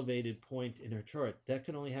most elevated point in her chart. That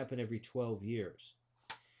can only happen every 12 years.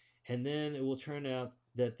 And then it will turn out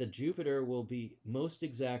that the Jupiter will be most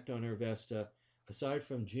exact on her Vesta, aside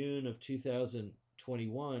from June of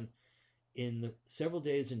 2021. In the several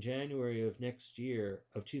days in January of next year,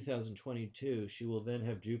 of 2022, she will then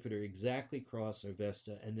have Jupiter exactly cross her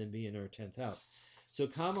Vesta and then be in her 10th house. So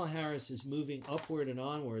Kamala Harris is moving upward and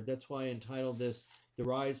onward. That's why I entitled this The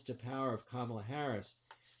Rise to Power of Kamala Harris.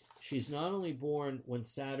 She's not only born when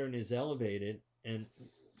Saturn is elevated, and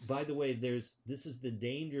by the way, this is the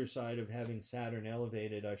danger side of having Saturn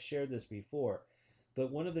elevated. I've shared this before, but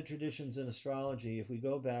one of the traditions in astrology, if we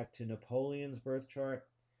go back to Napoleon's birth chart,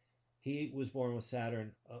 he was born with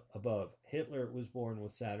Saturn above. Hitler was born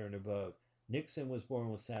with Saturn above. Nixon was born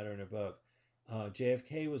with Saturn above.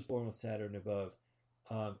 JFK was born with Saturn above.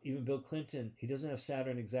 Even Bill Clinton, he doesn't have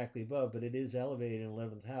Saturn exactly above, but it is elevated in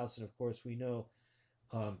 11th house. And of course, we know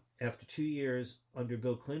after 2 years under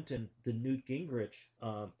Bill Clinton, the Newt Gingrich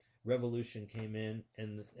revolution came in,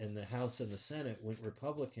 and the House and the Senate went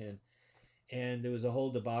Republican. And there was a whole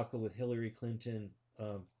debacle with Hillary Clinton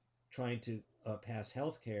trying to pass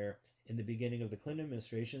health care in the beginning of the Clinton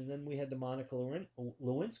administration. And then we had the Monica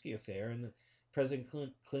Lewinsky affair and President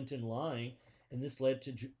Clinton lying, and this led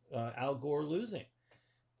to Al Gore losing.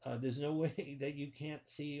 There's no way that you can't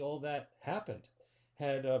see all that happened.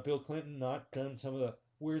 Had Bill Clinton not done some of the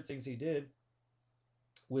weird things he did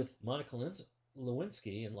with Monica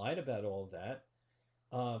Lewinsky and lied about all of that,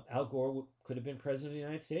 Al Gore could have been president of the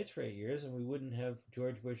United States for 8 years, and we wouldn't have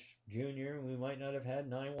George Bush Jr., and we might not have had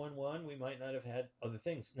 9/11, we might not have had other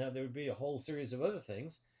things. Now, there would be a whole series of other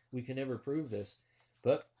things. We can never prove this,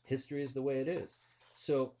 but history is the way it is.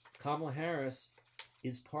 So Kamala Harris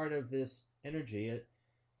is part of this energy.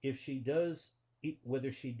 If she does,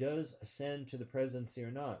 whether she does ascend to the presidency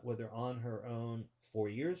or not, whether on her own 4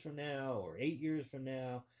 years from now or 8 years from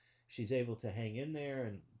now, she's able to hang in there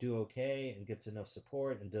and do okay and gets enough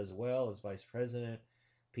support and does well as vice president.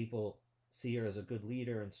 People see her as a good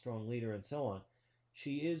leader and strong leader and so on.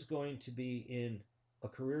 She is going to be in a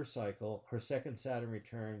career cycle, her second Saturn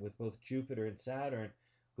return with both Jupiter and Saturn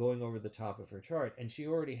going over the top of her chart. And she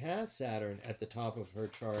already has Saturn at the top of her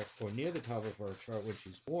chart or near the top of her chart when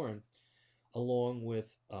she's born, along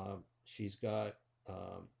with she's got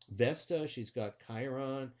Vesta, she's got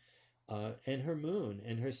Chiron, and her moon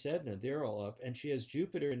and her Sedna, they're all up. And she has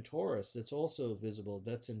Jupiter in Taurus that's also visible.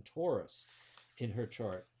 That's in Taurus in her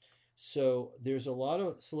chart. So there's a lot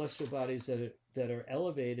of celestial bodies that are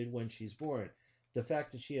elevated when she's born. The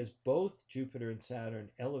fact that she has both Jupiter and Saturn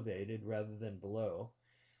elevated rather than below,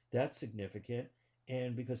 that's significant.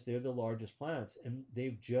 And because they're the largest planets, and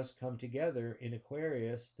they've just come together in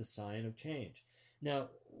Aquarius, the sign of change. Now,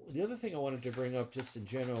 the other thing I wanted to bring up just in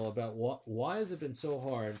general about why has it been so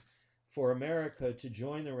hard for America to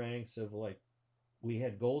join the ranks of, like, we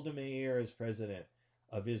had Golda Meir as president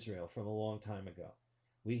of Israel from a long time ago.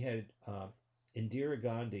 We had Indira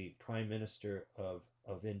Gandhi, prime minister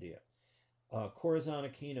of India. Corazon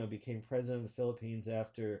Aquino became president of the Philippines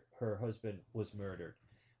after her husband was murdered.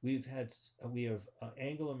 We have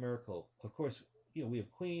Angela Merkel. Of course, we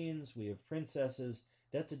have queens, we have princesses.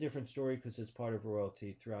 That's a different story because it's part of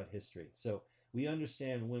royalty throughout history. So we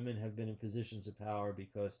understand women have been in positions of power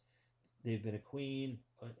because they've been a queen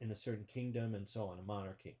in a certain kingdom and so on, a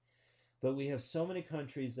monarchy. But we have so many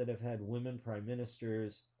countries that have had women prime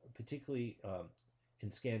ministers, particularly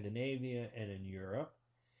in Scandinavia and in Europe.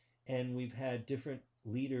 And we've had different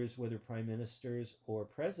leaders, whether prime ministers or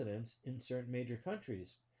presidents, in certain major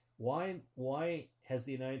countries. Why has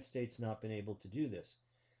the United States not been able to do this?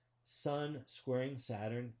 Sun squaring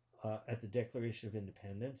Saturn at the Declaration of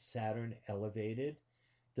Independence, Saturn elevated,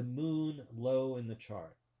 the moon low in the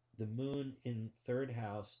chart. The moon in third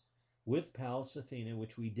house with Pallas Athena,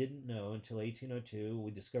 which we didn't know until 1802.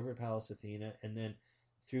 We discovered Pallas Athena, and then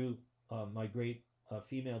through my great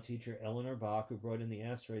female teacher, Eleanor Bach, who brought in the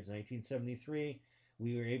asteroids in 1973,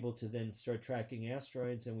 we were able to then start tracking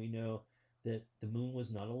asteroids, and we know that the moon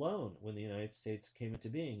was not alone when the United States came into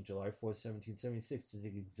being, July 4th, 1776. It's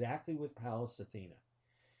exactly with Pallas Athena.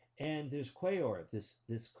 And there's Quaoar,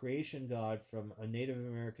 this creation god from a Native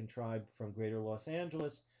American tribe from Greater Los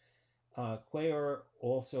Angeles. Quaoar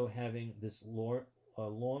also having this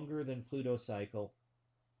longer than Pluto cycle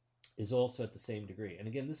is also at the same degree. And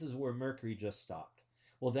again, this is where Mercury just stopped.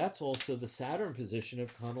 Well, that's also the Saturn position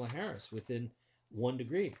of Kamala Harris within 1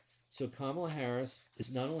 degree. So Kamala Harris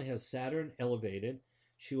not only has Saturn elevated,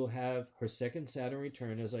 she will have her second Saturn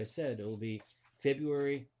return. As I said, it will be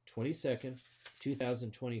February 22nd,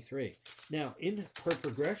 2023. Now, in her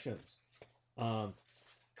progressions,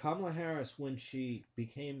 Kamala Harris, when she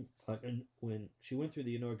went through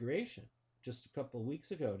the inauguration just a couple of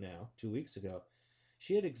weeks ago now, 2 weeks ago,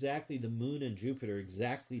 she had exactly the moon and Jupiter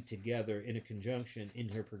exactly together in a conjunction in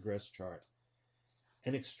her progress chart.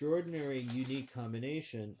 An extraordinary, unique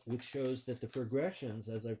combination, which shows that the progressions,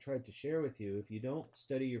 as I've tried to share with you, if you don't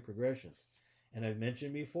study your progressions, and I've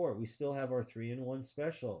mentioned before, we still have our 3-in-1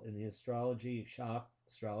 special in the Astrology Shop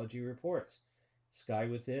Astrology Reports. Sky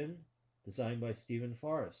Within, designed by Stephen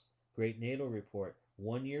Forrest. Great Natal Report.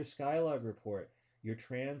 1-year Skylog Report. Your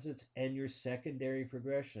transits and your secondary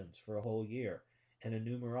progressions for a whole year. And a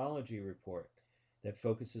numerology report that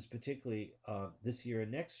focuses particularly this year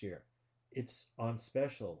and next year. It's on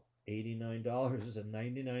special,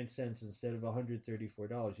 $89.99 instead of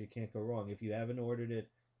 $134. You can't go wrong. If you haven't ordered it,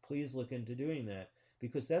 please look into doing that,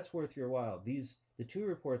 because that's worth your while. The two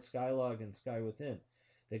reports, Skylog and Sky Within,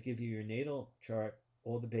 that give you your natal chart,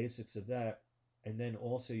 all the basics of that, and then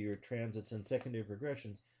also your transits and secondary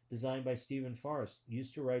progressions, designed by Stephen Forrest.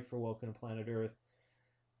 Used to write for Welcome to Planet Earth,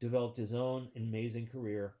 developed his own amazing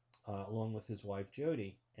career along with his wife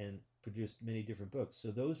Jody, and produced many different books. So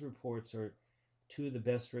those reports are two of the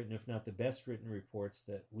best written, if not the best written reports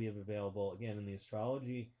that we have available, again, in the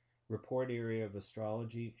astrology report area of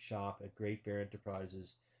Astrology Shop at Great Bear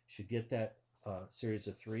Enterprises. Should get that series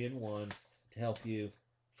of 3-in-1 to help you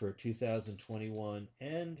for 2021,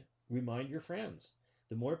 and remind your friends.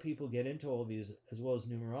 The more people get into all these, as well as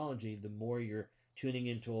numerology, the more you're tuning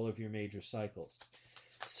into all of your major cycles.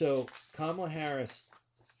 So Kamala Harris,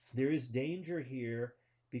 there is danger here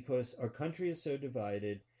because our country is so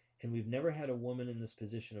divided, and we've never had a woman in this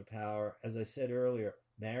position of power. As I said earlier,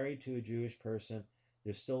 married to a Jewish person.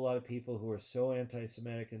 There's still a lot of people who are so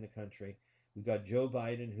anti-Semitic in the country. We've got Joe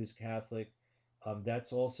Biden, who's Catholic.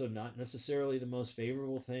 That's also not necessarily the most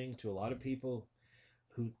favorable thing to a lot of people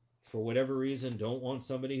who, for whatever reason, don't want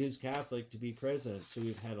somebody who's Catholic to be president. So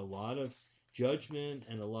we've had a lot of judgment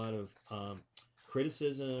and a lot of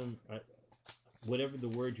criticism, whatever the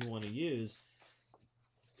word you want to use,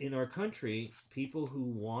 in our country. People who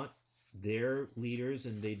want their leaders,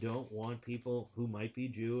 and they don't want people who might be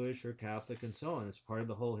Jewish or Catholic and so on. It's part of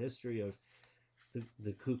the whole history of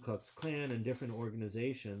the Ku Klux Klan and different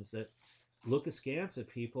organizations that look askance at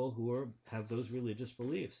people who have those religious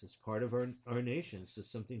beliefs. It's part of our nation. It's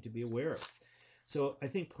just something to be aware of. So I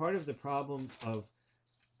think part of the problem of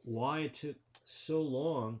why it took so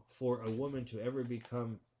long for a woman to ever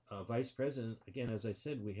become vice president, again, as I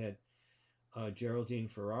said, we had Geraldine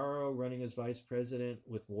Ferraro running as vice president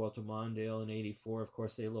with Walter Mondale in 1984. Of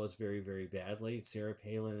course, they lost very, very badly. Sarah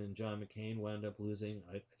Palin and John McCain wound up losing,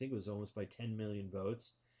 I think it was almost by 10 million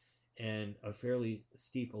votes, and a fairly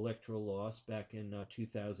steep electoral loss back in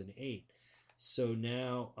 2008. So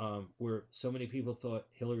now, where so many people thought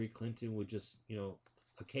Hillary Clinton would just, a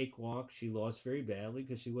cakewalk, she lost very badly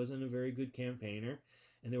because she wasn't a very good campaigner.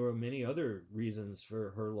 And there were many other reasons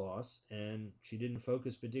for her loss, and she didn't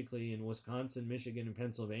focus particularly in Wisconsin, Michigan, and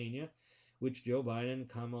Pennsylvania, which Joe Biden and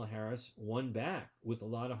Kamala Harris won back with a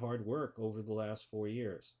lot of hard work over the last 4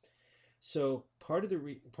 years. So part of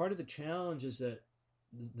the challenge is that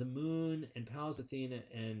the moon and Pallas Athena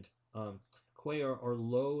and Quaoar are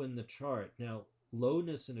low in the chart. Now,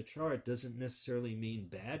 lowness in a chart doesn't necessarily mean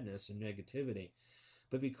badness and negativity,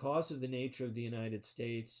 but because of the nature of the United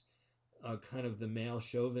States, kind of the male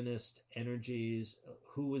chauvinist energies,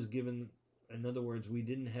 who was given, in other words, we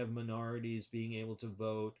didn't have minorities being able to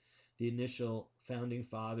vote. The initial founding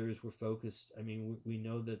fathers were focused. I mean, we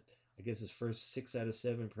know that, I guess, his first 6 out of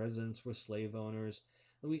 7 presidents were slave owners.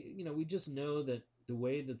 We just know that the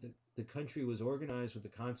way that the country was organized with the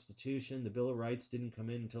Constitution, the Bill of Rights didn't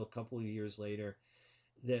come in until a couple of years later,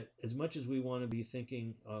 that as much as we want to be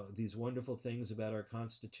thinking these wonderful things about our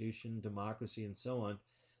Constitution, democracy, and so on,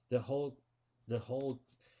 the whole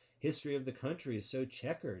history of the country is so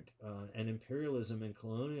checkered, and imperialism and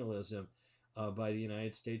colonialism by the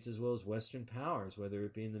United States as well as Western powers, whether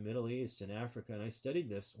it be in the Middle East and Africa. And I studied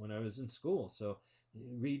this when I was in school. So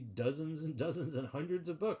read dozens and dozens and hundreds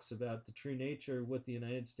of books about the true nature of what the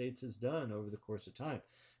United States has done over the course of time.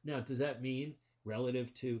 Now, does that mean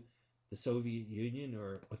relative to the Soviet Union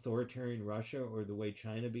or authoritarian Russia or the way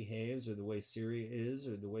China behaves or the way Syria is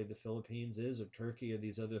or the way the Philippines is or Turkey or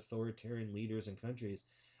these other authoritarian leaders and countries?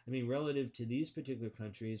 I mean, relative to these particular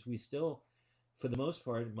countries, we still, for the most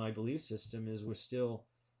part, my belief system is we're still,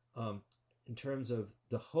 in terms of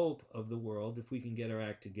the hope of the world, if we can get our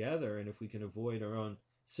act together and if we can avoid our own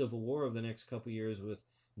civil war over the next couple of years with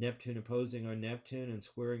Neptune opposing our Neptune and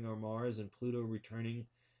squaring our Mars and Pluto returning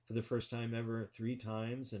for the first time ever 3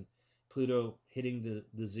 times and Pluto hitting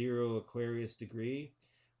the 0 Aquarius degree,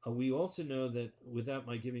 We also know that, without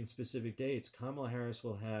my giving specific dates, Kamala Harris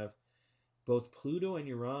will have both Pluto and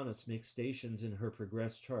Uranus make stations in her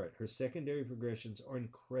progress chart. Her secondary progressions are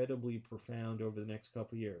incredibly profound over the next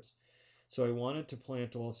couple of years. So I wanted to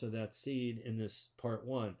plant also that seed in this part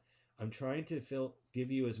one. I'm trying to give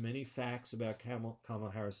you as many facts about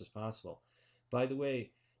Kamala Harris as possible. By the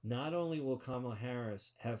way, not only will Kamala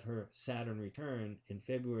Harris have her Saturn return in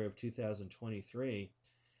February of 2023,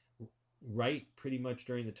 right pretty much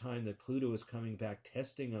during the time that Pluto is coming back,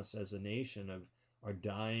 testing us as a nation of our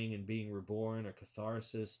dying and being reborn, our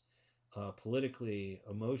catharsis, politically,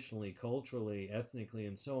 emotionally, culturally, ethnically,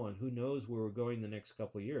 and so on. Who knows where we're going the next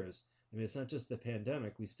couple of years? I mean, it's not just the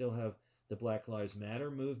pandemic. We still have the Black Lives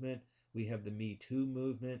Matter movement. We have the Me Too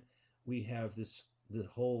movement. We have the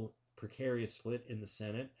whole precarious split in the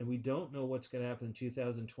Senate, and we don't know what's going to happen in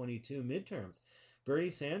 2022 midterms.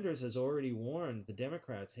 Bernie Sanders has already warned the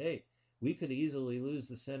Democrats, hey, we could easily lose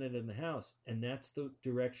the Senate and the House, and that's the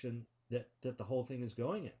direction that the whole thing is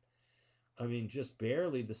going in. I mean, just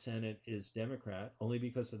barely the Senate is Democrat, only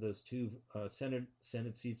because of those two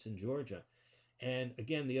Senate seats in Georgia. And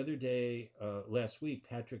again, the other day, last week,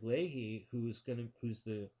 Patrick Leahy, who's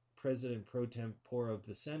the president pro tempore of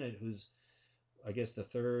the Senate, who's, I guess, the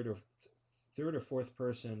third or fourth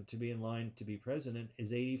person to be in line to be president,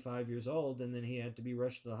 is 85 years old, and then he had to be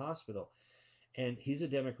rushed to the hospital. And he's a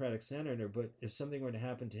Democratic senator, but if something were to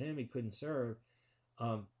happen to him, he couldn't serve.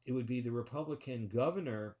 It would be the Republican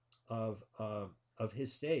governor of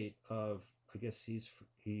his state. I guess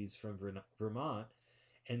he's from Vermont,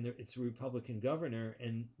 and it's a Republican governor,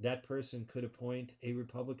 and that person could appoint a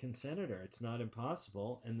Republican senator. It's not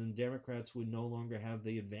impossible, and then Democrats would no longer have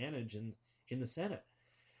the advantage in the Senate.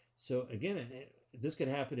 So again, this could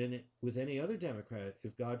happen with any other Democrat.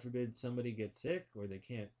 If, God forbid, somebody gets sick or they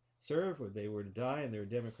can't serve or they were to die and they're a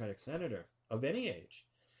Democratic senator of any age,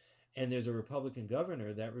 and there's a Republican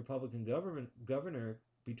governor, that Republican governor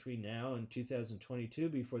between now and 2022,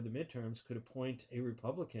 before the midterms, could appoint a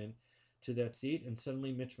Republican to that seat, and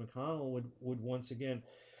suddenly Mitch McConnell would once again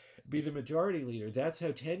be the majority leader. That's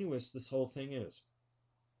how tenuous this whole thing is.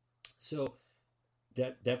 So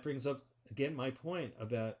that brings up, again, my point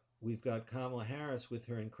about we've got Kamala Harris with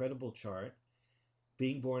her incredible chart,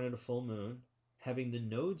 being born at a full moon, having the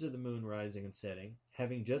nodes of the moon rising and setting,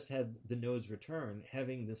 having just had the nodes return,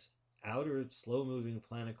 having this outer slow-moving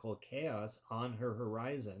planet called Chaos on her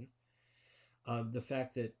horizon, the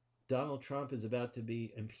fact that Donald Trump is about to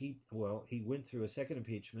be impeached. Well, he went through a second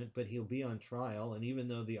impeachment, but he'll be on trial, and even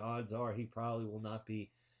though the odds are he probably will not be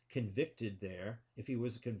convicted there, if he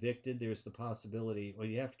was convicted, there's the possibility, well,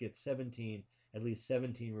 you have to get at least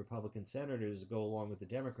 17 Republican senators to go along with the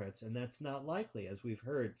Democrats, and that's not likely, as we've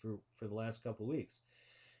heard for the last couple of weeks.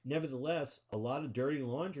 Nevertheless, a lot of dirty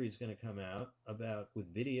laundry is going to come out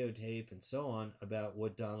with videotape and so on about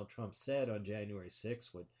what Donald Trump said on January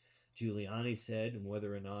 6th, what Giuliani said, and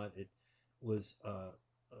whether or not it was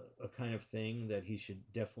a kind of thing that he should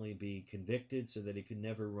definitely be convicted so that he could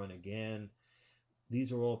never run again.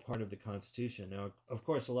 These are all part of the Constitution. Now, of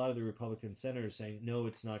course, a lot of the Republican senators saying, no,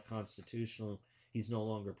 it's not constitutional, he's no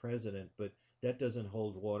longer president, but that doesn't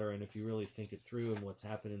hold water, and if you really think it through and what's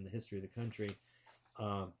happened in the history of the country,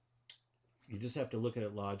 you just have to look at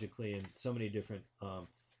it logically, and so many different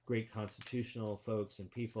great constitutional folks and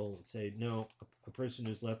people say, no, a person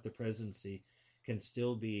who's left the presidency can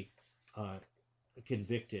still be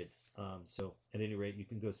convicted. So at any rate, you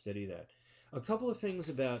can go study that. A couple of things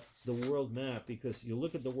about the world map, because you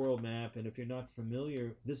look at the world map, and if you're not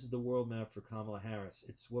familiar, this is the world map for Kamala Harris.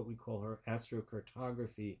 It's what we call her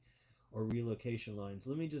astrocartography or relocation lines.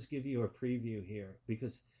 Let me just give you a preview here,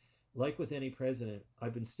 because like with any president,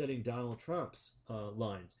 I've been studying Donald Trump's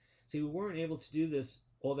lines. See, we weren't able to do this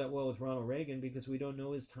all that well with Ronald Reagan because we don't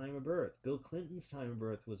know his time of birth. Bill Clinton's time of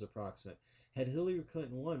birth was approximate. Had Hillary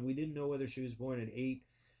Clinton won, we didn't know whether she was born at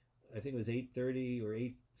 8:30 or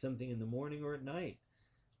 8 something in the morning or at night.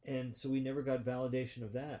 And so we never got validation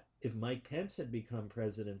of that. If Mike Pence had become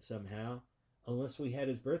president somehow, unless we had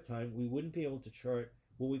his birth time, we wouldn't be able to chart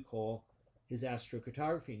what we call his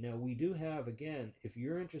astrocartography. Now, we do have, again, if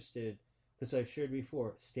you're interested, because I've shared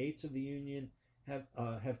before, states of the Union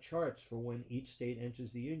have charts for when each state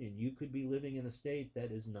enters the Union. You could be living in a state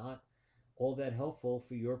that is not all that helpful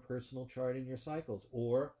for your personal chart and your cycles,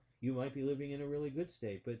 or you might be living in a really good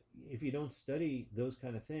state. But if you don't study those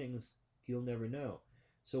kind of things, you'll never know.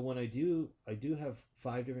 So when I do have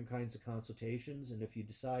 5 different kinds of consultations, and if you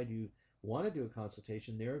decide you want to do a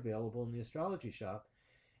consultation, they're available in the astrology shop,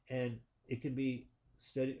 and it can be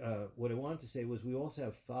studied. What I wanted to say was we also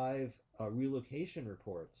have 5 relocation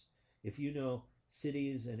reports. If you know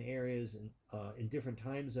cities and areas in different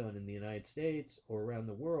time zone in the United States or around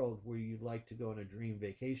the world where you'd like to go on a dream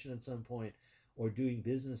vacation at some point, or doing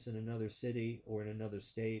business in another city or in another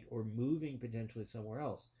state, or moving potentially somewhere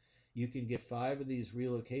else. You can get 5 of these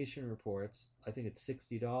relocation reports. I think it's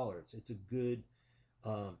 $60. It's a good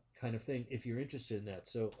kind of thing if you're interested in that.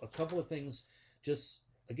 So a couple of things, just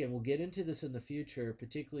again, we'll get into this in the future,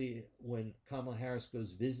 particularly when Kamala Harris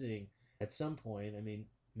goes visiting at some point. I mean,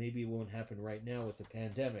 maybe it won't happen right now with the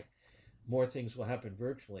pandemic. More things will happen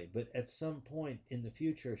virtually, but at some point in the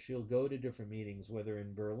future, she'll go to different meetings, whether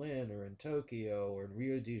in Berlin or in Tokyo or in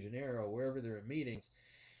Rio de Janeiro, wherever there are meetings,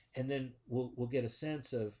 and then we'll get a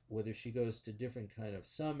sense of whether she goes to different kind of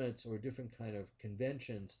summits or different kind of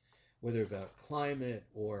conventions, whether about climate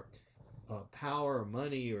or power or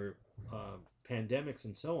money or pandemics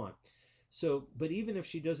and so on. So, but even if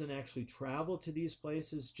she doesn't actually travel to these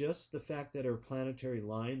places, just the fact that her planetary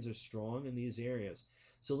lines are strong in these areas.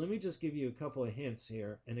 So let me just give you a couple of hints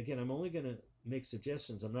here. And again, I'm only going to make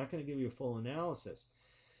suggestions. I'm not going to give you a full analysis.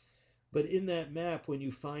 But in that map, when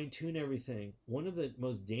you fine tune everything, one of the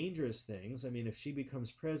most dangerous things, I mean, if she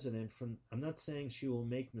becomes president, I'm not saying she will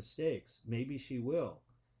make mistakes. Maybe she will.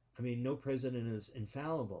 I mean, no president is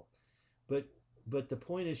infallible. But the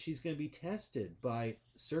point is, she's going to be tested by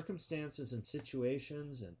circumstances and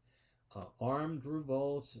situations and armed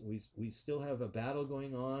revolts. We still have a battle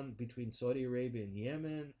going on between Saudi Arabia and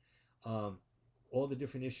Yemen, all the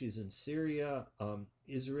different issues in Syria,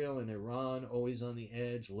 Israel and Iran always on the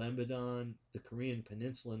edge, Lebanon, the Korean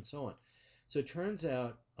Peninsula, and so on. So it turns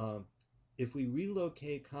out if we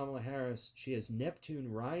relocate Kamala Harris, she has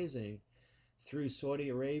Neptune rising through Saudi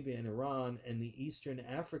Arabia and Iran, and the Eastern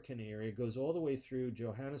African area goes all the way through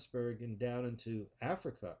Johannesburg and down into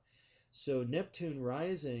Africa. So Neptune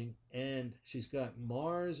rising, and she's got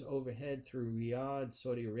Mars overhead through Riyadh,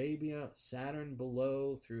 Saudi Arabia, Saturn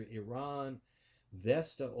below through Iran,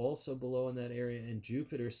 Vesta also below in that area, and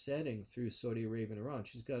Jupiter setting through Saudi Arabia and Iran.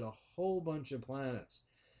 She's got a whole bunch of planets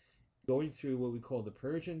going through what we call the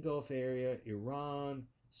Persian Gulf area, Iran,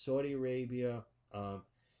 Saudi Arabia,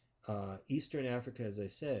 Eastern Africa, as I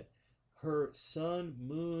said. Her Sun,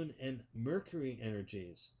 Moon, and Mercury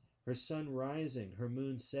energies, her Sun rising, her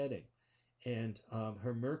Moon setting, and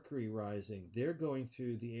her Mercury rising, they're going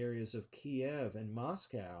through the areas of Kiev and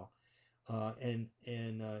Moscow, and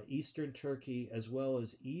Eastern Turkey, as well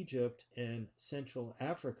as Egypt and Central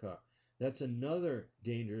Africa. That's another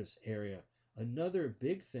dangerous area. Another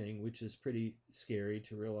big thing, which is pretty scary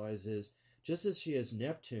to realize, is just as she has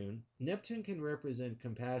Neptune, Neptune can represent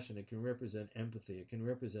compassion, it can represent empathy, it can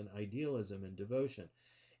represent idealism and devotion,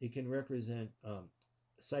 it can represent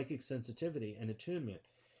psychic sensitivity and attunement.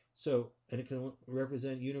 So, and it can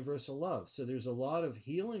represent universal love. So there's a lot of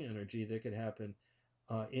healing energy that could happen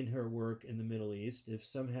in her work in the Middle East if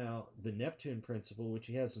somehow the Neptune principle, which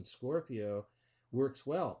she has in Scorpio, works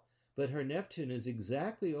well. But her Neptune is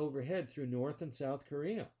exactly overhead through North and South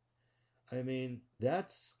Korea. I mean,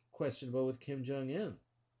 that's questionable with Kim Jong-un.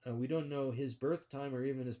 We don't know his birth time or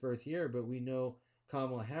even his birth year, but we know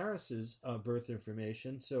Kamala Harris's birth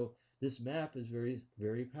information. So this map is very,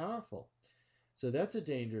 very powerful. So that's a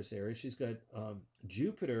dangerous area. She's got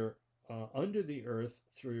Jupiter under the Earth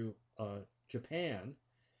through Japan.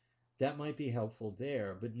 That might be helpful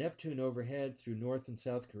there. But Neptune overhead through North and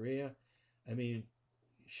South Korea, I mean,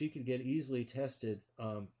 she could get easily tested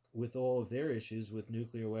with all of their issues with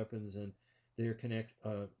nuclear weapons and their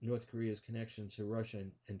North Korea's connection to Russia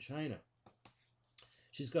and China.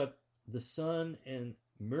 She's got the Sun and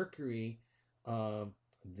Mercury.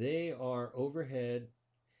 They are overhead,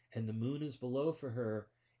 and the Moon is below for her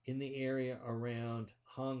in the area around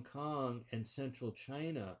Hong Kong and central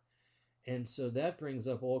China. And so that brings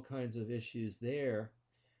up all kinds of issues there.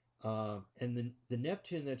 And the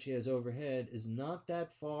Neptune that she has overhead is not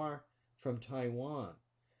that far from Taiwan,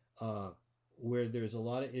 where there's a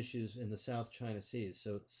lot of issues in the South China Sea.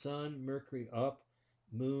 So Sun, Mercury up,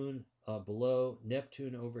 Moon below,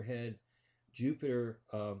 Neptune overhead, Jupiter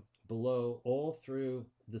below, all through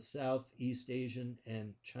the Southeast Asian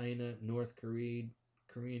and China, North Korean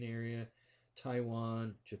area,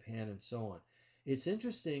 Taiwan, Japan, and so on. It's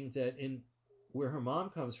interesting that in where her mom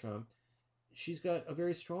comes from, she's got a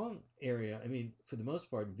very strong area. I mean, for the most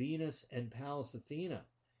part, Venus and Pallas Athena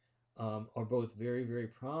are both very, very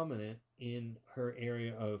prominent in her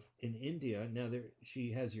area in India. Now,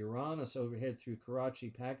 she has Uranus overhead through Karachi,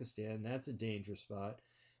 Pakistan. That's a danger spot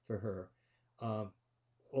for her.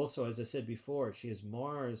 Also, as I said before, she has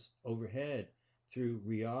Mars overhead through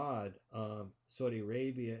Riyadh, Saudi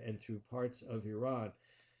Arabia, and through parts of Iran,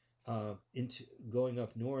 into going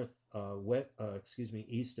up north,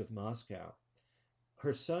 east of Moscow.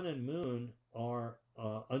 Her sun and moon are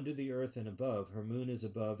under the earth and above. Her moon is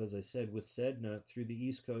above, as I said, with Sedna through the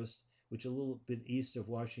east coast, which is a little bit east of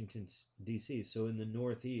Washington, D.C. So in the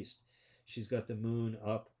northeast, she's got the moon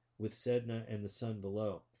up with Sedna and the sun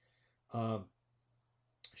below.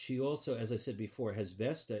 She also, as I said before, has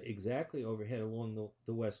Vesta exactly overhead along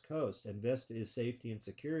the west coast. And Vesta is safety and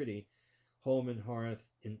security, home and hearth,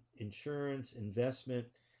 insurance, investment.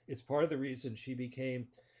 It's part of the reason she became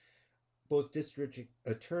both district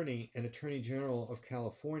attorney and attorney general of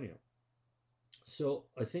California. So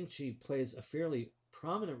I think she plays a fairly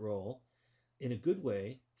prominent role in a good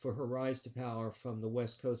way for her rise to power from the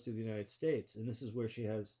west coast of the United States. And this is where she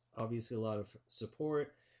has obviously a lot of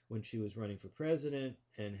support when she was running for president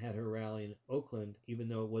and had her rally in Oakland, even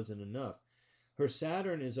though it wasn't enough. Her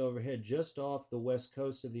Saturn is overhead just off the west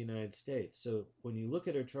coast of the United States. So when you look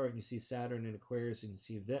at her chart and you see Saturn in Aquarius and you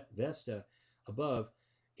see Vesta above,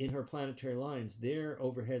 in her planetary lines, they're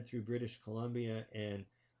overhead through British Columbia and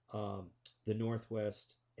the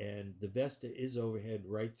Northwest, and the Vesta is overhead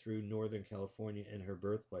right through Northern California and her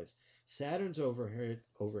birthplace. Saturn's overhead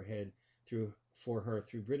for her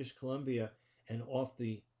through British Columbia and off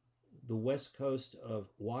the west coast of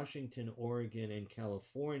Washington, Oregon, and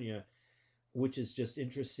California, which is just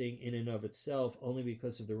interesting in and of itself, only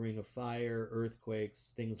because of the Ring of Fire,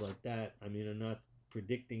 earthquakes, things like that. I mean, I'm not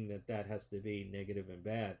predicting that has to be negative and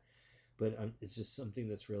bad, but it's just something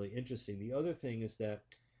that's really interesting. The other thing is that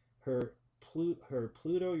her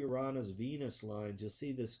Pluto, Uranus, Venus lines, you'll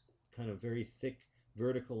see this kind of very thick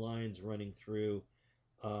vertical lines running through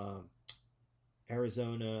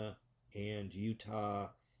Arizona and Utah,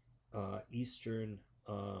 western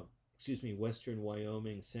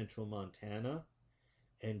Wyoming, central Montana,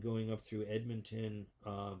 and going up through Edmonton,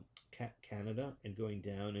 Canada, and going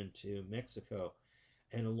down into Mexico.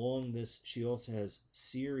 And along this, she also has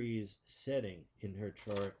Ceres setting in her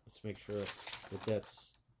chart. Let's make sure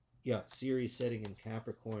that's, Ceres setting in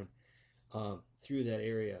Capricorn through that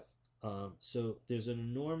area. So there's an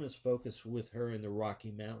enormous focus with her in the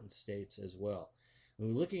Rocky Mountain states as well. When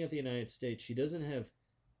we're looking at the United States, she doesn't have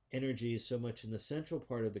energy so much in the central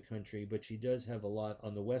part of the country, but she does have a lot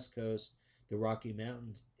on the west coast, the Rocky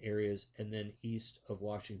Mountains areas, and then east of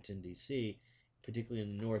Washington, D.C., particularly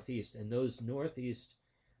in the northeast. And those northeast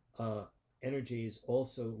energies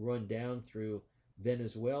also run down through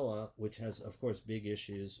Venezuela, which has, of course, big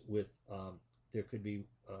issues with, there could be,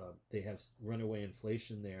 they have runaway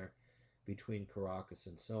inflation there between Caracas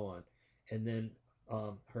and so on. And then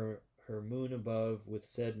her moon above with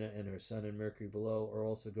Sedna and her sun and Mercury below are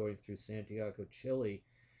also going through Santiago, Chile,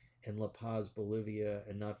 and La Paz, Bolivia,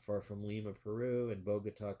 and not far from Lima, Peru, and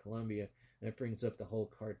Bogota, Colombia. And that brings up the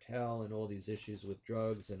whole cartel and all these issues with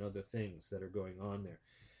drugs and other things that are going on there.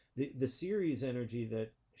 The Ceres energy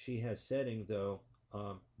that she has setting, though,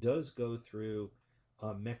 does go through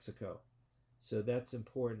Mexico. So that's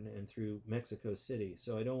important, and through Mexico City.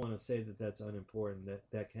 So I don't want to say that that's unimportant.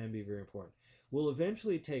 That can be very important. We'll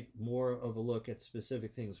eventually take more of a look at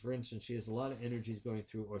specific things. For instance, she has a lot of energies going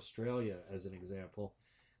through Australia, as an example.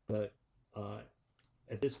 But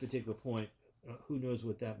at this particular point, who knows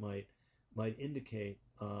what that might indicate.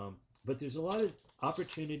 But there's a lot of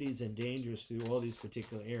opportunities and dangers through all these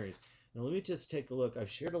particular areas. Now, let me just take a look. I've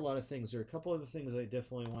shared a lot of things. There are a couple other things I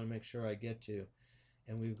definitely want to make sure I get to.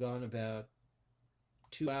 And we've gone about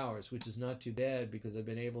 2 hours, which is not too bad because I've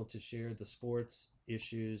been able to share the sports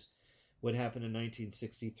issues, what happened in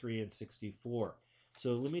 1963 and 64.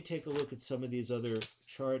 So let me take a look at some of these other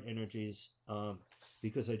chart energies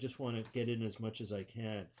because I just want to get in as much as I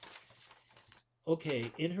can. Okay,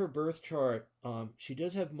 in her birth chart, she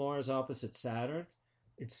does have Mars opposite Saturn.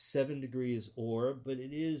 It's 7 degrees orb, but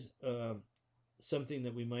it is something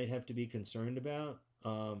that we might have to be concerned about.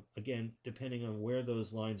 Again, depending on where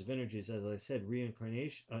those lines of energies, as I said,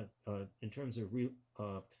 reincarnation, in terms of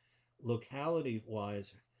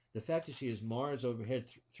locality-wise, the fact that she has Mars overhead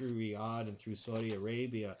through Riyadh and through Saudi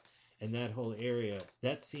Arabia and that whole area,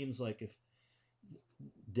 that seems like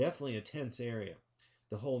definitely a tense area,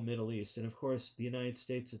 the whole Middle East. And of course, the United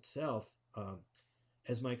States itself,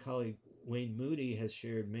 as my colleague Wayne Moody has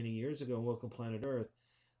shared many years ago on Welcome Planet Earth,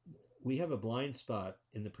 we have a blind spot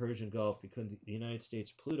in the Persian Gulf because the United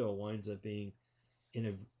States Pluto winds up being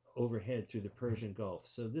overhead through the Persian Gulf.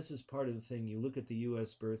 So this is part of the thing. You look at the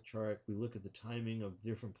U.S. birth chart, we look at the timing of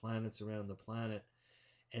different planets around the planet,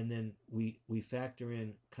 and then we factor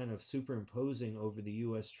in kind of superimposing over the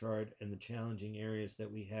U.S. chart and the challenging areas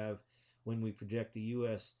that we have when we project the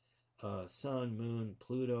U.S. Sun, Moon,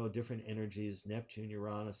 Pluto, different energies, Neptune,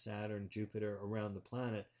 Uranus, Saturn, Jupiter around the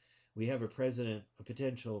planet. we have a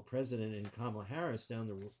potential president in Kamala Harris down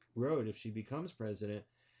the road if she becomes president,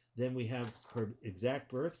 then we have her exact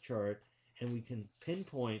birth chart and we can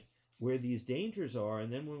pinpoint where these dangers are.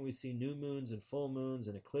 And then when we see new moons and full moons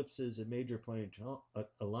and eclipses and major planetary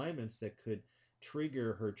alignments that could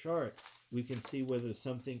trigger her chart, we can see whether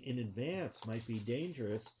something in advance might be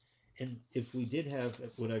dangerous. And if we did have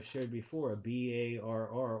what I've shared before, a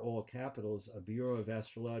BARR, all capitals, a Bureau of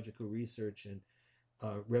Astrological Research and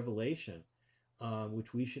Revelation,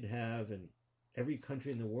 which we should have, and every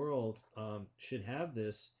country in the world should have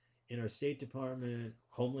this in our State Department,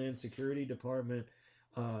 Homeland Security Department,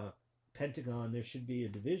 Pentagon. There should be a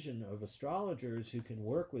division of astrologers who can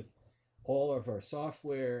work with all of our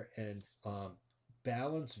software and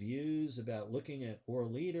balance views about looking at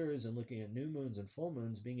world leaders and looking at new moons and full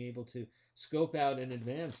moons, being able to scope out in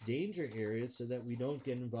advance danger areas so that we don't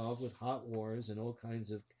get involved with hot wars and all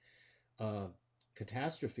kinds of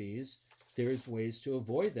catastrophes. There's ways to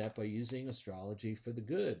avoid that by using astrology for the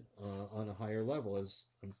good on a higher level, as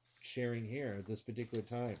I'm sharing here at this particular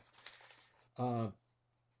time.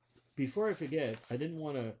 Before I forget, I didn't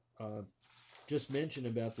want to just mention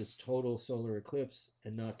about this total solar eclipse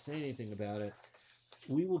and not say anything about it.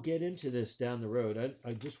 We will get into this down the road.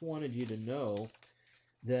 I just wanted you to know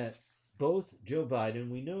that both Joe Biden,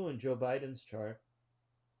 we know in Joe Biden's chart,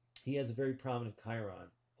 he has a very prominent Chiron.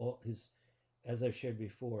 As I've shared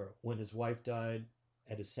before, when his wife died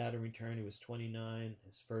at his Saturn return, he was 29.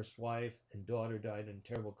 His first wife and daughter died in a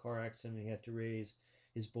terrible car accident. He had to raise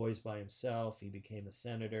his boys by himself. He became a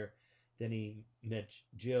senator. Then he met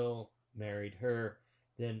Jill, married her.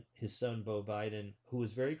 Then his son, Beau Biden, who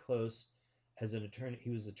was very close as an attorney,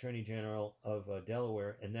 he was Attorney General of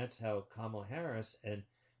Delaware. And that's how Kamala Harris and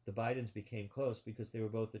the Bidens became close, because they were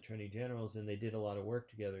both Attorney Generals and they did a lot of work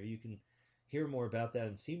together. You can hear more about that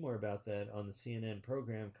and see more about that on the CNN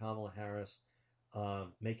program, Kamala Harris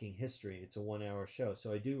Making History. It's a 1-hour show.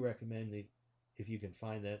 So I do recommend if you can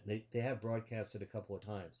find that. They have broadcasted a couple of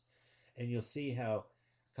times. And you'll see how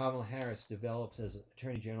Kamala Harris develops as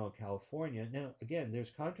Attorney General of California. Now, again,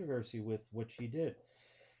 there's controversy with what she did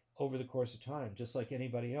over the course of time, just like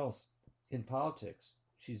anybody else in politics.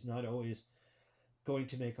 She's not always going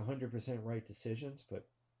to make 100% right decisions, but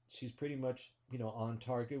she's pretty much, on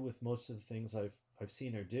target with most of the things I've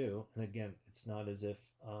seen her do. And again, it's not as if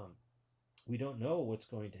we don't know what's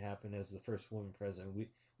going to happen as the first woman president.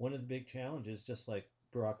 One of the big challenges, just like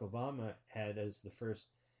Barack Obama had as the first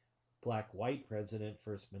black-white president,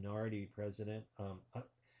 first minority president,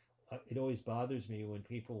 it always bothers me when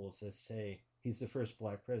people will just say he's the first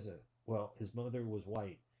black president. Well, his mother was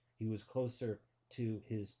white. He was closer to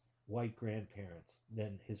his white grandparents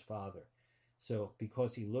than his father. So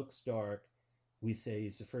because he looks dark, we say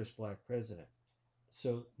he's the first black president.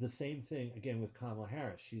 So the same thing again with Kamala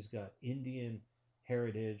Harris. She's got Indian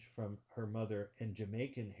heritage from her mother and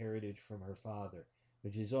Jamaican heritage from her father,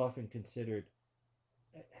 which is often considered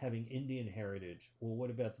having Indian heritage. Well,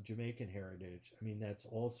 what about the Jamaican heritage? I mean, that's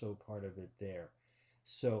also part of it there.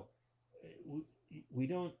 So we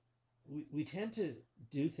tend to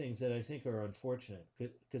do things that I think are unfortunate,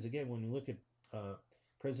 because again, when we look at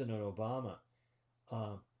President Obama,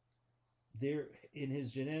 there in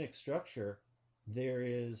his genetic structure, there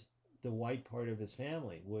is the white part of his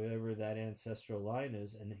family, whatever that ancestral line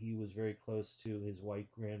is, and he was very close to his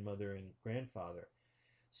white grandmother and grandfather.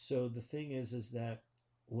 So the thing is that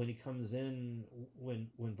when he comes in, when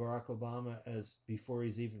Barack Obama, before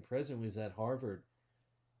he's even president, was at Harvard,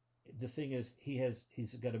 the thing is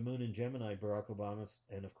he's got a moon in Gemini, Barack Obama,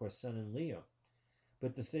 and of course sun in Leo.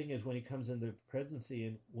 But the thing is, when he comes into the presidency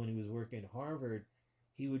and when he was working at Harvard,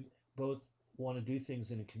 he would both want to do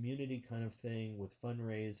things in a community kind of thing with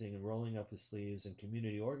fundraising and rolling up his sleeves and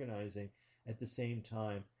community organizing at the same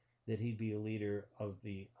time that he'd be a leader of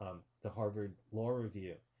the Harvard Law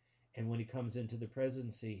Review. And when he comes into the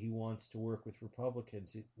presidency, he wants to work with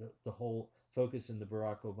Republicans. The whole focus in the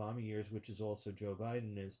Barack Obama years, which is also Joe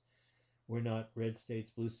Biden, is we're not red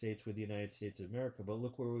states, blue states, we're the United States of America. But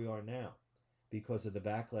look where we are now. Because of the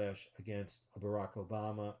backlash against Barack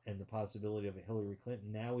Obama and the possibility of a Hillary Clinton,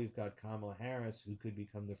 now we've got Kamala Harris, who could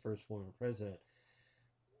become the first woman president.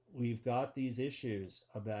 We've got these issues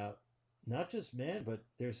about not just men, but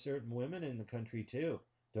there's certain women in the country too,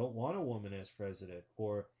 don't want a woman as president,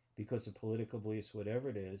 or because of political beliefs, whatever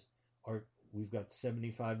it is. Or we've got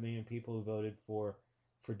 75 million people who voted for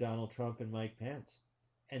Donald Trump and Mike Pence.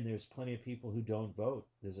 And there's plenty of people who don't vote.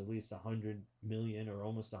 There's at least 100 million or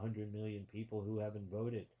almost 100 million people who haven't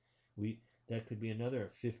voted. That could be another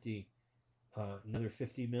 50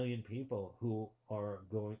 million people who are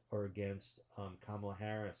against Kamala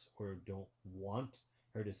Harris or don't want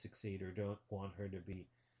her to succeed or don't want her to be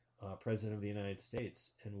president of the United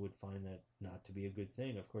States, and would find that not to be a good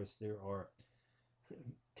thing. Of course, there are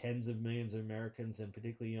tens of millions of Americans, and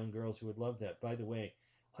particularly young girls, who would love that. By the way,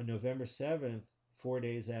 on November 7th, 4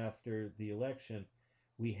 days after the election,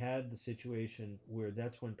 we had the situation where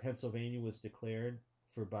that's when Pennsylvania was declared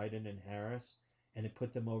for Biden and Harris, and it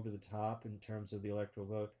put them over the top in terms of the electoral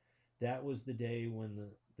vote. That was the day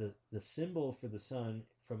when the symbol for the sun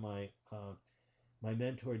from my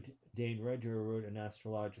mentor Dane Rudger wrote an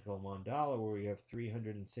astrological mandala where we have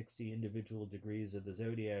 360 individual degrees of the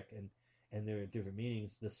zodiac, and there are different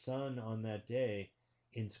meanings. The sun on that day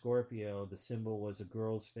in Scorpio, the symbol was a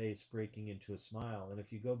girl's face breaking into a smile. And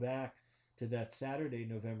if you go back to that Saturday,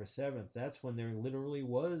 November 7th, that's when there literally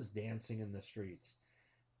was dancing in the streets,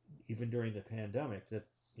 even during the pandemic,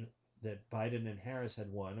 that Biden and Harris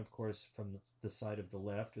had won. Of course, from the side of the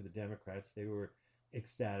left, or the Democrats, they were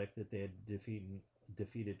ecstatic that they had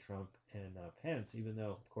defeated Trump and Pence, even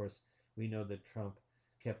though, of course, we know that Trump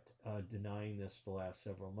kept denying this for the last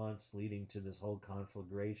several months, leading to this whole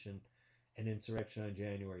conflagration and insurrection on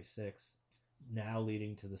January 6th, now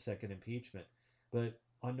leading to the second impeachment. But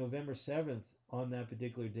on November 7th, on that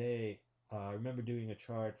particular day, I remember doing a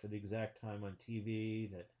chart for the exact time on TV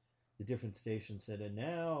that the different stations said, and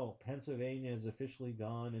now Pennsylvania has officially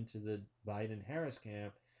gone into the Biden-Harris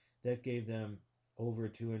camp. That gave them over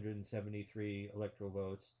 273 electoral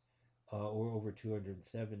votes, or over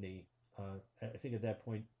 270. I think at that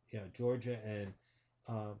point, Georgia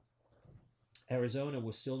and Arizona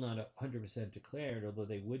was still not 100% declared, although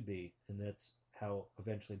they would be, and that's how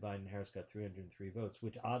eventually Biden and Harris got 303 votes,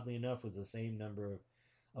 which oddly enough was the same number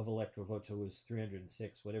of electoral votes. So it was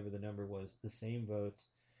 306, whatever the number was, the same votes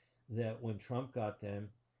that when Trump got them,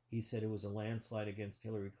 he said it was a landslide against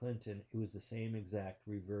Hillary Clinton. It was the same exact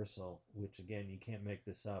reversal, which again, you can't make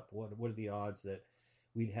this up. What are the odds that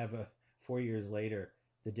we'd have 4 years later,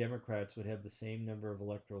 the Democrats would have the same number of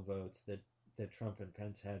electoral votes that Trump and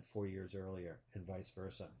Pence had 4 years earlier, and vice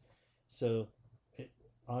versa. So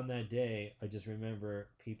on that day, I just remember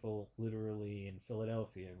people literally in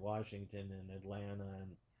Philadelphia and Washington and Atlanta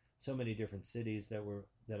and so many different cities that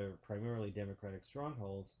are primarily Democratic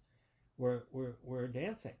strongholds were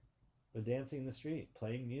dancing. We're dancing in the street,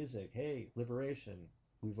 playing music. Hey, liberation.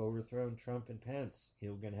 We've overthrown Trump and Pence.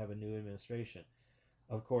 We're going to have a new administration.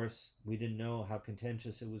 Of course, we didn't know how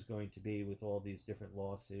contentious it was going to be with all these different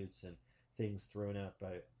lawsuits and things thrown out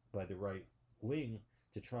by the right wing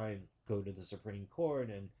to try and go to the Supreme Court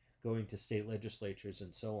and going to state legislatures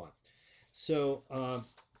and so on. So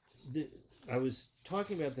I was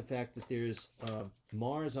talking about the fact that there's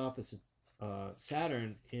Mars opposite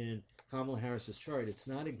Saturn in Kamala Harris's chart. It's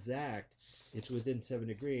not exact. It's within 7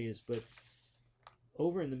 degrees, but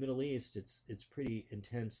over in the Middle East, it's pretty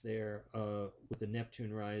intense there, with the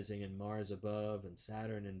Neptune rising and Mars above and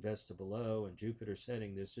Saturn and Vesta below and Jupiter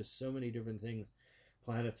setting. There's just so many different things,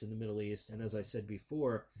 planets in the Middle East. And as I said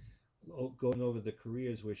before, going over the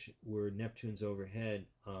careers where Neptune's overhead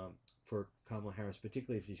for Kamala Harris,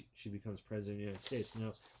 particularly if she becomes president of the United States.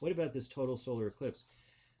 Now, what about this total solar eclipse?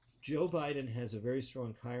 Joe Biden has a very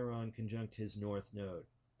strong Chiron conjunct his north node.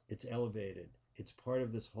 It's elevated. It's part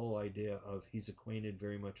of this whole idea of he's acquainted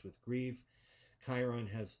very much with grief. Chiron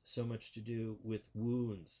has so much to do with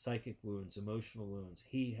wounds, psychic wounds, emotional wounds.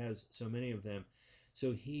 He has so many of them.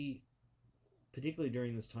 So he, particularly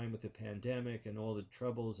during this time with the pandemic and all the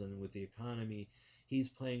troubles and with the economy, he's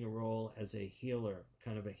playing a role as a healer,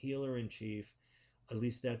 kind of a healer in chief. At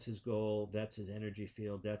least that's his goal. That's his energy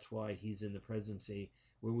field. That's why he's in the presidency,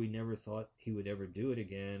 where we never thought he would ever do it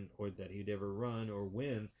again, or that he'd ever run or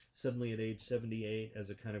win. Suddenly at age 78,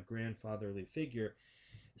 as a kind of grandfatherly figure,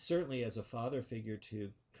 certainly as a father figure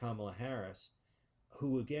to Kamala Harris,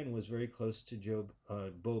 who again was very close to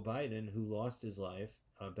Beau Biden, who lost his life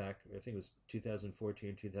back, I think it was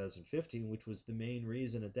 2014, 2015, which was the main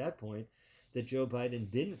reason at that point that Joe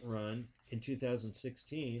Biden didn't run in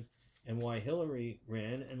 2016, and why Hillary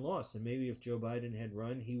ran and lost. And maybe if Joe Biden had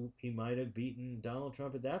run, he might have beaten Donald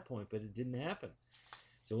Trump at that point, but it didn't happen.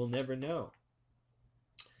 So we'll never know.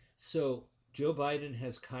 So Joe Biden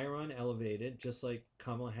has Chiron elevated, just like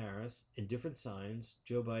Kamala Harris, in different signs.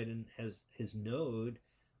 Joe Biden has his node,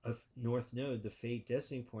 a north node, the fate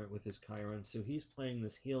destiny point with his Chiron. So he's playing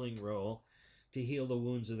this healing role to heal the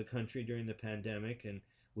wounds of the country during the pandemic, and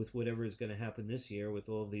with whatever is going to happen this year with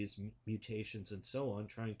all these mutations and so on,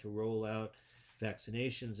 trying to roll out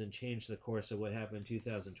vaccinations and change the course of what happened in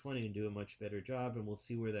 2020 and do a much better job, and we'll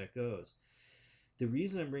see where that goes. The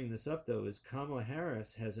reason I'm bringing this up, though, is Kamala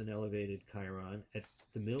Harris has an elevated Chiron at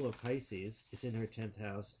the middle of Pisces. It's in her 10th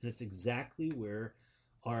house, and it's exactly where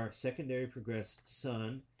our secondary progress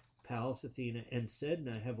Sun, Pallas Athena, and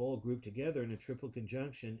Sedna have all grouped together in a triple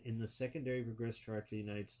conjunction in the secondary progress chart for the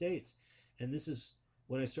United States. And this is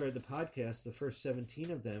when I started the podcast, the first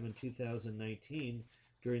 17 of them in 2019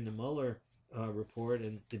 during the Mueller report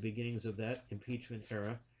and the beginnings of that impeachment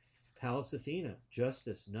era. Pallas Athena,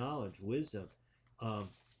 justice, knowledge, wisdom,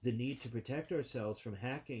 the need to protect ourselves from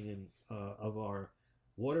hacking and of our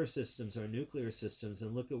water systems, our nuclear systems,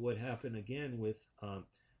 and look at what happened again with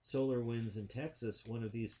SolarWinds in Texas, one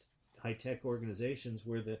of these high-tech organizations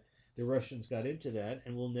where the Russians got into that,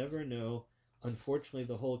 and we'll never know, unfortunately,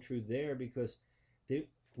 the whole truth there because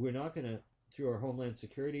we're not going to, through our Homeland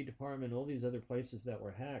Security Department, all these other places that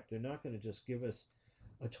were hacked, they're not going to just give us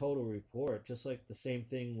a total report, just like the same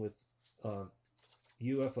thing with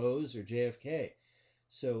UFOs or JFK.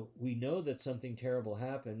 So we know that something terrible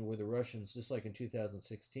happened where the Russians, just like in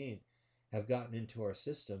 2016, have gotten into our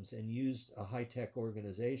systems and used a high-tech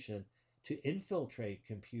organization to infiltrate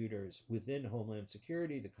computers within Homeland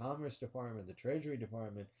Security, the Commerce Department, the Treasury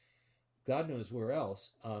Department, God knows where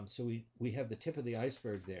else. So we have the tip of the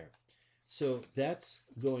iceberg there. So that's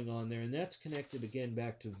going on there, and that's connected again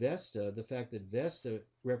back to Vesta, the fact that Vesta,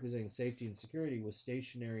 representing safety and security, was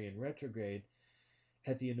stationary and retrograde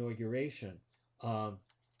at the inauguration.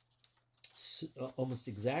 Almost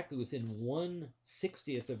exactly within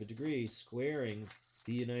 1/60th of a degree squaring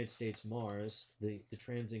the United States Mars, the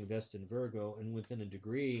transing Vesta in Virgo, and within a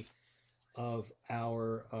degree of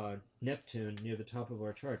our Neptune near the top of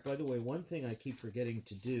our chart. By the way, one thing I keep forgetting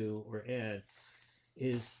to do or add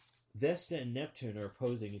is Vesta and Neptune are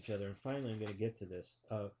opposing each other, and finally I'm going to get to this.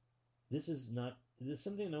 This is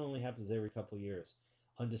something that only happens every couple of years.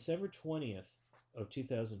 On December 20th of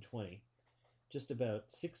 2020, just about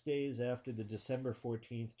 6 days after the December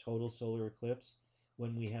 14th total solar eclipse,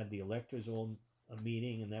 when we had the electors all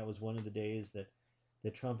meeting, and that was one of the days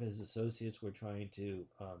that Trump and his associates were trying to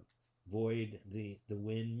void the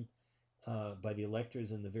win by the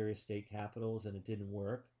electors in the various state capitals, and it didn't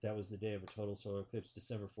work. That was the day of a total solar eclipse,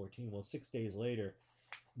 December 14. Well, 6 days later,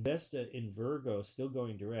 Vesta in Virgo, still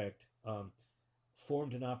going direct,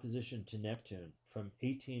 formed an opposition to Neptune from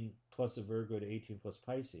 18 plus of Virgo to 18 plus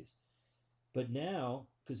Pisces. But now,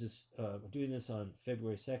 because we're doing this on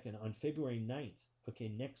February 2nd, on February 9th,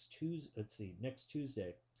 next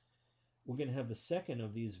Tuesday, we're going to have the second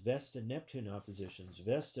of these Vesta-Neptune oppositions.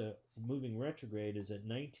 Vesta, moving retrograde, is at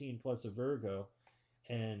 19 plus a Virgo,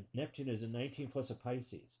 and Neptune is at 19 plus a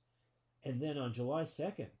Pisces. And then on July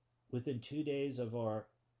 2nd, within 2 days of our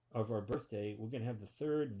birthday, we're going to have the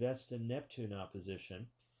third Vesta-Neptune opposition,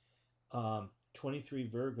 23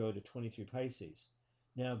 Virgo to 23 Pisces.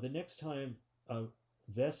 Now, the next time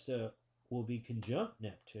Vesta will be conjunct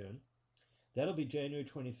Neptune, that'll be January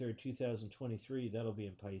 23rd, 2023. That'll be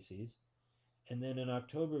in Pisces. And then in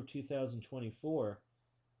October of 2024,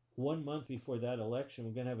 1 month before that election,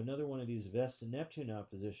 we're going to have another one of these Vesta-Neptune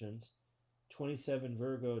oppositions, 27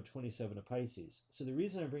 Virgo, 27 of Pisces. So the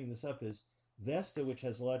reason I'm bringing this up is Vesta, which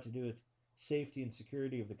has a lot to do with safety and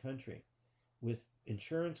security of the country, with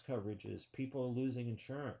insurance coverages, people losing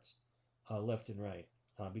insurance left and right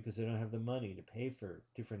because they don't have the money to pay for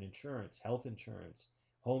different insurance, health insurance,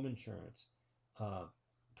 home insurance,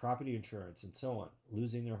 property insurance, and so on,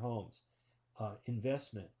 losing their homes.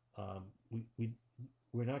 Investment.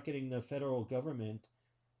 We're not getting the federal government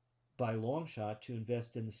by long shot to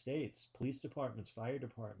invest in the states, police departments, fire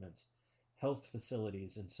departments, health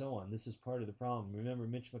facilities, and so on. This is part of the problem. Remember,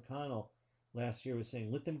 Mitch McConnell last year was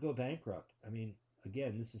saying, let them go bankrupt. I mean,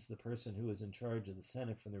 again, this is the person who is in charge of the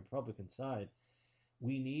Senate from the Republican side.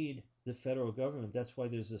 We need the federal government. That's why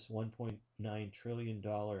there's this $1.9 trillion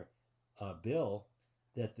bill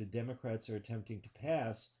that the Democrats are attempting to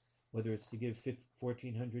pass, whether it's to give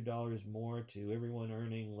 $1,400 more to everyone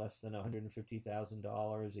earning less than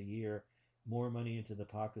 $150,000 a year, more money into the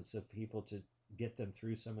pockets of people to get them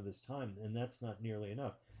through some of this time. And that's not nearly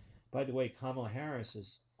enough. By the way, Kamala Harris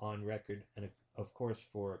is on record, and of course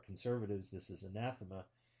for conservatives this is anathema,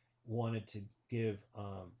 wanted to give,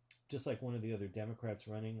 just like one of the other Democrats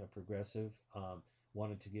running, a progressive,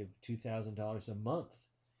 wanted to give $2,000 a month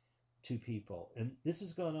to people. And this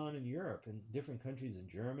has gone on in Europe, in different countries, in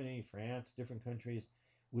Germany, France, different countries,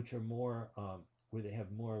 which are more, where they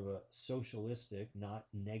have more of a socialistic, not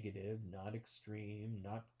negative, not extreme,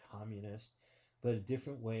 not communist, but a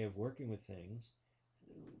different way of working with things,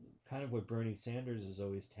 kind of what Bernie Sanders is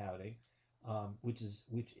always touting, which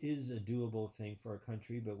is a doable thing for our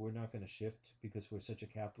country, but we're not going to shift because we're such a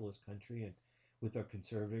capitalist country, and with our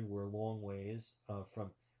conservative, we're a long ways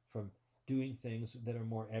from doing things that are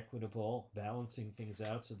more equitable, balancing things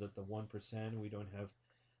out so that the 1%, we don't have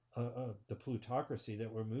the plutocracy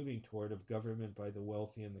that we're moving toward of government by the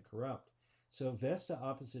wealthy and the corrupt. So Vesta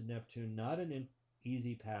opposite Neptune, not an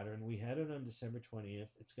easy pattern. We had it on December 20th.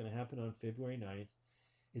 It's going to happen on February 9th.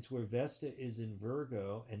 It's where Vesta is in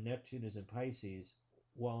Virgo and Neptune is in Pisces.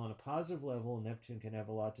 While on a positive level, Neptune can have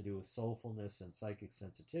a lot to do with soulfulness and psychic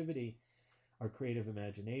sensitivity, our creative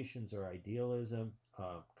imaginations, our idealism,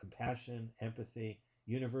 compassion, empathy,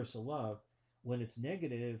 universal love. When it's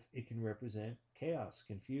negative, it can represent chaos,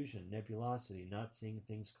 confusion, nebulosity, not seeing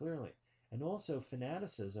things clearly. And also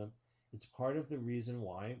fanaticism. It's part of the reason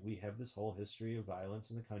why we have this whole history of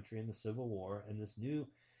violence in the country and the Civil War and this new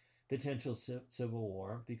potential civil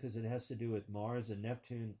war, because it has to do with Mars and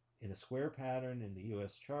Neptune in a square pattern in the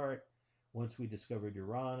US chart. Once we discovered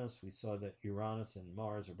Uranus, we saw that Uranus and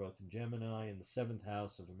Mars are both in Gemini in the 7th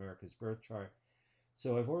house of America's birth chart.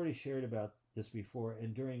 So I've already shared about this before,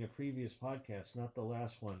 and during a previous podcast, not the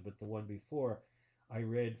last one, but the one before, I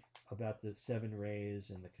read about the 7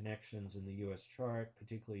 rays and the connections in the US chart,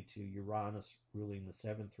 particularly to Uranus ruling the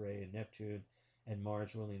 7th ray and Neptune and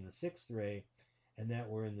Mars ruling the 6th ray, and that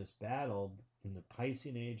we're in this battle in the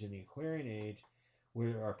Piscean age and the Aquarian age,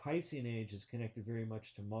 where our Piscean age is connected very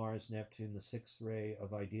much to Mars, Neptune, the 6th ray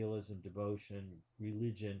of idealism, devotion,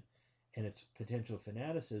 religion, and its potential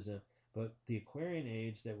fanaticism. But the Aquarian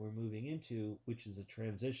age that we're moving into, which is a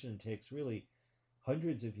transition, takes really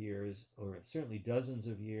hundreds of years, or certainly dozens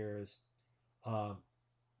of years.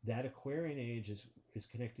 That Aquarian age is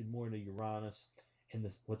connected more to Uranus and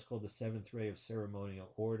this, what's called the 7th ray of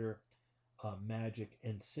ceremonial order, magic,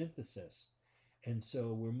 and synthesis. And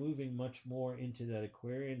so we're moving much more into that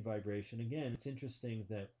Aquarian vibration. Again, it's interesting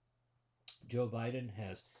that Joe Biden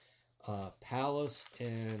has Pallas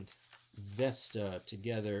and Vesta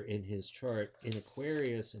together in his chart in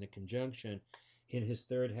Aquarius in a conjunction in his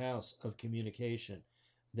 3rd house of communication.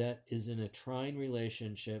 That is in a trine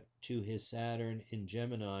relationship to his Saturn in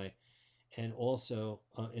Gemini, and also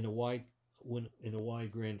in a wide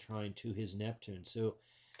grand trine to his Neptune. So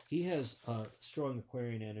he has strong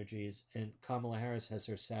Aquarian energies, and Kamala Harris has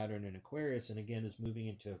her Saturn in Aquarius, and again is moving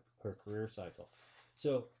into her career cycle.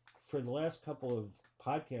 So for the last couple of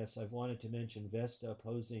podcasts, I've wanted to mention Vesta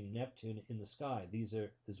opposing Neptune in the sky. This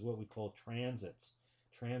is what we call transits,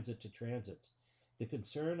 transit to transits. The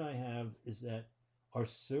concern I have is that our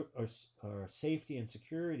safety and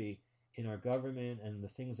security in our government and the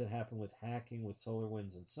things that happen with hacking, with solar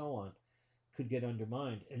winds and so on, could get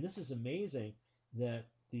undermined. And this is amazing that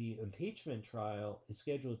the impeachment trial is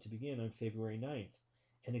scheduled to begin on February 9th.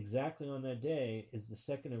 And exactly on that day is the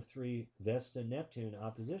second of 3 Vesta-Neptune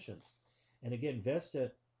oppositions. And again,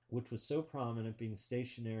 Vesta, which was so prominent, being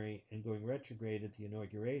stationary and going retrograde at the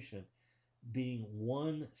inauguration, being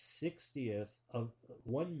 1/60th of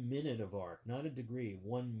 1 minute of arc, not a degree,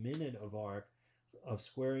 1 minute of arc of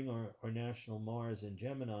squaring our national Mars in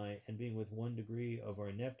Gemini and being with 1 degree of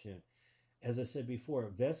our Neptune. As I said before,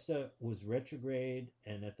 Vesta was retrograde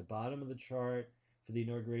and at the bottom of the chart for the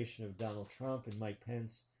inauguration of Donald Trump and Mike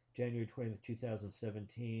Pence, January 20th,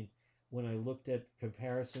 2017. When I looked at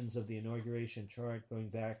comparisons of the inauguration chart going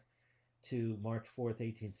back to March 4th,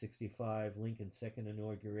 1865, Lincoln's second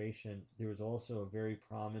inauguration, there was also a very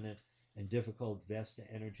prominent and difficult Vesta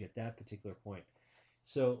energy at that particular point.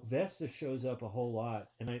 So Vesta shows up a whole lot,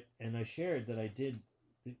 and I shared that I did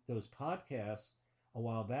those podcasts a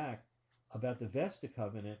while back about the Vesta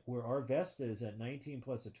covenant, where our Vesta is at 19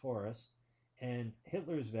 plus a Taurus, and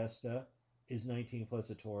Hitler's Vesta is 19 plus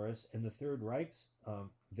a Taurus, and the Third Reich's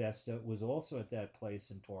Vesta was also at that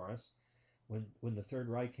place in Taurus when the Third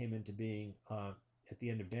Reich came into being at the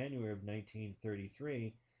end of January of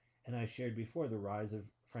 1933. And I shared before the rise of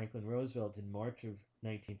Franklin Roosevelt in March of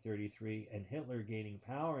 1933 and Hitler gaining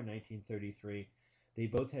power in 1933. They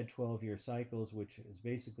both had 12-year cycles, which is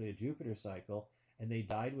basically a Jupiter cycle, and they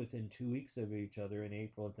died within 2 weeks of each other in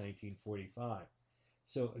April of 1945.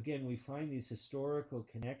 So again, we find these historical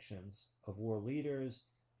connections of world leaders,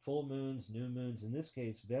 full moons, new moons, in this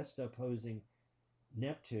case, Vesta opposing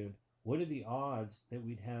Neptune. What are the odds that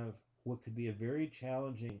we'd have what could be a very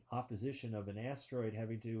challenging opposition of an asteroid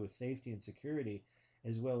having to do with safety and security,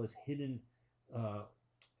 as well as hidden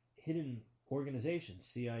organizations,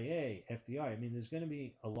 CIA, FBI? I mean, there's going to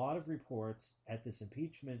be a lot of reports at this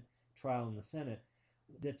impeachment trial in the Senate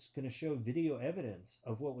that's going to show video evidence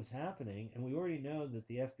of what was happening. And we already know that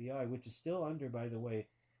the FBI, which is still under, by the way,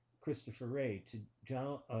 Christopher Wray, to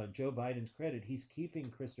Joe Biden's credit, he's keeping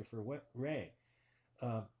Christopher Wray.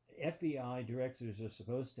 FBI directors are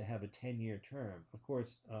supposed to have a 10-year term. Of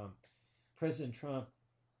course, President Trump,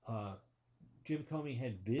 Jim Comey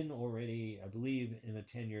had been already, I believe, in a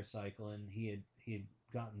 10-year cycle, and he had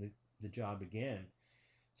gotten the job again.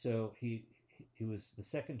 So he was the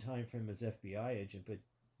second time for him as FBI agent, but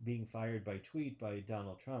being fired by tweet by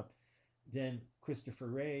Donald Trump. Then Christopher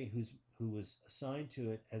Wray, who was assigned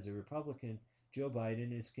to it as a Republican, Joe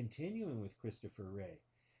Biden is continuing with Christopher Wray.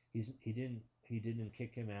 He didn't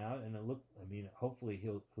kick him out, and hopefully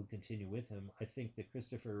he'll continue with him. I think that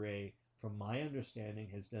Christopher Wray, from my understanding,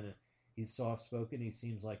 he's soft spoken. He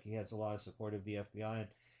seems like he has a lot of support of the FBI. And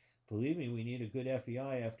believe me, we need a good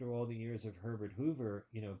FBI after all the years of Herbert Hoover,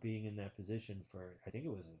 being in that position for, I think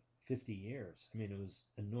it was 50 years. I mean, it was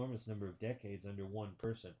an enormous number of decades under one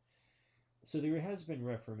person. So there has been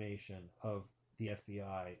reformation of the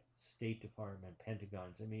FBI, State Department,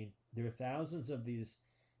 Pentagons. I mean, there are thousands of these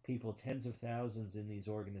people, tens of thousands in these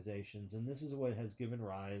organizations, and this is what has given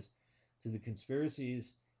rise to the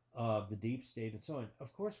conspiracies of the deep state and so on.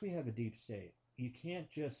 Of course we have a deep state. You can't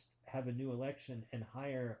just have a new election and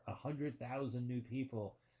hire 100,000 new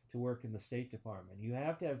people to work in the State Department. You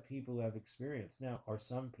have to have people who have experience. Now, are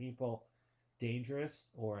some people dangerous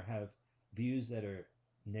or have views that are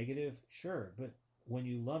negative? Sure, but when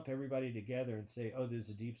you lump everybody together and say, oh, there's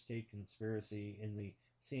a deep state conspiracy in the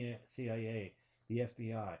CIA, the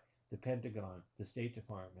FBI, the Pentagon, the State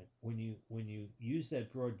Department, when you use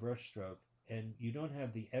that broad brushstroke and you don't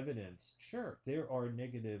have the evidence, sure, there are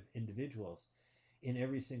negative individuals in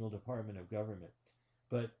every single department of government.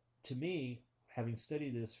 But to me, having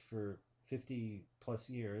studied this for 50 plus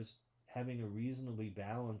years, having a reasonably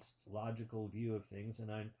balanced, logical view of things,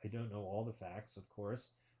 and I don't know all the facts, of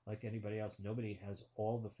course, like anybody else, nobody has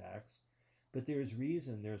all the facts, but there's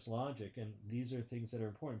reason, there's logic, and these are things that are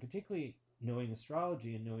important, particularly knowing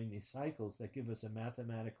astrology and knowing these cycles that give us a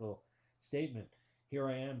mathematical statement. Here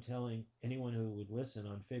I am telling anyone who would listen,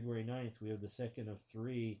 on February 9th, we have the second of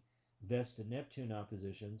 3 Vesta Neptune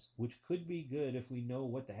oppositions, which could be good if we know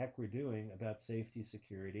what the heck we're doing about safety,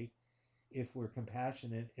 security, if we're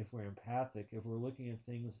compassionate, if we're empathic, if we're looking at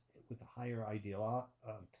things with higher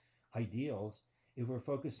ideals, if we're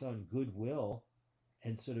focused on goodwill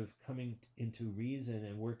and sort of coming into reason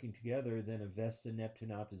and working together, then a Vesta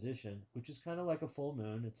Neptune opposition, which is kind of like a full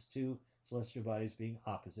moon. It's 2 celestial bodies being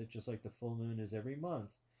opposite, just like the full moon is every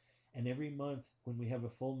month. And every month, when we have a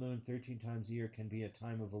full moon 13 times a year, can be a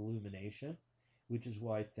time of illumination, which is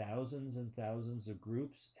why thousands and thousands of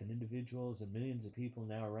groups and individuals and millions of people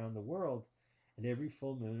now around the world at every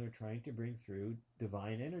full moon are trying to bring through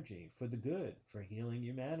divine energy for the good, for healing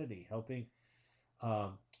humanity, helping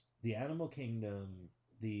the animal kingdom,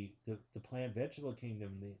 the plant vegetable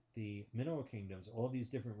kingdom, the mineral kingdoms, all these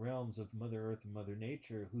different realms of Mother Earth and Mother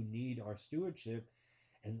Nature who need our stewardship,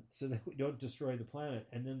 and so that we don't destroy the planet.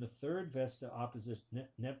 And then the third Vesta opposite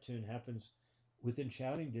Neptune happens within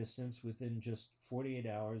shouting distance, within just 48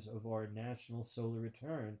 hours of our national solar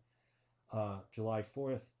return, July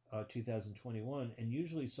 4th, 2021. And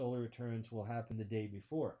usually solar returns will happen the day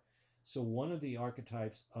before. So one of the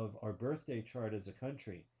archetypes of our birthday chart as a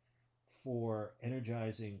country for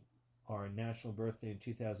energizing our national birthday in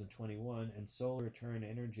 2021 and solar return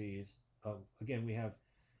energies, again, we have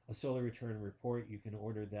a solar return report. You can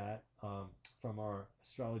order that from our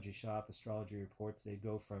astrology shop, Astrology Reports. They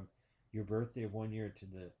go from your birthday of 1 year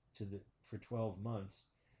for 12 months.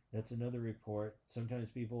 That's another report.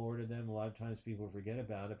 Sometimes people order them, a lot of times people forget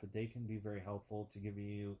about it, but they can be very helpful to giving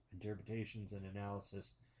you interpretations and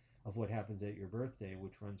analysis of what happens at your birthday,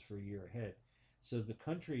 which runs for a year ahead. So the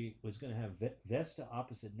country was going to have Vesta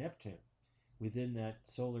opposite Neptune within that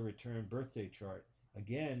solar return birthday chart.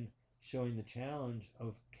 Again, showing the challenge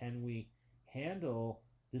of, can we handle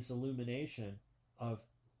this illumination of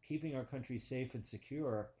keeping our country safe and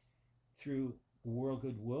secure through world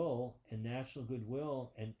goodwill and national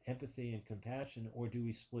goodwill and empathy and compassion, or do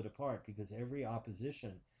we split apart? Because every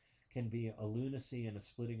opposition can be a lunacy and a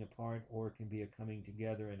splitting apart, or it can be a coming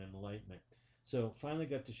together and an enlightenment. So finally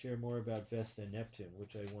got to share more about Vesta and Neptune,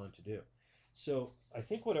 which I want to do. So I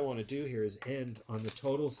think what I want to do here is end on the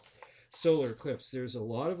total solar eclipse. There's a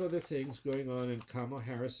lot of other things going on in Kamala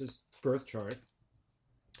Harris's birth chart.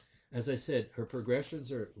 As I said, her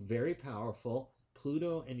progressions are very powerful.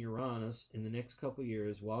 Pluto and Uranus in the next couple of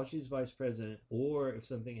years, while she's vice president, or if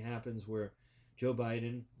something happens where Joe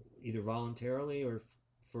Biden, either voluntarily or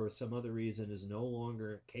for some other reason, is no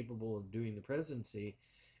longer capable of doing the presidency,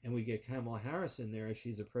 and we get Kamala Harris in there as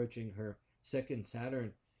she's approaching her second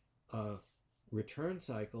Saturn return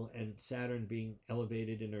cycle, and Saturn being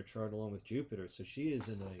elevated in her chart along with Jupiter. So she is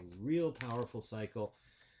in a real powerful cycle,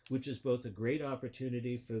 which is both a great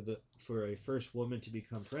opportunity for a first woman to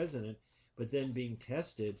become president, but then being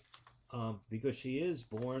tested because she is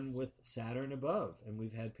born with Saturn above. And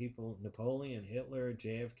we've had people, Napoleon, Hitler,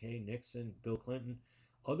 JFK, Nixon, Bill Clinton,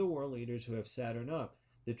 other world leaders who have Saturn up.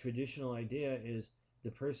 the traditional idea is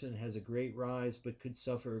the person has a great rise but could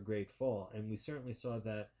suffer a great fall. And we certainly saw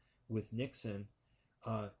that with Nixon,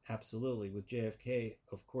 absolutely. With JFK,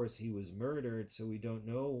 of course, he was murdered, so we don't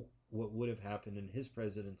know what would have happened in his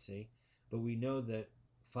presidency. But we know that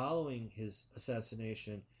following his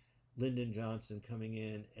assassination, Lyndon Johnson coming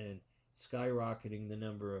in and skyrocketing the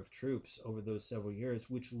number of troops over those several years,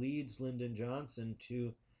 which leads Lyndon Johnson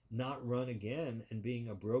to not run again and being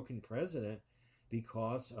a broken president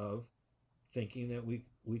because of thinking that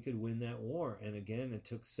we could win that war. And again, it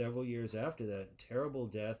took several years after that, terrible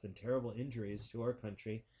death and terrible injuries to our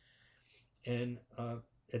country. And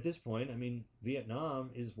at this point, I mean,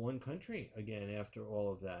 Vietnam is one country again after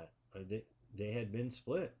all of that. They had been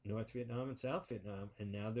split, North Vietnam and South Vietnam,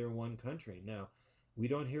 and now they're one country. Now, we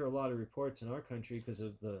don't hear a lot of reports in our country because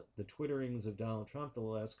of the twitterings of Donald Trump the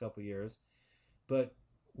last couple of years, but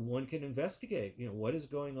one can investigate, what is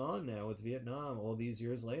going on now with Vietnam all these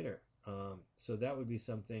years later. So that would be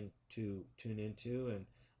something to tune into and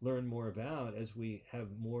learn more about as we have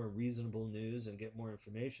more reasonable news and get more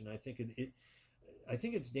information. I think I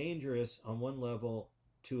think it's dangerous on one level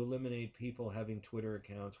to eliminate people having Twitter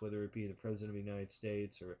accounts, whether it be the President of the United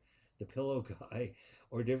States or the Pillow Guy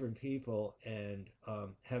or different people, and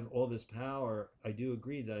have all this power. I do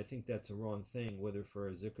agree that I think that's a wrong thing, whether for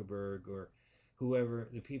Zuckerberg or whoever,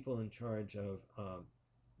 the people in charge of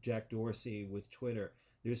Jack Dorsey with Twitter.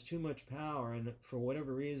 There's too much power, and for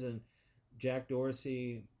whatever reason, Jack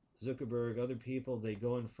Dorsey, Zuckerberg, other people, they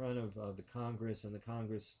go in front of the Congress, and the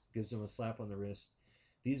Congress gives them a slap on the wrist.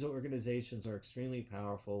 These organizations are extremely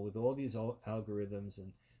powerful with all these algorithms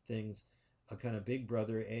and things, a kind of big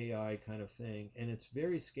brother AI kind of thing. And it's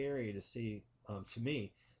very scary to see, to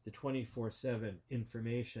me, the 24/7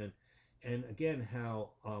 information. And again,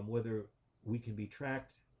 how whether we can be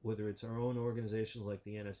tracked, whether it's our own organizations like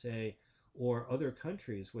the NSA or other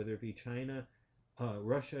countries, whether it be China,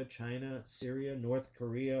 Russia, China, Syria, North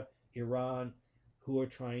Korea, Iran, who are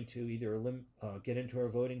trying to either get into our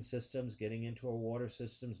voting systems, getting into our water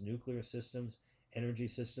systems, nuclear systems, energy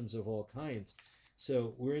systems of all kinds.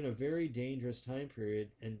 So we're in a very dangerous time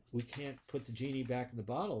period, and we can't put the genie back in the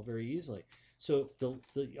bottle very easily. So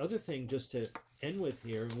the other thing, just to end with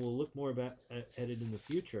here, and we'll look more at it in the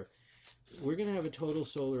future, we're going to have a total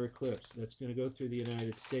solar eclipse that's going to go through the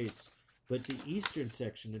United States. But the eastern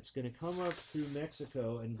section, it's going to come up through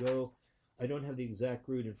Mexico and go, I don't have the exact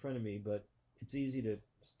route in front of me, but it's easy to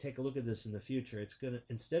take a look at this in the future. It's going to,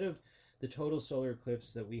 instead of the total solar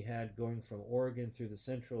eclipse that we had going from Oregon through the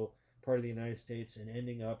central part of the United States and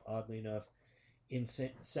ending up, oddly enough, in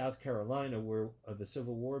South Carolina, where the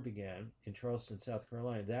Civil War began, in Charleston, South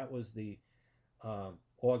Carolina. That was the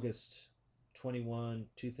August 21,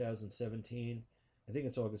 2017. I think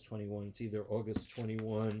it's August 21. It's either August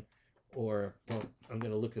 21 or, well, I'm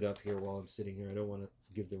going to look it up here while I'm sitting here. I don't want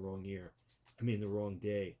to give the wrong year. I mean, the wrong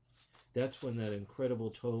day. That's when that incredible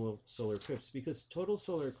total solar eclipse, because total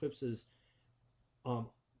solar eclipses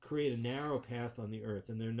create a narrow path on the Earth,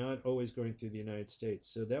 and they're not always going through the United States.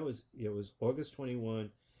 So that was, it was August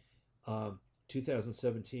 21,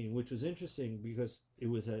 2017, which was interesting because it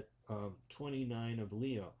was at 29 of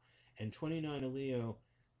Leo. And 29 of Leo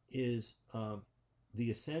is the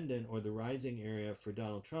ascendant or the rising area for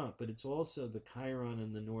Donald Trump, but it's also the Chiron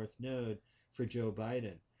and the North Node for Joe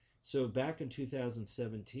Biden. So back in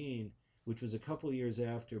 2017, which was a couple years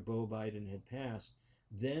after Beau Biden had passed,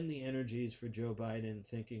 then the energies for Joe Biden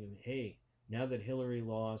thinking, hey, now that Hillary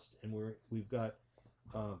lost and we've got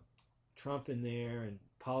Trump in there and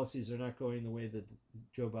policies are not going the way that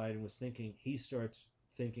Joe Biden was thinking, he starts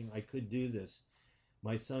thinking, I could do this.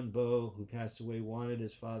 My son Beau, who passed away, wanted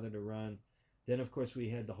his father to run. Then, of course, we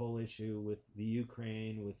had the whole issue with the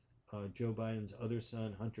Ukraine, with Joe Biden's other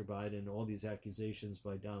son, Hunter Biden, all these accusations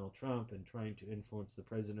by Donald Trump and trying to influence the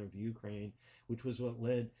president of Ukraine, which was what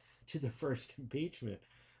led to the first impeachment.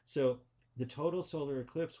 So the total solar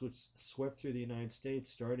eclipse, which swept through the United States,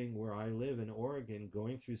 starting where I live in Oregon,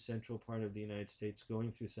 going through central part of the United States,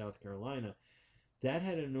 going through South Carolina, that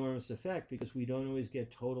had an enormous effect because we don't always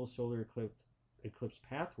get total solar eclipse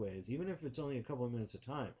pathways, even if it's only a couple of minutes of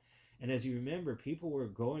time. And as you remember, people were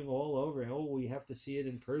going all over, oh, we have to see it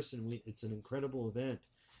in person. It's an incredible event.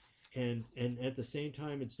 And at the same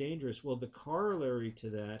time, it's dangerous. Well, the corollary to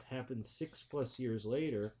that happened 6+ years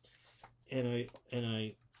later. And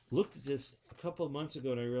I looked at this a couple of months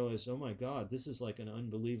ago and I realized, oh my God, this is like an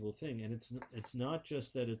unbelievable thing. And it's not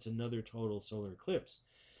just that it's another total solar eclipse.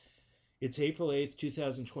 It's April 8th,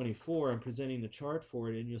 2024. I'm presenting the chart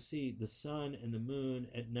for it, and you'll see the sun and the moon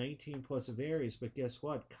at 19 plus of Aries. But guess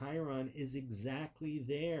what? Chiron is exactly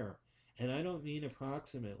there. And I don't mean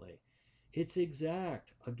approximately. It's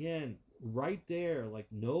exact. Again, right there, like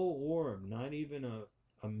no orb, not even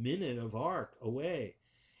a minute of arc away.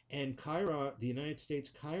 And Chiron, the United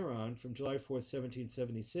States Chiron from July 4th,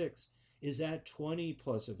 1776, is at 20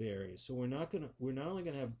 plus of Aries. So we're not only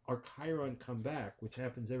gonna have our Chiron come back, which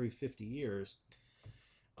happens every 50 years,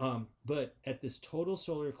 but at this total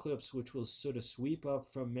solar eclipse, which will sort of sweep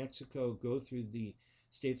up from Mexico, go through the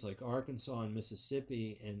states like Arkansas and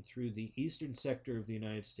Mississippi, and through the eastern sector of the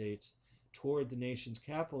United States toward the nation's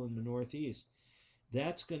capital in the Northeast,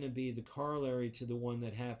 that's going to be the corollary to the one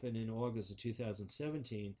that happened in August of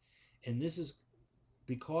 2017. And this is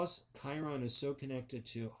because Chiron is so connected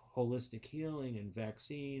to holistic healing and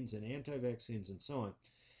vaccines and anti-vaccines and so on.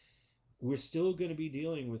 We're still going to be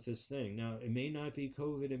dealing with this thing. Now, it may not be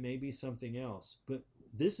COVID, it may be something else, but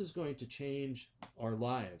this is going to change our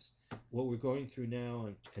lives, what we're going through now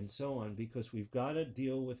and so on, because we've got to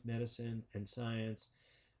deal with medicine and science.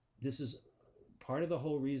 This is part of the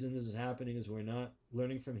whole reason this is happening is we're not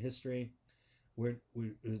learning from history. We're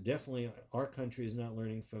definitely, our country is not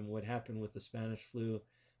learning from what happened with the Spanish flu,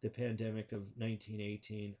 the pandemic of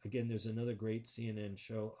 1918. Again, there's another great CNN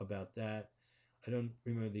show about that. I don't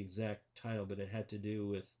remember the exact title, but it had to do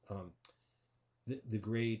with the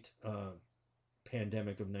great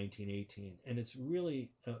pandemic of 1918. And it's really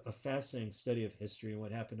a fascinating study of history and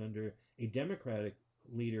what happened under a Democratic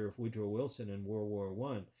leader of Woodrow Wilson in World War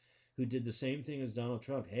I, who did the same thing as Donald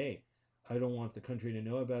Trump. Hey, I don't want the country to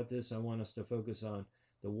know about this. I want us to focus on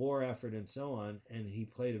the war effort and so on. And he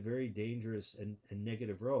played a very dangerous and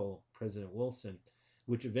negative role, President Wilson,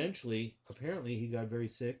 which eventually, apparently, he got very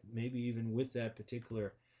sick, maybe even with that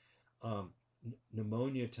particular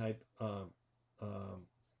pneumonia type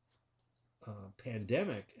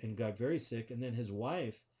pandemic, and got very sick. And then his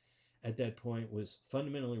wife at that point was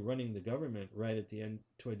fundamentally running the government right at the end,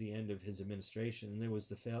 toward the end of his administration. And there was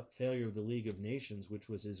the failure of the League of Nations, which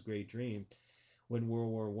was his great dream when World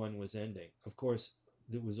War I was ending. Of course,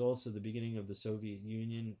 there was also the beginning of the Soviet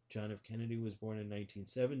Union. John F. Kennedy was born in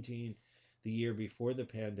 1917, the year before the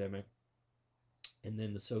pandemic. And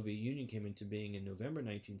then the Soviet Union came into being in November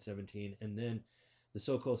 1917. And then the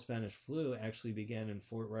so-called Spanish flu actually began in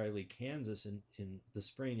Fort Riley, Kansas in the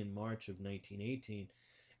spring and March of 1918.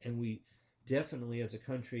 And we definitely as a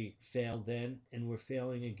country failed then, and we're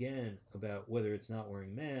failing again about whether it's not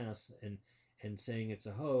wearing masks and saying it's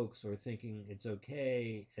a hoax, or thinking it's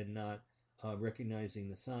okay and not recognizing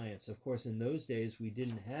the science. Of course, in those days, we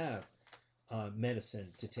didn't have medicine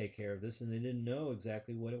to take care of this, and they didn't know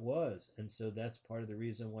exactly what it was. And so that's part of the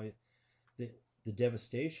reason why the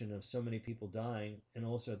devastation of so many people dying, and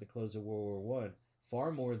also at the close of World War I,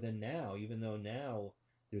 far more than now, even though now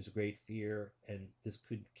there's great fear and this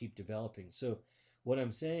could keep developing. So what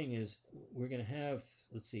I'm saying is we're going to have,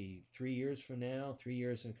 3 years from now, 3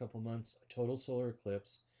 years and a couple months, a total solar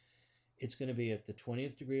eclipse. It's going to be at the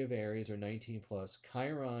 20th degree of Aries, or 19 plus.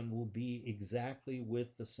 Chiron will be exactly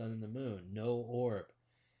with the sun and the moon, no orb.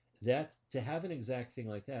 That, to have an exact thing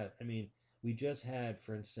like that, I mean, we just had,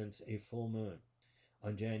 for instance, a full moon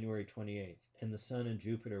on January 28th, and the sun and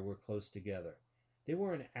Jupiter were close together. They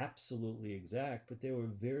weren't absolutely exact, but they were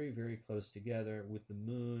very, very close together, with the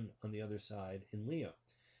moon on the other side in Leo.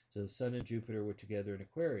 So the sun and Jupiter were together in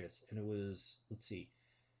Aquarius, and it was,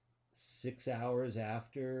 6 hours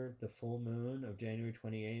after the full moon of January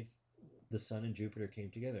 28th, the sun and Jupiter came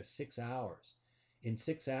together. 6 hours. In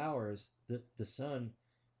 6 hours, the sun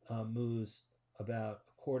moves about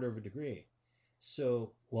a quarter of a degree.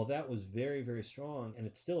 So while that was very, very strong, and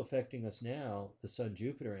it's still affecting us now, the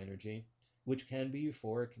sun-Jupiter energy, which can be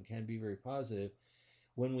euphoric and can be very positive,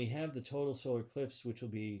 when we have the total solar eclipse, which will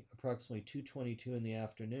be approximately 2:22 in the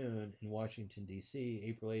afternoon in Washington, D.C.,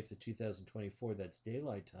 April 8th of 2024, that's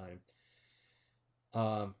daylight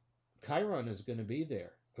time, Chiron is going to be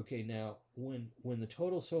there. Okay, now, when the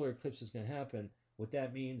total solar eclipse is going to happen, what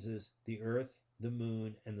that means is the Earth, the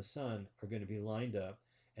Moon, and the Sun are going to be lined up,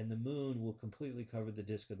 and the Moon will completely cover the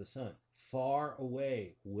disk of the Sun. Far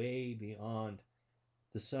away, way beyond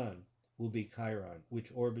the Sun, will be Chiron,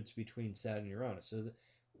 which orbits between Saturn and Uranus. So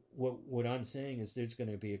what I'm saying is there's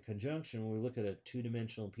going to be a conjunction when we look at a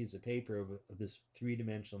two-dimensional piece of paper of this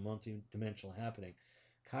three-dimensional, multi-dimensional happening.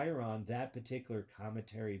 Chiron, that particular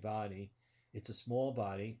cometary body, it's a small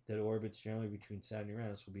body that orbits generally between Saturn and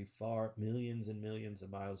Uranus, will be far, millions and millions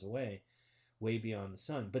of miles away, way beyond the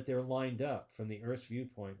Sun. But they're lined up from the Earth's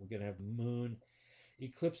viewpoint. We're going to have the Moon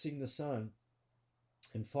eclipsing the Sun,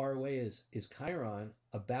 and far away is Chiron,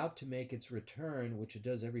 about to make its return, which it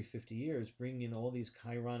does every 50 years, bringing in all these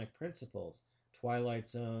chironic principles: twilight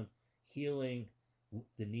zone, healing,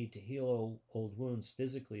 the need to heal old wounds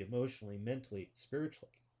physically, emotionally, mentally,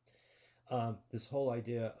 spiritually. this whole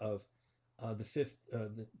idea of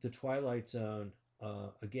the Twilight Zone,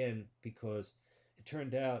 again, because it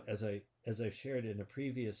turned out, as I've shared in a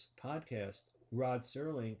previous podcast, Rod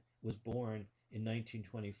Serling was born in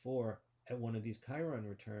 1924 at one of these Chiron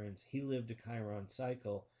returns. He lived a Chiron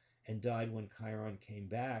cycle and died when Chiron came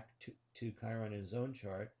back to Chiron in his own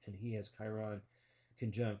chart, and he has Chiron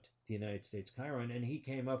conjunct the United States Chiron, and he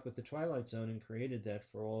came up with the Twilight Zone and created that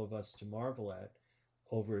for all of us to marvel at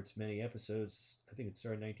over its many episodes. I think it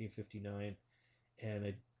started in 1959,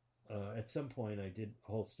 and at some point I did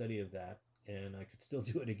a whole study of that, and I could still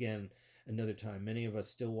do it again another time. Many of us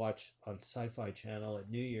still watch on Sci-Fi Channel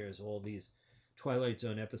at New Year's all these Twilight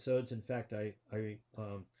Zone episodes. In fact, I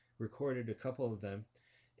recorded a couple of them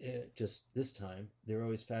just this time. They're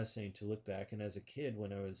always fascinating to look back. And as a kid,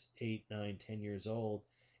 when I was 8, 9, 10 years old,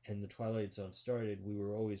 and the Twilight Zone started, we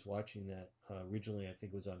were always watching that. Originally, I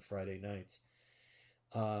think it was on Friday nights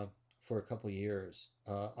for a couple of years,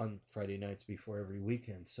 on Friday nights before every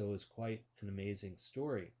weekend. So it was quite an amazing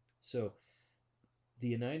story. So the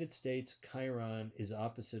United States Chiron is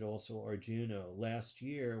opposite also our Juno. Last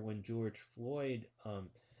year, when George Floyd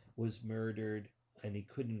was murdered and he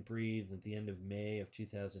couldn't breathe at the end of May of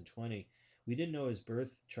 2020, we didn't know his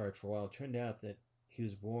birth chart for a while. It turned out that he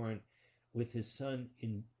was born with his sun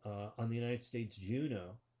on the United States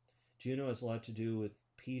Juno. Juno has a lot to do with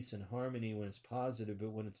peace and harmony when it's positive,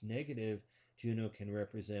 but when it's negative, Juno can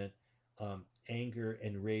represent anger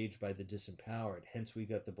and rage by the disempowered. Hence, we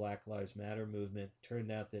got the Black Lives Matter movement. It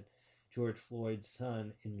turned out that George Floyd's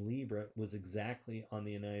sun in Libra was exactly on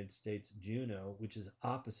the United States Juno, which is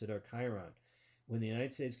opposite our Chiron. When the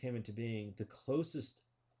United States came into being, the closest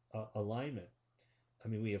alignment, I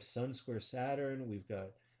mean, we have Sun square Saturn, we've got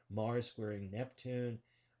Mars squaring Neptune,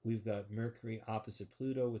 we've got Mercury opposite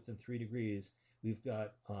Pluto within 3 degrees, we've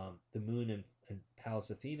got the Moon and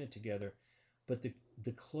Pallas Athena together, but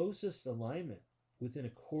the closest alignment within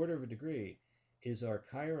 1/4 of a degree is our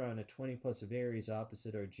Chiron at 20 plus of Aries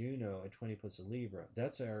opposite our Juno at 20 plus of Libra.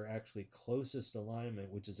 That's our actually closest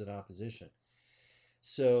alignment, which is an opposition.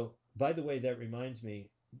 So, by the way, that reminds me,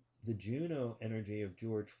 the Juno energy of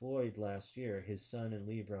George Floyd last year, his sun in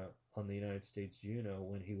Libra on the United States Juno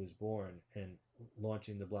when he was born and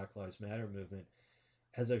launching the Black Lives Matter movement.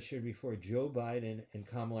 As I've shared before, Joe Biden and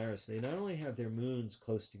Kamala Harris, they not only have their moons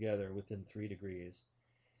close together within 3 degrees,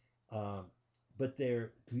 but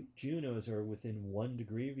their Junos are within 1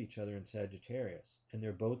 degree of each other in Sagittarius, and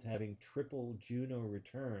they're both having triple Juno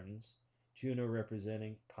returns, Juno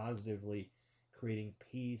representing positively creating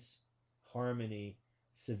peace, harmony,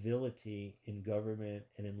 civility in government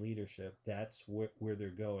and in leadership. That's where they're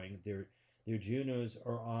going. Their Junos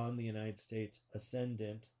are on the United States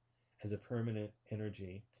ascendant as a permanent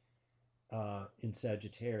energy in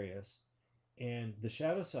Sagittarius. And the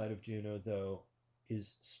shadow side of Juno, though,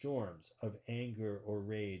 is storms of anger or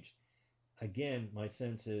rage. Again, my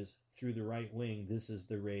sense is through the right wing, this is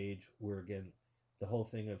the rage where, again, the whole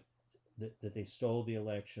thing of that they stole the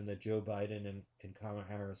election, that Joe Biden and Kamala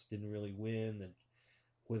Harris didn't really win, that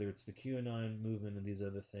whether it's the QAnon movement and these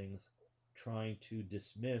other things, trying to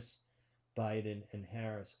dismiss Biden and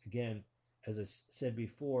Harris. Again, as I said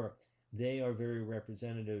before, they are very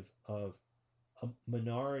representative of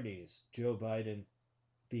minorities. Joe Biden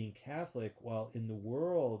being Catholic, while in the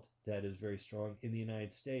world that is very strong, in the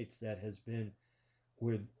United States that has been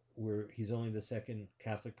where he's only the second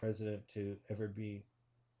Catholic president to ever be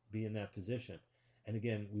in that position. And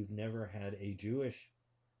again, we've never had a Jewish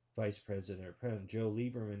vice president or president. Joe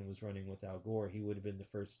Lieberman was running with Al Gore. He would have been the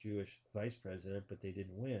first Jewish vice president, but they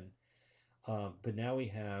didn't win. But now we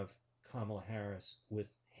have Kamala Harris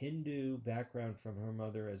with Hindu background from her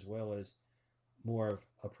mother, as well as more of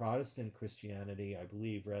a Protestant Christianity, I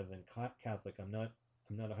believe, rather than Catholic. I'm not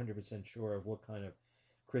 100% sure of what kind of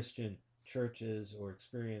Christian churches or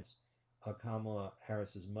experience Kamala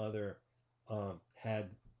Harris's mother had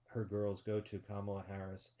her girls go to, Kamala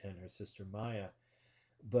Harris and her sister Maya.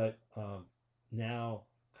 But now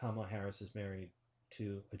Kamala Harris is married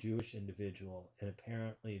to a Jewish individual, and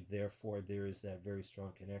apparently, therefore, there is that very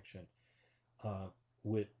strong connection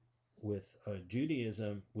with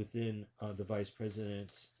Judaism within the vice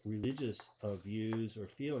president's religious views or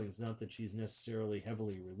feelings. Not that she's necessarily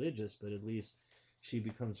heavily religious, but at least she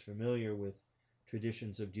becomes familiar with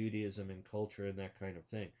traditions of Judaism and culture and that kind of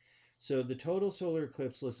thing. So the total solar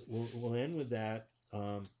eclipse, we'll end with that.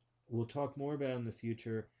 We'll talk more about it in the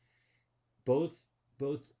future. Both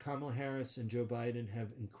Kamala Harris and Joe Biden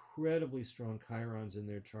have incredibly strong chirons in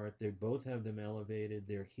their chart. They both have them elevated.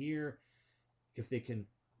 They're here, if they can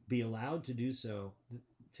be allowed to do so,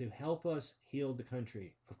 to help us heal the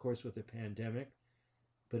country. Of course, with the pandemic,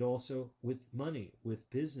 but also with money, with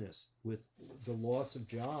business, with the loss of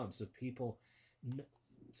jobs, of people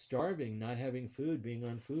starving, not having food, being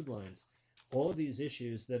on food lines. All of these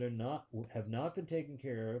issues that have not been taken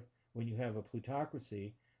care of when you have a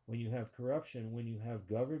plutocracy, when you have corruption, when you have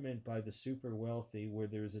government by the super wealthy, where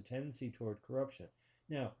there is a tendency toward corruption.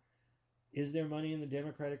 Now, is there money in the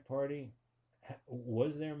Democratic Party?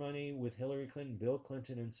 Was there money with Hillary Clinton, Bill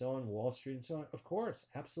Clinton, and so on, Wall Street and so on? Of course,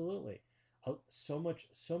 absolutely. So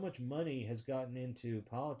much money has gotten into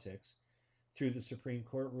politics through the Supreme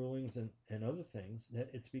Court rulings and other things that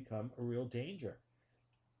it's become a real danger.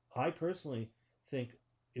 I personally think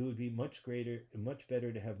it would be much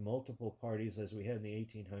better to have multiple parties as we had in the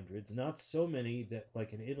 1800s. Not so many that,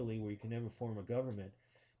 like in Italy, where you can never form a government,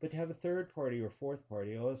 but to have a third party or fourth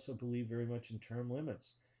party. I also believe very much in term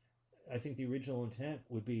limits. I think the original intent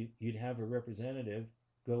would be you'd have a representative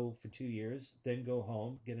go for 2 years, then go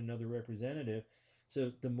home, get another representative.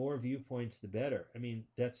 So the more viewpoints, the better. I mean,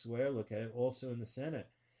 that's the way I look at it. Also in the Senate.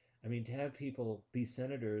 I mean, to have people be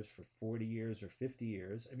senators for 40 years or 50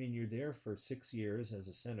 years, I mean, you're there for 6 years as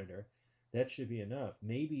a senator. That should be enough.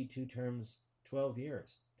 Maybe 2 terms, 12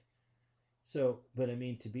 years. So, but I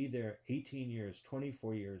mean, to be there 18 years,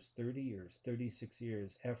 24 years, 30 years, 36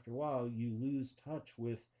 years, after a while, you lose touch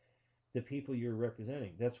with the people you're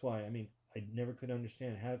representing. That's why, I mean, I never could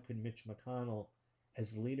understand how could Mitch McConnell,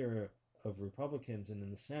 as leader of Republicans and in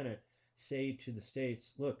the Senate, say to the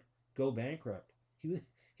states, look, go bankrupt.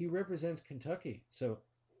 He represents Kentucky. So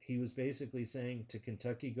he was basically saying to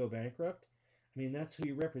Kentucky, go bankrupt. I mean, that's who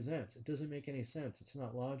he represents. It doesn't make any sense. It's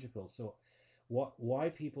not logical. So why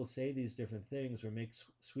people say these different things or make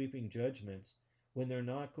sweeping judgments when they're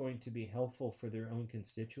not going to be helpful for their own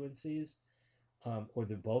constituencies or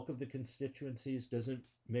the bulk of the constituencies doesn't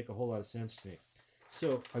make a whole lot of sense to me.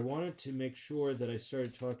 So I wanted to make sure that I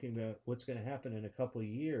started talking about what's going to happen in a couple of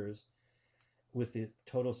years with the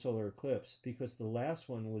total solar eclipse, because the last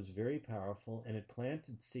one was very powerful and it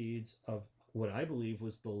planted seeds of what I believe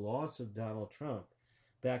was the loss of Donald Trump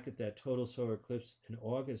back at that total solar eclipse in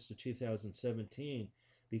August of 2017,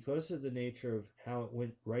 because of the nature of how it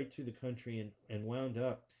went right through the country and wound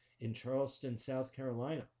up in Charleston, South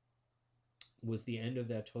Carolina, was the end of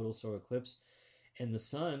that total solar eclipse. And the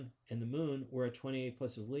sun and the moon were at 28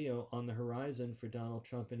 plus of Leo on the horizon for Donald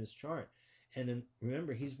Trump in his chart. And then,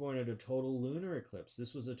 remember, he's born at a total lunar eclipse.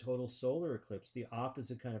 This was a total solar eclipse, the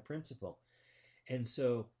opposite kind of principle. And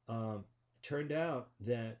so turned out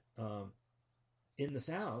that in the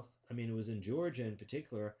South, I mean, it was in Georgia in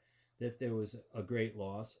particular, that there was a great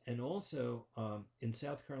loss. And also in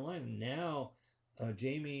South Carolina, now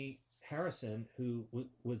Jamie Harrison, who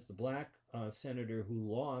was the black senator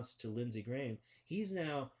who lost to Lindsey Graham, he's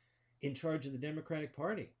now in charge of the Democratic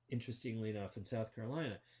Party, interestingly enough, in South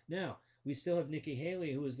Carolina. Now, we still have Nikki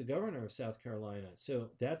Haley, who is the governor of South Carolina.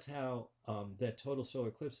 So that's how that total solar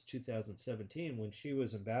eclipse of 2017, when she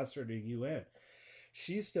was ambassador to UN,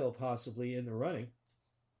 she's still possibly in the running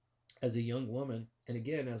as a young woman. And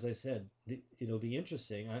again, as I said, it'll be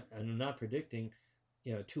interesting. I'm not predicting,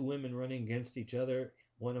 2 women running against each other,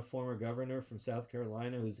 one a former governor from South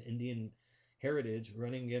Carolina who's Indian heritage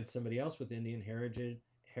running against somebody else with Indian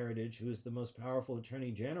heritage who is the most powerful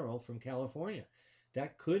attorney general from California.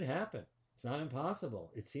 That could happen. It's not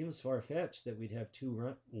impossible. It seems far-fetched that we'd have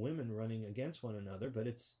 2 women running against one another, but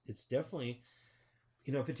it's definitely,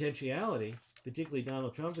 potentiality. Particularly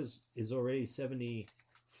Donald Trump is already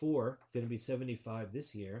 74, going to be 75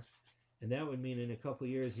 this year, and that would mean in a couple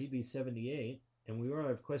of years he'd be 78, and we all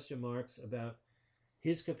have question marks about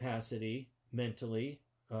his capacity mentally.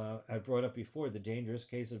 I brought up before the dangerous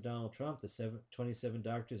case of Donald Trump, the 27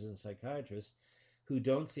 doctors and psychiatrists who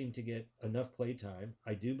don't seem to get enough playtime.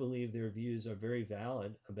 I do believe their views are very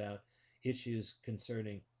valid about issues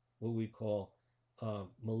concerning what we call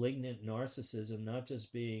malignant narcissism, not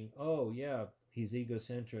just being, oh yeah, he's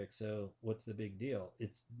egocentric, so what's the big deal?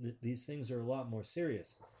 These things are a lot more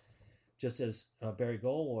serious. Just as Barry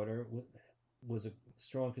Goldwater was a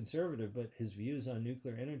strong conservative, but his views on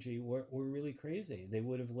nuclear energy were really crazy. They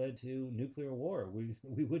would have led to nuclear war.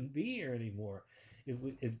 We wouldn't be here anymore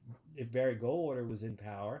if Barry Goldwater was in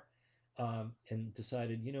power and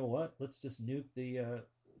decided, you know what, let's just nuke the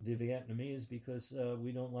Vietnamese because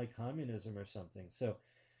we don't like communism or something. So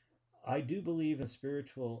I do believe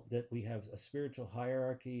that we have a spiritual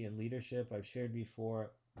hierarchy and leadership. I've shared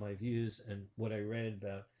before my views and what I read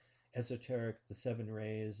about esoteric, the 7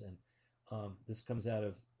 rays, and this comes out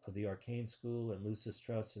of the Arcane School and Lucis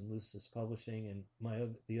Trust and Lucis Publishing, and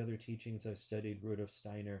the other teachings I've studied, Rudolf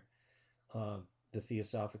Steiner, the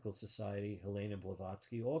Theosophical Society, Helena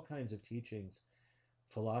Blavatsky, all kinds of teachings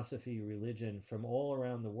philosophy, religion from all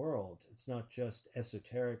around the world. It's not just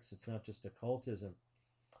esoterics, it's not just occultism,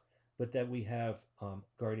 but that we have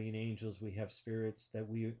guardian angels, we have spirits, that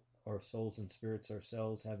we are souls and spirits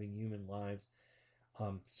ourselves having human lives,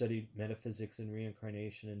 studied metaphysics and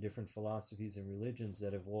reincarnation and different philosophies and religions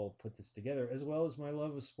that have all put this together, as well as my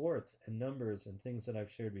love of sports and numbers and things that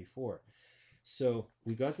I've shared before. So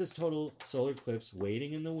we got this total solar eclipse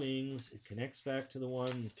waiting in the wings. It connects back to the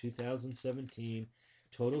one in 2017.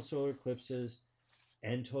 Total solar eclipses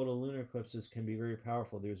and total lunar eclipses can be very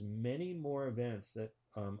powerful. There's many more events that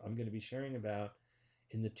I'm going to be sharing about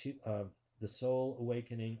in the Soul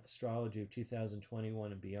Awakening Astrology of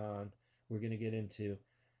 2021 and beyond. We're going to get into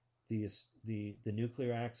the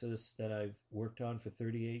nuclear axis that I've worked on for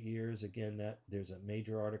 38 years. Again, that there's a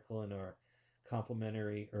major article in our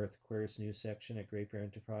complimentary Earth Aquarius News section at Great Bear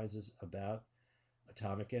Enterprises about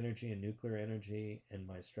atomic energy and nuclear energy and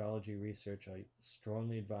my astrology research. I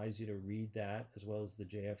strongly advise you to read that, as well as the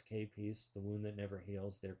JFK piece, The Wound That Never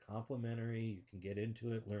Heals. They're complementary. You can get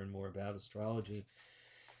into it, learn more about astrology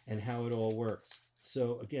and how it all works.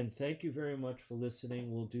 So again, thank you very much for listening.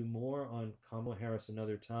 We'll do more on Kamala Harris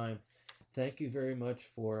another time. Thank you very much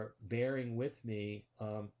for bearing with me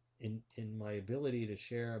in my ability to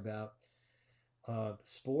share about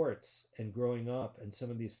sports and growing up and some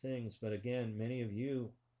of these things. But again, many of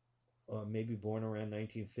you may be born around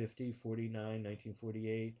 1950, 49,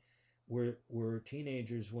 1948, were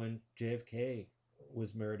teenagers when JFK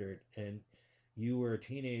was murdered, and you were a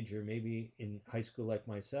teenager maybe in high school like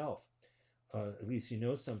myself. At least you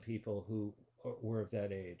know some people who were of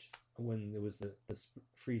that age when there was the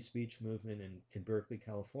free speech movement in Berkeley,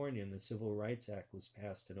 California, and the Civil Rights Act was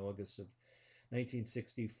passed in August of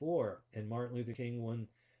 1964, and Martin Luther King won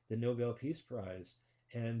the Nobel Peace Prize,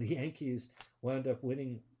 and the Yankees wound up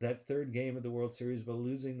winning that third game of the World Series but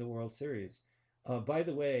losing the World Series. By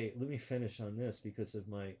the way, let me finish on this because of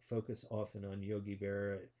my focus often on Yogi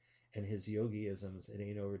Berra and his yogiisms. It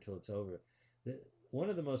ain't over till it's over. One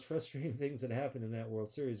of the most frustrating things that happened in that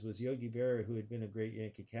World Series was Yogi Berra, who had been a great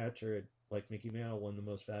Yankee catcher, like Mickey Mantle, won the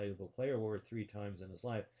Most Valuable Player award 3 times in his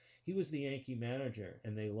life. He was the Yankee manager,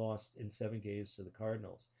 and they lost in 7 games to the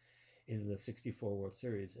Cardinals in the '64 World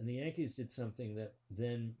Series. And the Yankees did something that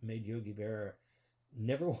then made Yogi Berra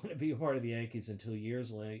never want to be a part of the Yankees until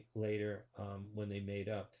years later when they made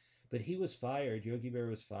up. But he was fired, Yogi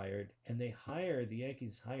Berra was fired, and the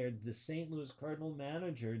Yankees hired the St. Louis Cardinal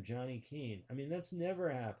manager, Johnny Keane. I mean, that's never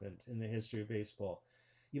happened in the history of baseball.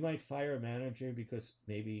 You might fire a manager because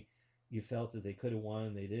maybe you felt that they could have won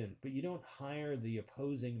and they didn't, but you don't hire the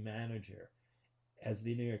opposing manager as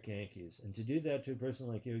the New York Yankees. And to do that to a person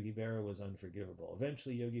like Yogi Berra was unforgivable.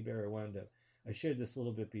 Eventually, Yogi Berra wound up, I shared this a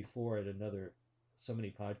little bit before at so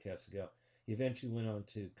many podcasts ago. He eventually went on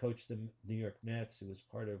to coach the New York Mets, who was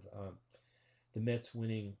part of the Mets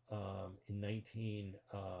winning in the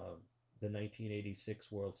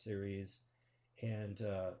 1986 World Series, and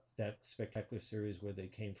that spectacular series where they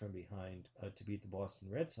came from behind to beat the Boston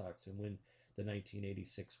Red Sox and win the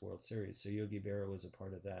 1986 World Series. So Yogi Berra was a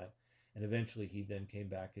part of that, and eventually he then came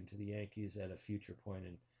back into the Yankees at a future point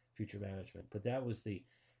in future management. But that was the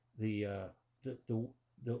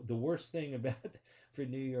worst thing about for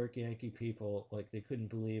New York Yankee people. Like, they couldn't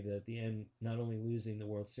believe that at the end, not only losing the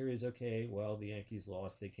World Series, okay, well, the Yankees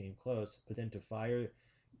lost, they came close, but then to fire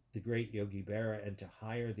the great Yogi Berra and to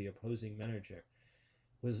hire the opposing manager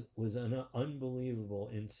was an unbelievable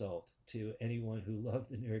insult to anyone who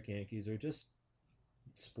loved the New York Yankees or just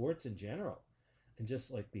sports in general, and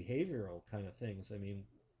just like behavioral kind of things. I mean,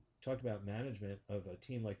 talk about management of a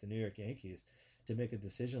team like the New York Yankees to make a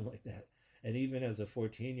decision like that. And even as a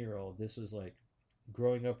 14-year-old, this was like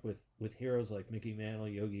growing up with heroes like Mickey Mantle,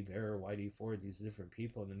 Yogi Berra, Whitey Ford, these different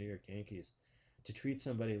people in the New York Yankees. To treat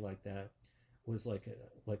somebody like that was like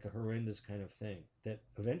a horrendous kind of thing that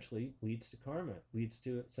eventually leads to karma, leads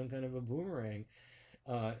to some kind of a boomerang,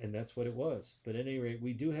 and that's what it was. But at any rate,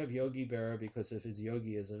 we do have Yogi Berra because of his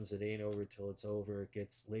yogiisms. It ain't over till it's over. It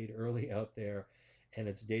gets laid early out there, and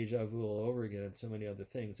it's deja vu all over again, and so many other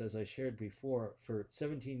things. As I shared before, for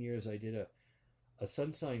 17 years I did a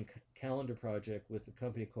sun sign calendar project with a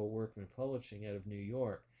company called Workman Publishing out of New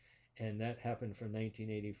York, and that happened from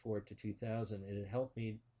 1984 to 2000, and it helped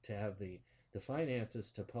me to have the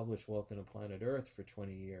finances to publish Welcome to Planet Earth for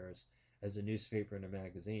 20 years as a newspaper and a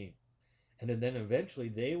magazine. And then eventually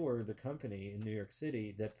they were the company in New York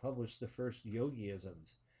City that published the first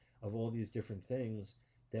yogiisms of all these different things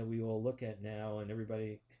that we all look at now, and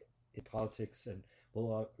everybody in politics and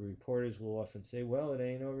reporters will often say, well, it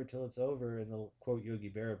ain't over till it's over, and they'll quote Yogi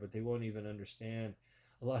Berra, but they won't even understand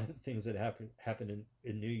a lot of the things that happened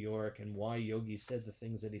in New York and why Yogi said the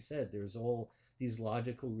things that he said. There's all these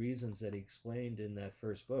logical reasons that he explained in that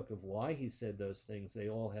first book of why he said those things. They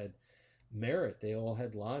all had merit, they all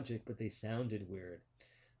had logic, but they sounded weird.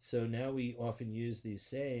 So now we often use these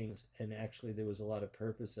sayings, and actually there was a lot of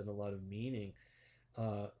purpose and a lot of meaning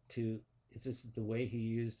to. It's just the way he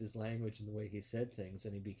used his language and the way he said things,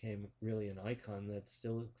 and he became really an icon that's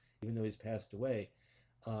still, even though he's passed away,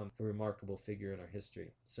 a remarkable figure in our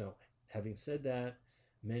history. So, having said that,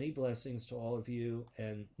 many blessings to all of you.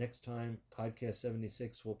 And next time, podcast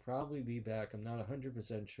 76 will probably be back. I'm not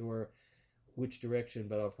 100% sure which direction,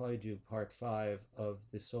 but I'll probably do part 5 of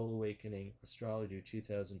the Soul Awakening Astrology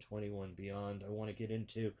 2021 Beyond. I want to get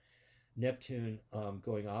into Neptune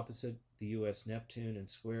going opposite the U.S. Neptune and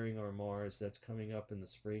squaring our Mars. That's coming up in the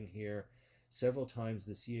spring here several times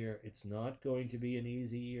this year. It's not going to be an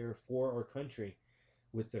easy year for our country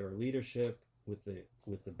with their leadership, with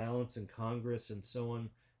the balance in Congress and so on,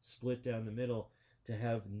 split down the middle. To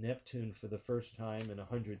have Neptune for the first time in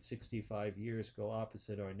 165 years go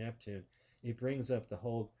opposite our Neptune, it brings up the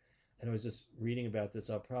whole, and I was just reading about this,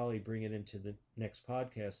 I'll probably bring it into the next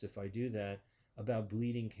podcast if I do that, about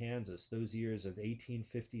bleeding Kansas, those years of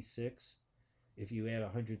 1856. If you add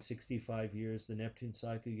 165 years, the Neptune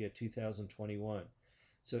cycle, you get 2021.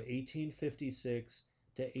 So 1856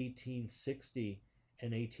 to 1860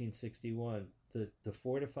 and 1861, the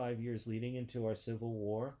 4 to 5 years leading into our Civil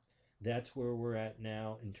War, that's where we're at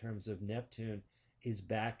now in terms of Neptune is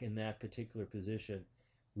back in that particular position,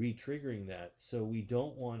 re-triggering that. So we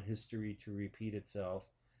don't want history to repeat itself.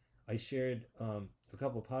 I shared a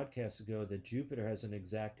couple podcasts ago that Jupiter has an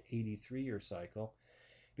exact 83-year cycle,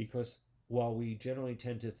 because while we generally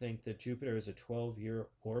tend to think that Jupiter is a 12-year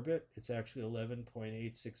orbit, it's actually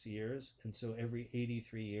 11.86 years. And so every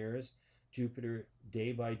 83 years, Jupiter,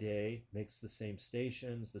 day by day, makes the same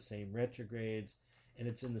stations, the same retrogrades, and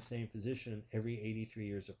it's in the same position every 83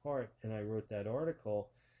 years apart. And I wrote that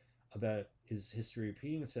article about is history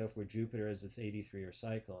repeating itself, where Jupiter has its 83-year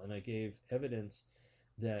cycle. And I gave evidence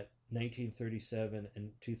that 1937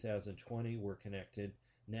 and 2020 were connected.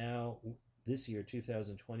 Now, this year,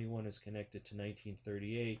 2021 is connected to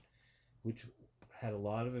 1938, which had a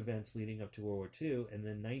lot of events leading up to World War II. And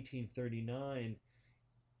then 1939,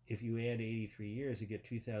 if you add 83 years, you get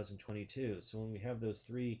 2022. So when we have those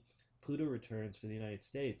 3 Pluto returns for the United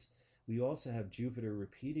States, we also have Jupiter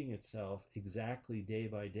repeating itself exactly day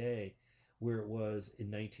by day where it was in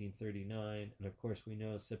 1939. And of course, we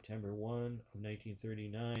know September 1 of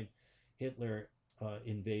 1939, Hitler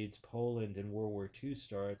invades Poland and World War II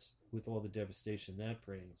starts with all the devastation that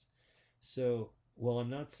brings. So while I'm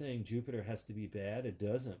not saying Jupiter has to be bad, it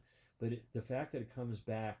doesn't. But the fact that it comes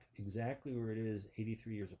back exactly where it is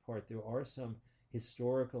 83 years apart, there are some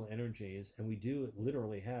historical energies, and we do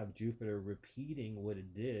literally have Jupiter repeating what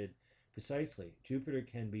it did precisely. Jupiter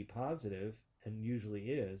can be positive, and usually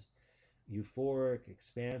is, euphoric,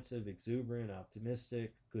 expansive, exuberant,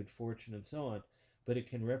 optimistic, good fortune, and so on, but it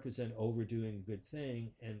can represent overdoing a good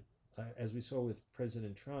thing. And as we saw with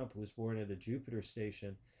President Trump, who was born at a Jupiter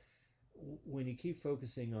station, when you keep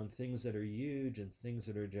focusing on things that are huge and things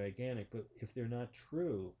that are gigantic, but if they're not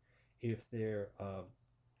true, if they're,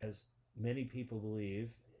 as many people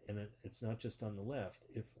believe, and it's not just on the left,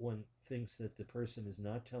 if one thinks that the person is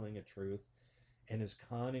not telling a truth and is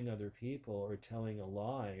conning other people or telling a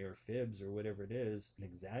lie or fibs or whatever it is and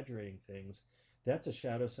exaggerating things, that's a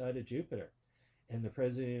shadow side of Jupiter. And the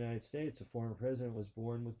President of the United States, the former president, was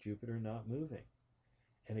born with Jupiter not moving.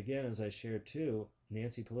 And again, as I shared too,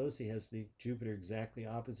 Nancy Pelosi has the Jupiter exactly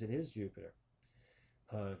opposite his Jupiter.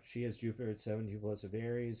 She has Jupiter at 70 plus of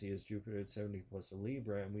Aries, he has Jupiter at 70 plus of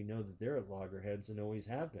Libra, and we know that they're at loggerheads and always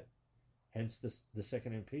have been. Hence the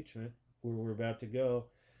second impeachment, where we're about to go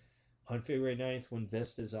on February 9th when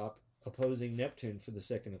Vesta's opposing Neptune for the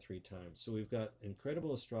second of 3 times. So we've got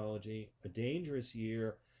incredible astrology, a dangerous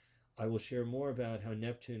year. I will share more about how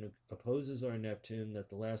Neptune opposes our Neptune, that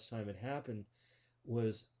the last time it happened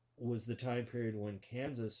was the time period when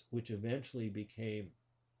Kansas, which eventually became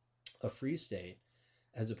a free state,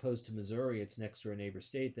 as opposed to Missouri, its next door neighbor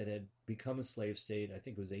state that had become a slave state, I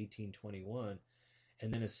think it was 1821.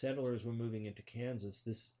 And then as settlers were moving into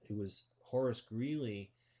Kansas, it was Horace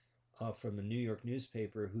Greeley from a New York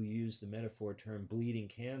newspaper who used the metaphor term bleeding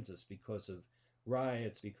Kansas because of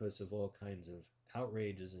riots, because of all kinds of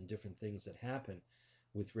outrages and different things that happen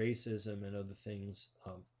with racism and other things,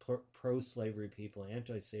 pro-slavery people,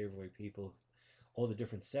 anti-slavery people, all the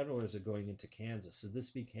different settlers are going into Kansas. So this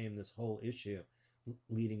became this whole issue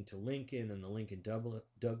leading to Lincoln and the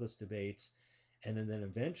Lincoln-Douglas debates. And then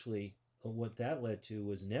eventually what that led to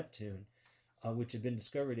was Neptune which had been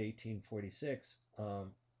discovered in 1846.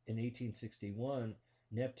 In 1861,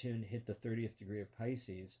 Neptune hit the 30th degree of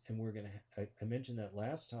Pisces, and we're going to. I mentioned that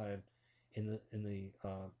last time in the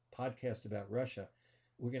podcast about Russia.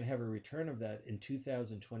 We're going to have a return of that in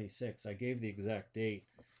 2026. I gave the exact date.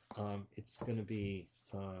 It's going to be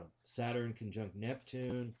Saturn conjunct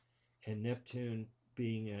Neptune, and Neptune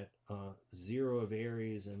being at 0 of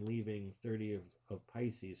Aries and leaving 30 of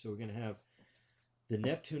Pisces. So we're going to have the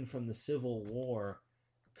Neptune from the Civil War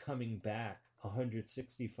coming back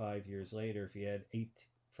 165 years later. If you had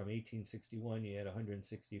from 1861, you had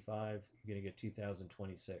 165, you're going to get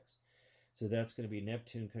 2026. So that's going to be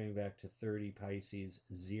Neptune coming back to 30 Pisces,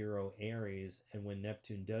 0 Aries. And when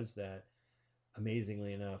Neptune does that,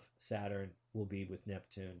 amazingly enough, Saturn will be with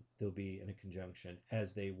Neptune. They'll be in a conjunction,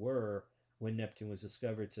 as they were when Neptune was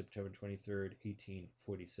discovered September 23rd,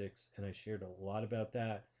 1846. And I shared a lot about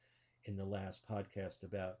that in the last podcast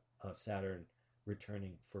about Saturn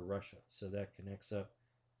returning for Russia. So that connects up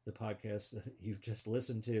the podcast that you've just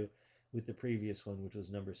listened to with the previous one, which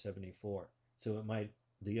was number 74. So it might,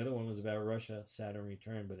 the other one was about Russia, Saturn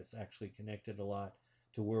return, but it's actually connected a lot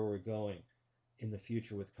to where we're going in the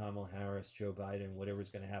future with Kamala Harris, Joe Biden, whatever's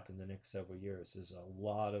going to happen the next several years. There's a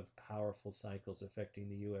lot of powerful cycles affecting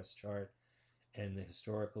the U.S. chart and the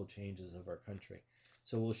historical changes of our country.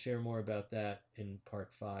 So we'll share more about that in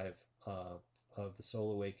part 5 of the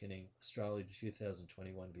Soul Awakening, Astrology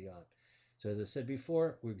 2021 Beyond. So as I said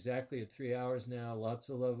before, we're exactly at 3 hours now. Lots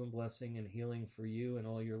of love and blessing and healing for you and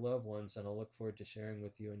all your loved ones. And I'll look forward to sharing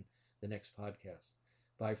with you in the next podcast.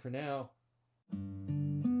 Bye for now.